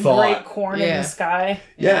riding with the great corn in the sky.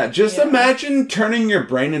 Yeah, just imagine turning your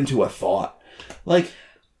brain into a thought. Like,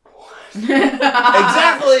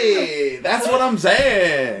 exactly! That's what I'm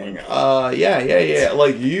saying. Yeah.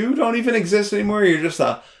 Like, you don't even exist anymore. You're just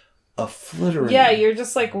a flittering. Yeah, you're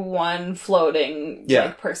just like one floating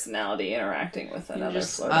like personality interacting with another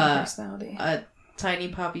floating personality. A tiny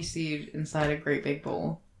poppy seed inside a great big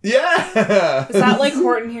bowl. Yeah! Is that like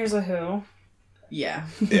Horton Hears a Who? Yeah.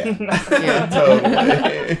 Yeah. Yeah. Totally.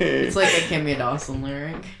 It's like a Kimmy Dawson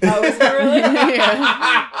lyric. Oh, is it really?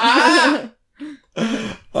 Yeah.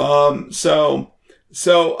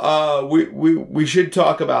 We should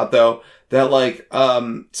talk about though that like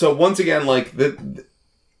so once again like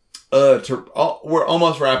we're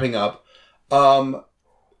almost wrapping up. The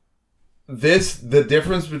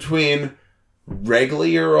difference between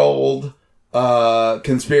regular old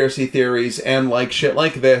conspiracy theories and like shit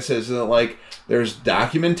like this is that like there's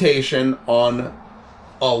documentation on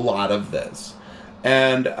a lot of this,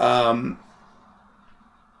 and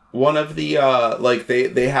one of the like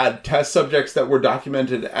they had test subjects that were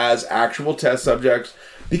documented as actual test subjects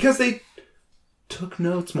because they took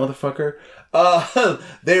notes, motherfucker.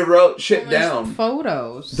 They wrote shit down.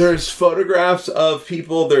 Photos. There's photographs of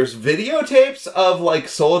people. There's videotapes of like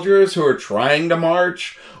soldiers who are trying to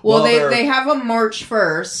march. Well, they have them march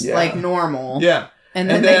first, Yeah. like normal. Yeah. And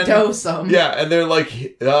then they dose them. Yeah, and they're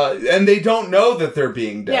like, and they don't know that they're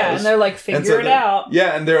being dosed. Yeah, and they're like, figure it out.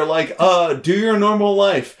 Yeah, and they're like, do your normal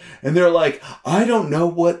life. And they're like, I don't know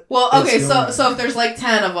what. Well, okay, so if there's like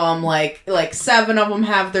 10 of them, like 7 of them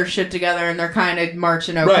have their shit together and they're kind of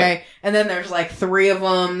marching okay, Right. and then there's like 3 of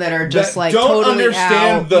them that are just that like don't totally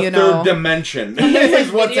understand out, the you know? third dimension. There's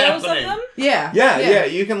is what's videos happening. of them? Yeah, Yeah,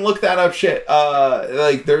 you can look that up. Shit,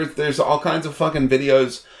 like there's all kinds of fucking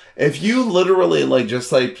videos. If you literally like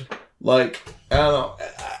just like I don't know,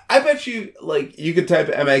 I bet you like you could type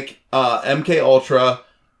MK Ultra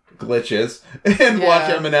glitches and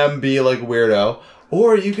watch Eminem be like weirdo,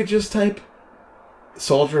 or you could just type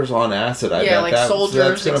soldiers on acid. I bet like that's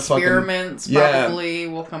soldiers gonna experiments probably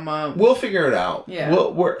will come up. We'll figure it out. Yeah.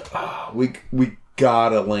 We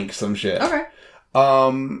gotta link some shit. Okay.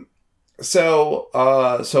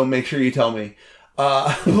 So make sure you tell me.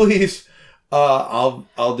 Please.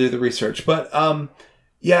 I'll do the research. But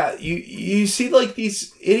yeah, you see like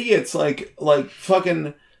these idiots like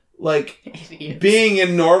fucking like Idiots. being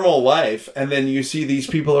in normal life, and then you see these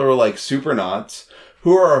people who are like supernauts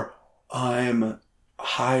who are I'm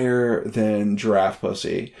higher than giraffe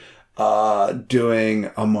pussy.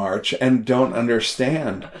 Doing a march and don't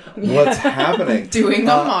understand what's happening. Doing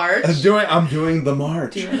a march. I'm doing the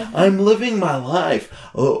march. I'm living my life.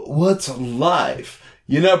 What's life?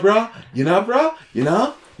 You know, bro? You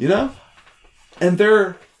know? And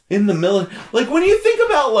they're in the military. Like, when you think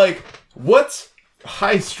about, like, what's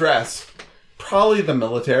high stress? Probably the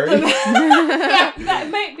military. That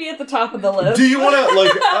might be at the top of the list. Do you want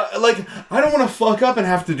to, like, I don't want to fuck up and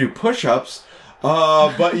have to do push-ups.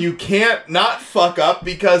 But you can't not fuck up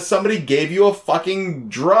because somebody gave you a fucking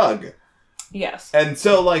drug. Yes. And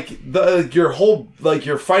so, like,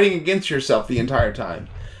 you're fighting against yourself the entire time.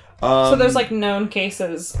 So there's like known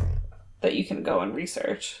cases that you can go and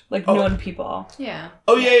research, like known people. Yeah.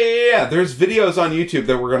 Oh yeah. There's videos on YouTube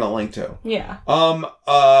that we're gonna link to. Yeah.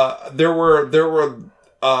 There were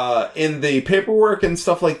in the paperwork and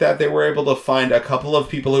stuff like that, they were able to find a couple of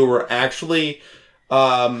people who were actually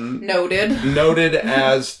noted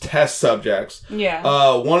as test subjects. Yeah.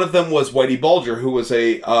 One of them was Whitey Bulger, who was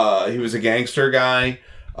he was a gangster guy.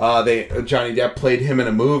 Johnny Depp played him in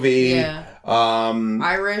a movie. Yeah.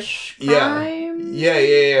 Irish Crime?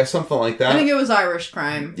 Yeah, something like that. I think it was Irish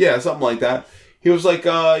Crime. Yeah, something like that. He was like,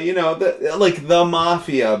 the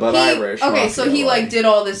mafia, but Irish. Okay, mafia, so he like did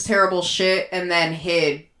all this terrible shit and then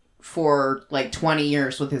hid for like 20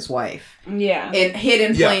 years with his wife. Yeah. And hid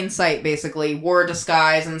in plain sight, basically. Wore a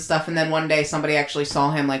disguise and stuff, and then one day somebody actually saw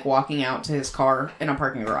him like walking out to his car in a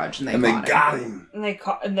parking garage, and they got him.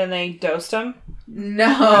 And then they dosed him?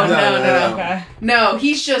 No. Okay. No,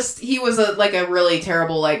 he was a really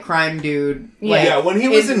terrible like crime dude. Yeah. Like, Yeah, when he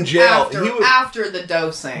was in jail, after the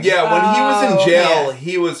dosing. Yeah, when he was in jail,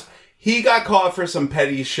 yeah. he got caught for some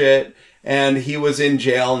petty shit, and he was in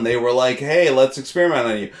jail, and they were like, hey, let's experiment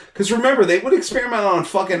on you. Because remember, they would experiment on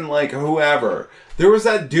fucking, like, whoever. There was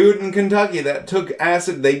that dude in Kentucky that took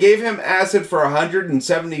acid. They gave him acid for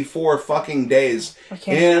 174 fucking days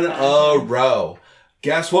in a row.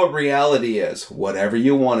 Guess what reality is? Whatever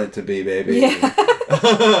you want it to be, baby. Yeah.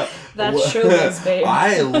 That's showbiz, babe.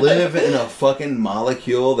 I live in a fucking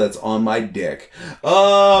molecule that's on my dick.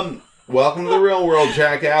 Welcome to the real world,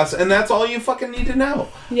 jackass. And that's all you fucking need to know.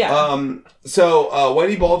 Yeah. So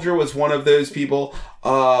Whitey Bulger was one of those people.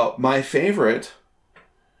 My favorite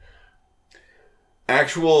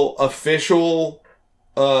actual official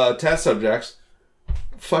test subjects,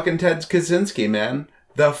 fucking Ted Kaczynski, man.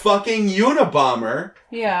 The fucking Unabomber.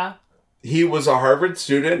 Yeah. He was a Harvard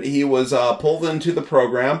student. He was pulled into the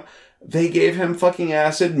program. They gave him fucking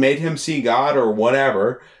acid, made him see God or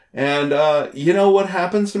whatever. And you know what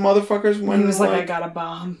happens to motherfuckers when He was like, I got a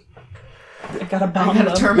bomb. I got a bomb. I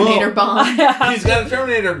got a Terminator bomb. He's got a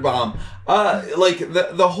Terminator bomb. Like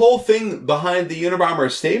the whole thing behind the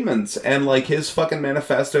Unabomber's statements and like his fucking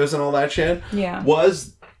manifestos and all that shit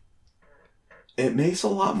was. It makes a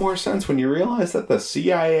lot more sense when you realize that the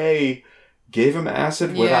CIA gave him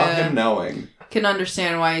acid without him knowing. Can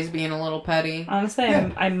understand why he's being a little petty. Honestly,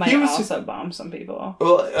 I might also bomb some people.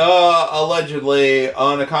 Well, allegedly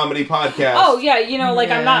on a comedy podcast. Oh yeah, you know, like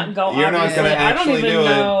I'm not going. You're not going to actually do it.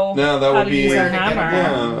 No, that would be.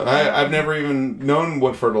 Hammer. I've never even known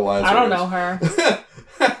what fertilizer. I don't know her.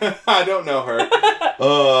 I don't know her.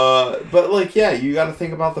 But like, yeah, you got to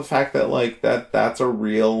think about the fact that like that's a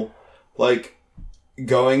real like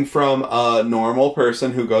going from a normal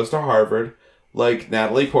person who goes to Harvard. Like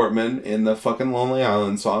Natalie Portman in the fucking Lonely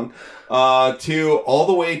Island song, to all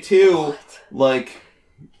the way to like,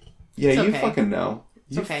 yeah, you fucking know,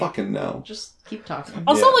 you fucking know. Just keep talking.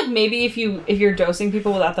 Also, like maybe if you're dosing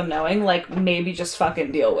people without them knowing, like maybe just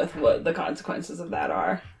fucking deal with what the consequences of that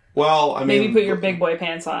are. Well, I mean, maybe put your big boy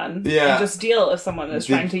pants on. Yeah, and just deal if someone is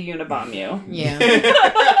trying to unibomb you. Yeah,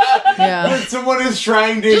 yeah. If someone is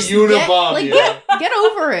trying to unibomb you. Get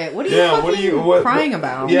over it. What are you crying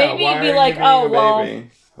about? Yeah, maybe be like, oh well,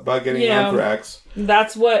 about getting anthrax.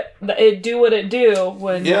 That's what it do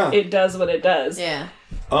when it does what it does. Yeah.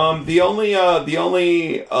 The only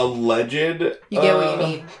alleged. You get what you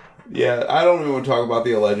need. Yeah, I don't even want to talk about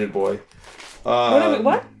the alleged boy.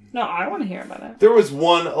 What? No, I want to hear about it. There was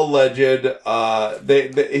one alleged.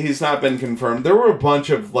 He's not been confirmed. There were a bunch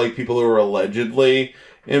of like people who were allegedly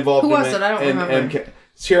involved. Who was it? I don't remember.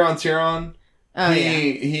 Ciaran. Oh,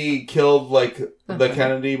 he killed like the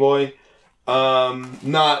Kennedy boy.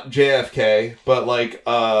 Not JFK, but like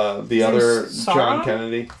the other John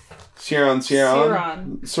Kennedy. Ciaran.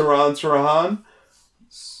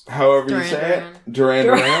 However you say it.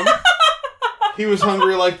 Duran. He was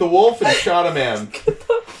hungry like the wolf and shot a man.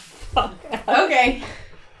 Okay.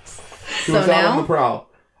 He was out on the prowl.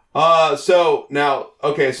 So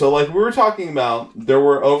like we were talking about, there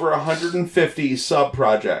were over 150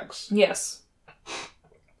 sub-projects. Yes.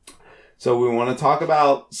 So we want to talk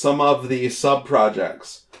about some of the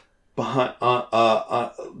sub-projects behind,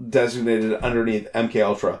 designated underneath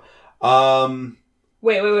MKUltra.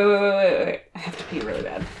 Wait. I have to pee really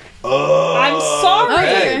bad. I'm sorry.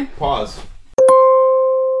 Okay, pause.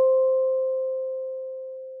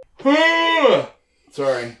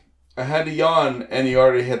 Sorry. I had to yawn, and you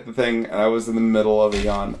already hit the thing, and I was in the middle of a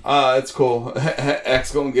yawn. It's cool.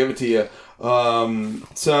 X gonna give it to you.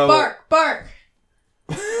 So... Bark!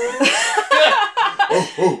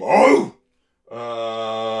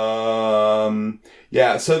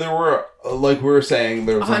 Yeah, so there were, like we were saying,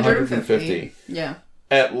 there was 150. Yeah.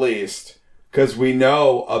 At least. Because we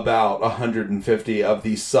know about 150 of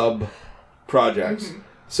these sub-projects. Mm-hmm.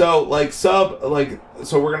 So,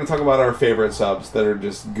 so we're going to talk about our favorite subs that are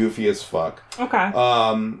just goofy as fuck. Okay.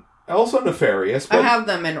 Also nefarious. But... I have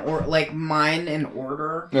them mine in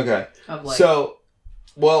order. Okay. So,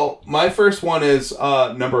 well, my first one is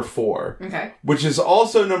number 4. Okay. Which is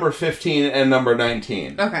also number 15 and number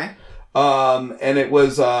 19. Okay. And it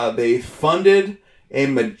was, they funded a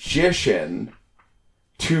magician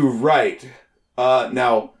to write,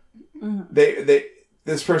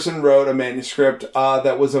 this person wrote a manuscript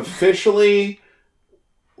that was officially,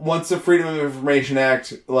 once the Freedom of Information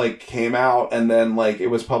Act came out, and then it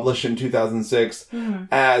was published in 2006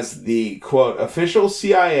 as the quote official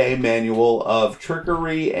CIA manual of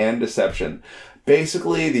trickery and deception.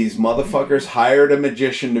 Basically, these motherfuckers hired a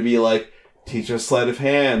magician to be teach us sleight of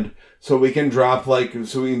hand so we can drop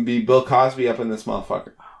so we can be Bill Cosby up in this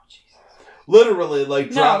motherfucker. Literally,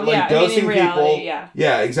 dosing people.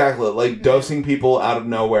 Yeah, exactly. Dosing people out of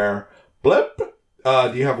nowhere. Blip.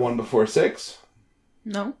 Do you have one before 6?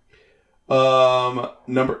 No.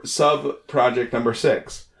 Sub-project number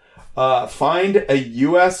 6. Find a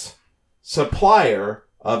U.S. supplier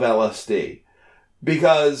of LSD.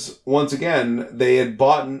 Because, once again, they had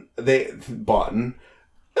bought from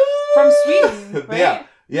Sweden, right?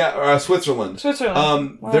 Yeah, Switzerland.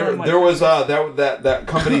 There was that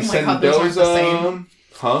company Sendoza.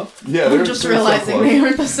 Huh? Yeah, I'm just realizing they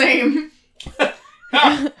aren't the same.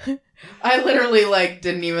 I literally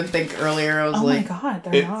didn't even think earlier. I was oh my god,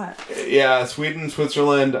 they're not. Yeah, Sweden,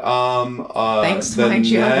 Switzerland. Thanks to my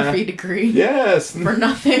geography degree. Yes, for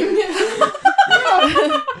nothing.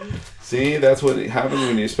 See, that's what happens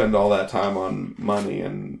when you spend all that time on money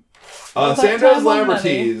and Sandoz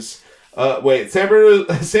Laboratories.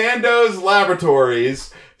 Sandoz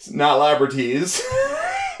Laboratories, not Laboratories.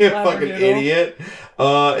 You fucking idiot.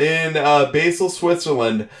 in Basel,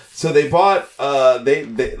 Switzerland. So they bought they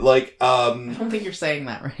like I don't think you're saying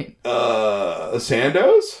that right.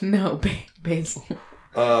 Sandoz? No, Basil.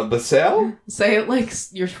 Basel? Say it like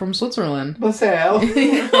you're from Switzerland. Basel.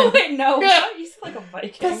 Oh, wait, no. You sound like a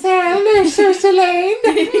Viking. Basel, Switzerland.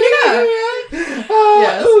 Yeah.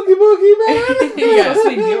 Yes. Oogie Boogie Man. You're supposed to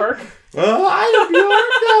be Bjork. I'm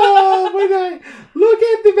Bjork. When I look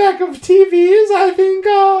at the back of TVs, I think,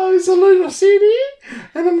 it's a little CD,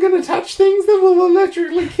 and I'm gonna touch things that will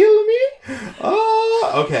electrically kill me.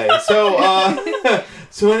 Okay. So,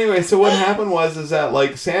 so anyway, so what happened is that,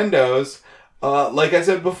 like, Sandoz, like I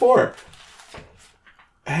said before,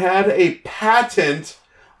 had a patent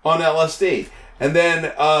on LSD. And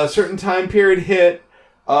then a certain time period hit,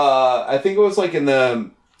 I think it was like in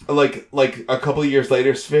the, like a couple of years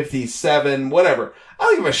later, 57, whatever. I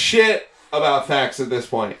don't give a shit about facts at this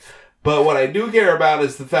point. But what I do care about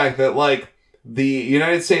is the fact that, like, the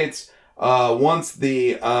United States, once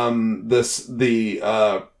the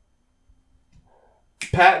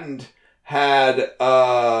patent had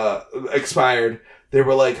expired, they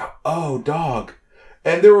were like, oh, dog.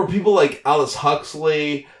 And there were people like Aldous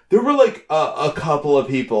Huxley. There were like a couple of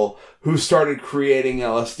people who started creating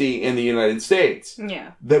LSD in the United States.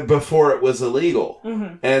 Yeah. Before it was illegal.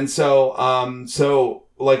 Mm-hmm. And so, so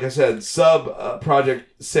like I said,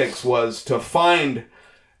 Project 6 was to find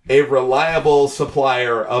a reliable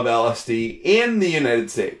supplier of LSD in the United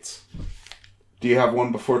States. Do you have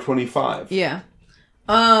one before 25? Yeah.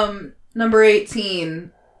 Number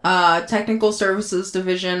 18. Technical Services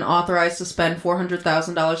Division authorized to spend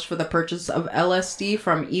 $400,000 for the purchase of LSD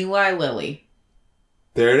from Eli Lilly.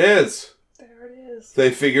 There it is. There it is.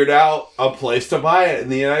 They figured out a place to buy it in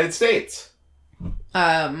the United States.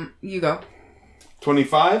 You go.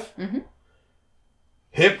 25? Mm-hmm.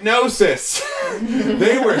 Hypnosis.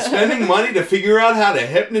 They were spending money to figure out how to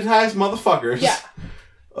hypnotize motherfuckers. Yeah.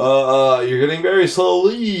 You're getting very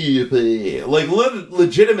sleepy. Like,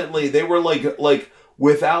 legitimately, they were like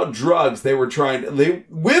without drugs, they were trying to,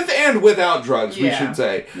 with and without drugs, we should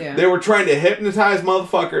say. Yeah. They were trying to hypnotize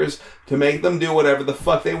motherfuckers to make them do whatever the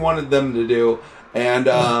fuck they wanted them to do. And,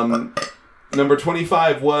 number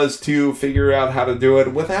 25 was to figure out how to do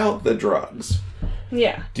it without the drugs.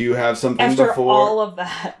 Yeah. Do you have something After before? all of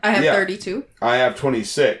that. I have 32. I have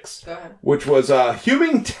 26. Go ahead. Which was,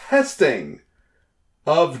 human testing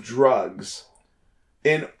of drugs.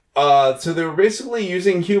 So they were basically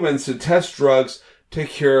using humans to test drugs to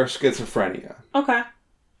cure schizophrenia. Okay.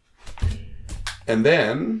 And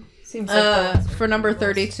then... Seems like for number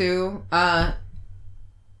 32,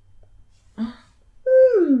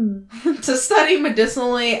 to study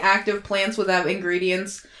medicinally active plants which have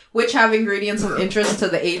ingredients of interest to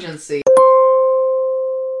the agency.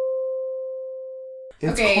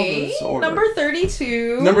 It's number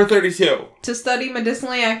 32. Number 32. To study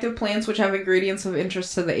medicinally active plants which have ingredients of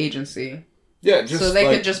interest to the agency. Yeah, just so they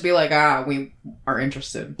could just be like, we are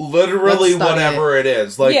interested. Literally whatever it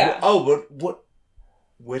is. Like, yeah. what?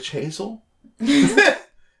 Witch hazel?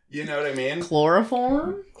 You know what I mean?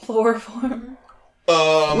 Chloroform?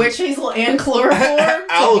 Witch hazel and chloroform?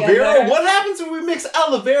 Aloe vera? What happens when we mix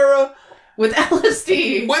aloe vera with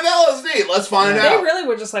LSD? With LSD, let's find out. They really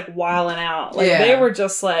were just like wilding out. Like they were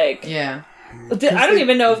just like I don't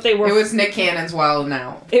even know if they were. It was Nick Cannon's Wildin'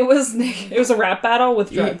 Out. It was a rap battle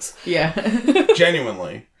with drugs. Yeah.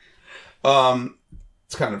 Genuinely.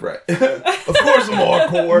 It's kind of right. Of course I'm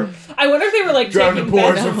hardcore. I wonder if they were like drowning taking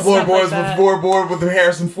boards bets with and floorboards stuff like with floorboard with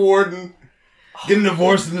Harrison Ford and getting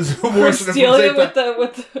divorced and divorced. Stealing it with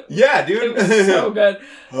the yeah, dude. It was so good.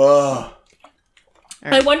 Right.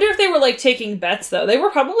 I wonder if they were like taking bets though. They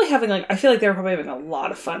were probably having I feel like they were probably having a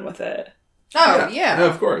lot of fun with it. Oh, yeah.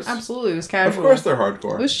 Of course. Absolutely. It was casual. Of course they're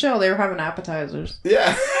hardcore. It was chill. They were having appetizers.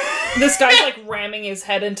 Yeah. This guy's like ramming his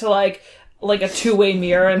head into like a two-way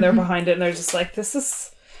mirror and they're behind it and they're just like, this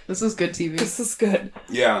is good TV. This is good.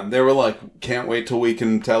 Yeah, they were like, can't wait till we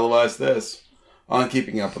can televise this on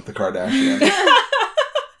Keeping Up with the Kardashians.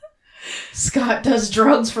 Scott does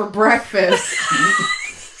drugs for breakfast.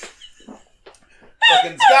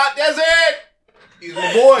 Fucking Scott Disick! He's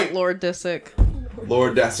my boy. Lord Disick.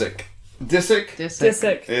 Lord Disick. Disick?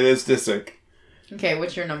 Disick. It is Disick. Okay,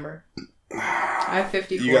 what's your number? I have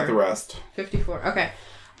 54. You got the rest. 54. Okay.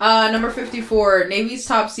 Number 54, Navy's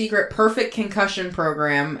top secret perfect concussion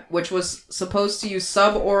program, which was supposed to use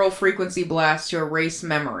suboral frequency blasts to erase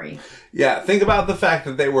memory. Yeah, think about the fact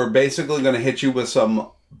that they were basically going to hit you with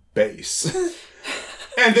some bass.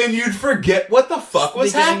 And then you'd forget what the fuck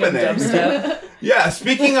was happening. Dubstep. Yeah,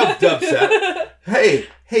 speaking of dubstep. Hey,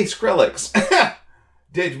 Skrillex.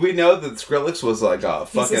 Did we know that Skrillex was like a He's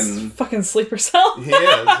fucking... this fucking sleeper cell. He is,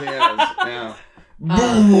 yeah.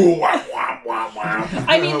 I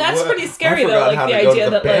mean, that's pretty scary, though, like, the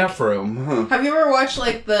idea that, like... bathroom. Have you ever watched,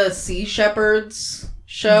 like, the Sea Shepherds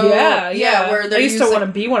show? Yeah. Where they're I used to want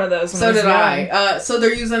to be one of those. So did I. So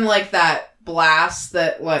they're using, like, that blast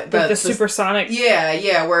that, like... the supersonic...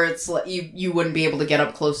 Yeah, where it's, like, you wouldn't be able to get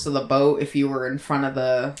up close to the boat if you were in front of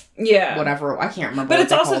the... Yeah. Whatever. I can't remember But what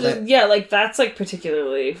it's they also called just... it. Yeah, like, that's, like,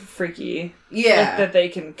 particularly freaky. Yeah. Like, that they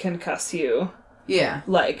can concuss you. Yeah.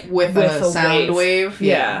 Like, with a sound wave.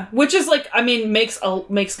 Yeah. Which is, like, I mean, makes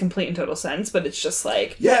complete and total sense, but it's just,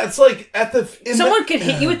 like... Yeah, it's like at the... Someone could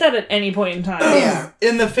hit you with that at any point in time. Yeah.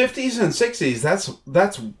 In the 50s and 60s,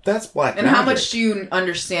 that's black And magic. how much do you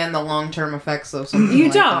understand the long-term effects of something You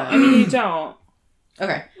like don't. that? I mean, you don't.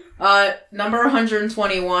 Okay. Number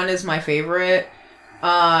 121 is my favorite.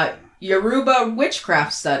 Yoruba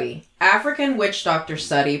witchcraft study. African witch doctor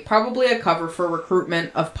study. Probably a cover for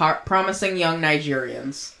recruitment of promising young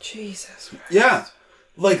Nigerians. Jesus Christ. Yeah.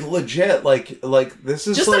 Like, legit. Like this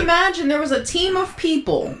is Just like... imagine there was a team of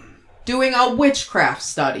people doing a witchcraft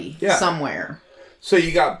study somewhere. So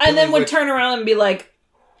you got... And then would turn around and be like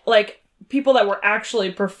people that were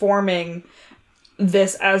actually performing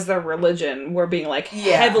this as their religion were being, like,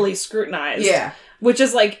 heavily scrutinized. Yeah. Which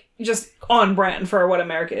is, like, just on brand for what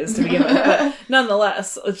America is to begin with. But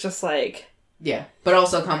nonetheless, it's just, like... Yeah. But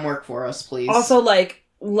also come work for us, please. Also, like,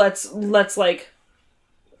 let's like,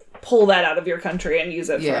 pull that out of your country and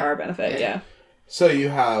use it for our benefit. Yeah. So you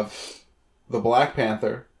have the Black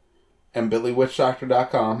Panther and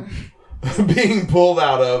BillyWitchDoctor.com being pulled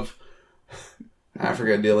out of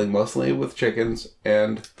Africa, dealing mostly with chickens,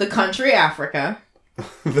 and... The country Africa.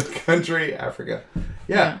 The country Africa.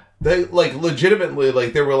 Yeah. They, like, legitimately,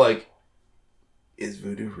 like, they were like, is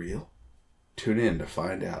voodoo real? Tune in to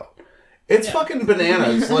find out. It's fucking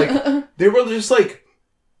bananas. Like, they were just like...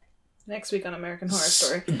 Next week on American Horror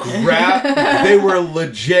Story. They were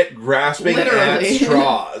legit grasping at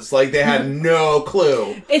straws. Like, they had no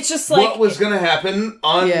clue. It's just like... what was going to happen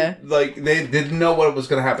on... Like, they didn't know what was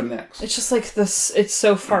going to happen next. It's just like this... It's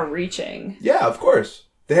so far-reaching. Yeah, of course.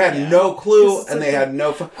 They had no clue, and they had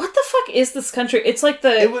no... What the fuck is this country? It's like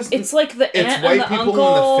the... It's like the aunt and the uncle... It's white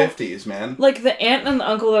people in the 50s, man. Like, the aunt and the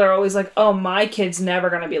uncle that are always like, oh, my kid's never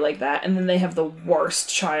gonna be like that. And then they have the worst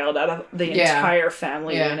child out of the entire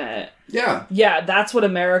family unit. Yeah. Yeah, that's what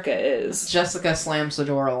America is. Jessica slams the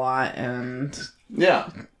door a lot and...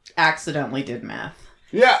 accidentally did math.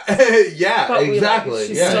 Yeah, But exactly.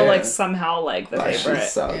 She's still, like, somehow, like, the favorite.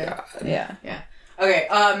 She's so good. Yeah. Okay,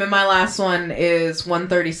 and my last one is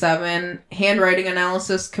 137. Handwriting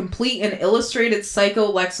analysis. Complete an illustrated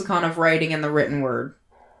psycho-lexicon of writing and the written word.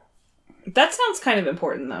 That sounds kind of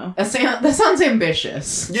important, though. That sounds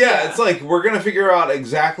ambitious. Yeah, it's like, we're going to figure out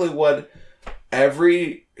exactly what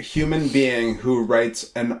every human being who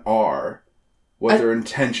writes an R, what their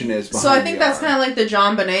intention is behind So I think that's R. kind of like the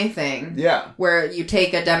John Bonet thing. Yeah. Where you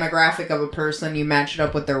take a demographic of a person, you match it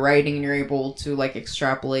up with their writing, and you're able to, like,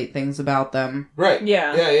 extrapolate things about them. Right.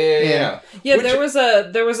 Yeah, there was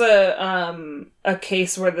a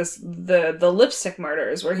case where the lipstick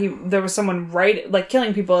murders, where there was someone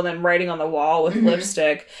killing people and then writing on the wall with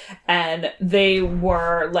lipstick, and they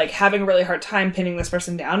were, like, having a really hard time pinning this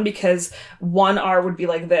person down because one R would be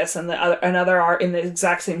like this and another R in the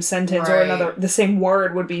exact same sentence or the same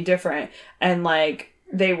word would be different, and, like,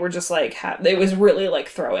 they were just, like, it was really, like,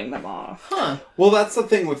 throwing them off. Huh. Well, that's the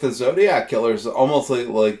thing with the Zodiac killers, almost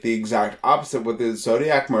like the exact opposite with the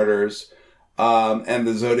Zodiac murders. And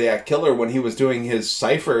the Zodiac Killer, when he was doing his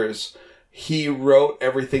ciphers, he wrote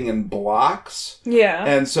everything in blocks. Yeah.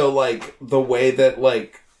 And so, like, the way that,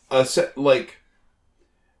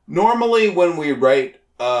 normally when we write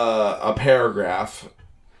a paragraph,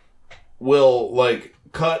 we'll, like,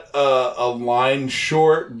 cut a line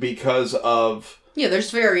short because of... Yeah,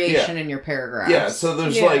 there's variation in your paragraphs. Yeah, so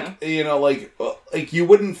there's, like, you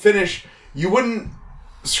wouldn't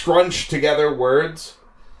scrunch together words...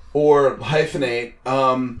 or hyphenate,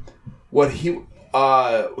 what he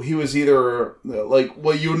was either,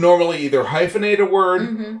 you would normally either hyphenate a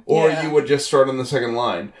word, or you would just start on the second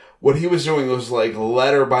line. What he was doing was, like,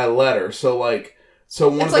 letter by letter, it's like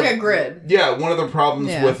a grid. Yeah, one of the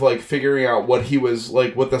problems with, like, figuring out what he was,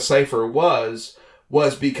 like, what the cipher was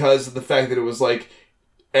because of the fact that it was, like,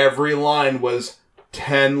 every line was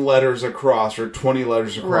 10 letters across or 20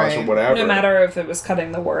 letters across or whatever. No matter if it was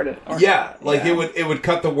cutting the word or it would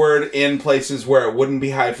cut the word in places where it wouldn't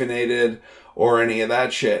be hyphenated or any of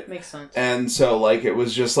that shit. Makes sense. And so, like, it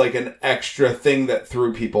was just like an extra thing that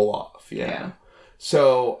threw people off. Yeah.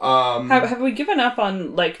 So, have we given up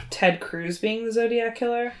on like Ted Cruz being the Zodiac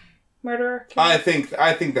murderer? I think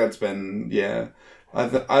that's been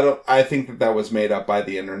I think that was made up by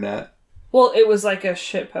the internet. Well, it was like a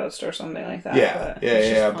shit post or something like that.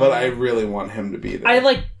 Yeah. But I really want him to be there. I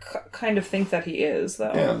like kind of think that he is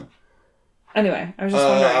though. Yeah. Anyway, I was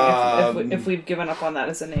just wondering if we've given up on that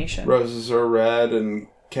as a nation. Roses are red and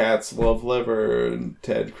cats love liver, and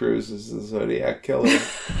Ted Cruz is the Zodiac killer.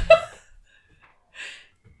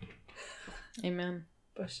 Amen.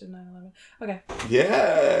 Bush did 9/11. Okay.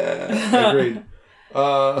 Yeah, agreed.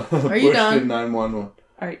 Are you Bush done? did 9/11. All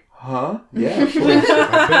right. Huh? Yeah, of course.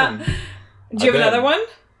 I've been. Do you have another one?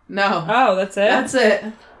 No. Oh, that's it. That's it.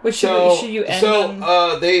 Which should you end on?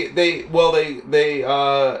 It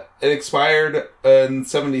expired in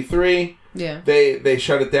 1973. Yeah. They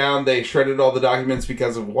shut it down. They shredded all the documents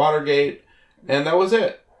because of Watergate, and that was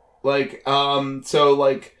it.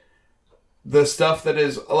 The stuff that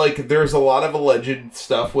is, there's a lot of alleged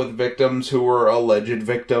stuff with victims who were alleged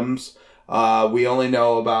victims. We only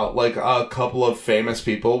know about, a couple of famous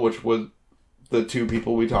people, which was the two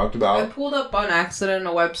people we talked I about. pulled up on accident a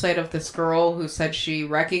website of this girl who said she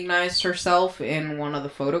recognized herself in one of the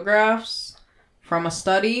photographs from a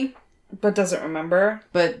study. But doesn't remember.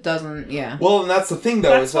 But doesn't, yeah. Well, and that's the thing, though.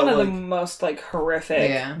 That's is one that, of the most, horrific.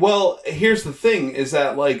 Yeah. Well, here's the thing, is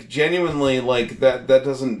that, genuinely, that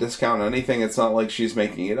doesn't discount anything. It's not like she's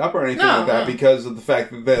making it up or anything like that, because of the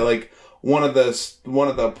fact that they, one of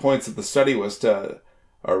the points of the study was to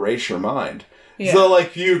erase your mind. Yeah. So,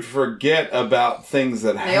 you'd forget about things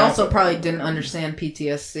that happened. They also probably didn't understand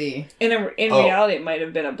PTSD. In reality, it might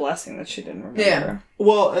have been a blessing that she didn't remember. Yeah.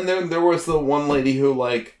 Well, and then there was the one lady who,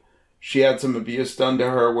 she had some abuse done to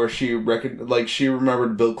her where she she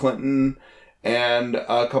remembered Bill Clinton and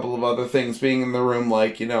a couple of other things being in the room,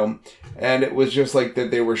 and it was just that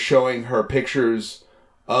they were showing her pictures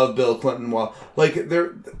of Bill Clinton while,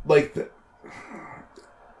 the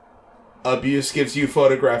abuse gives you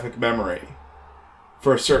photographic memory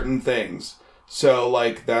for certain things. So,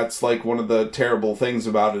 that's, one of the terrible things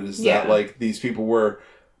about it is that, these people were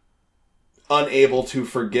unable to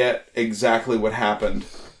forget exactly what happened,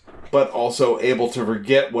 but also able to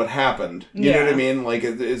forget what happened. You know what I mean?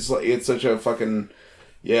 It's such a fucking...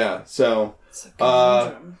 Yeah, so...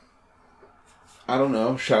 I don't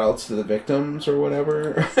know. Shout-outs to the victims or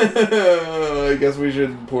whatever. I guess we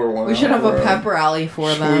should pour one out. We should have a pep rally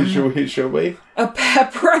for them. Should we? A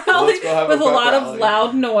pep rally with a lot of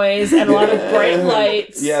loud noise and a lot of bright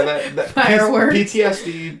lights. Yeah, that fireworks.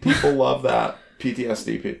 PTSD people love that.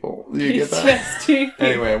 PTSD people. You get that? PTSD.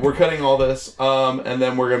 Anyway, we're cutting all this, and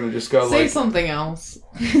then we're gonna just go Say something else.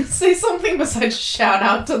 Say something besides shout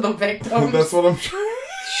out to the victims. That's what I'm trying.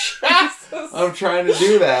 I'm trying to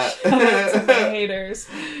do that. To my haters.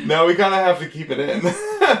 No, we kind of have to keep it in.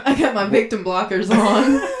 I got my victim blockers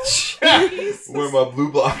on. With my blue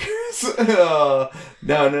blockers.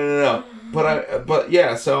 No. But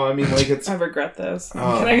yeah. So I mean, it's. I regret this. Can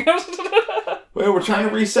I go? Well, we're trying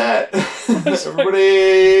to reset.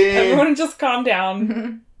 Everyone just calm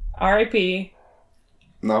down. R.I.P.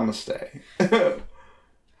 Namaste.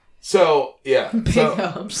 So, yeah. Big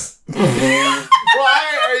ups. Why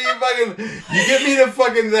are you fucking... You get me to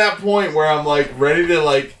fucking that point where I'm, ready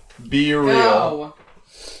to, be real. Go.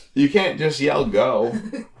 You can't just yell, go.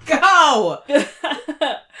 Go! I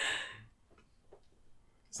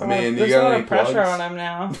mean, there's you got a lot any of pressure plugs? on him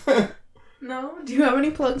now. No? Do you have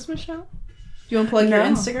any plugs, Michelle? Do you want to plug your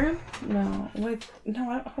Instagram? No. Wait. No,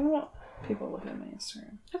 I don't want people looking at my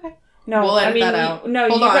Instagram. Okay. No, we'll edit that out. No,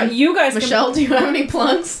 Hold on. You guys Michelle, do you have any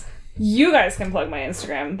plugs? You guys can plug my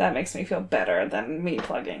Instagram. That makes me feel better than me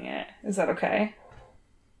plugging it. Is that okay?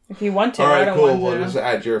 If you want to, Alright, I don't cool. want to. We'll just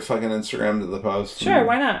add your fucking Instagram to the post. Sure,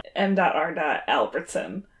 why not?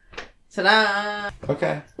 M.R.Albertson. Ta-da!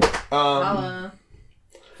 Okay.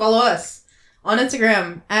 Follow us on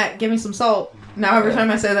Instagram at Give Me Some Salt. Now every time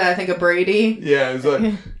I say that, I think of Brady. Yeah, it's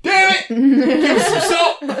like, damn it! Give me some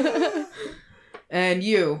salt! And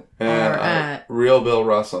you are at Real Bill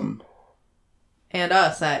Russum. And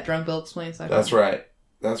us at Drunk Bill Explains. That's right.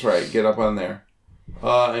 Get up on there.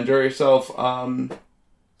 Enjoy yourself.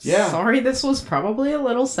 Yeah. Sorry, this was probably a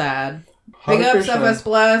little sad. Big ups, FS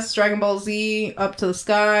Blast, Dragon Ball Z, Up to the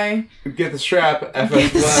Sky. Get the strap,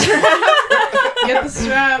 FS Blast. Get the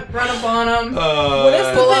strap, run up on them. What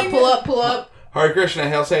is pull up. Hare Krishna,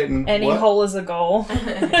 hail Satan. Any hole is a goal.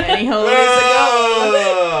 Any hole is a goal.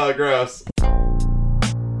 Oh, gross.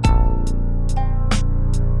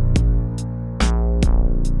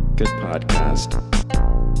 Good podcast.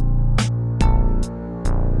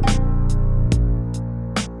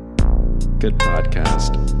 Good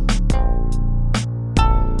podcast.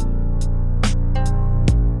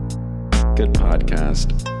 Good podcast.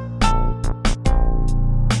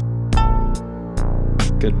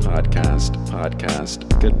 Good podcast.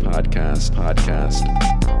 Podcast. Good podcast. Podcast.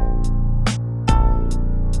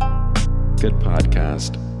 Good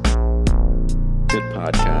podcast. Good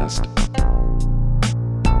podcast.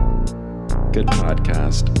 Good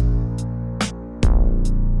podcast.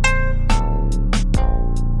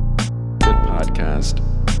 Good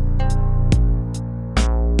podcast.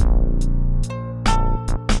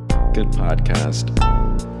 Good podcast.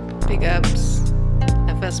 Big ups.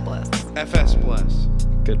 FS Plus. FS Plus.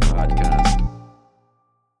 Good podcast.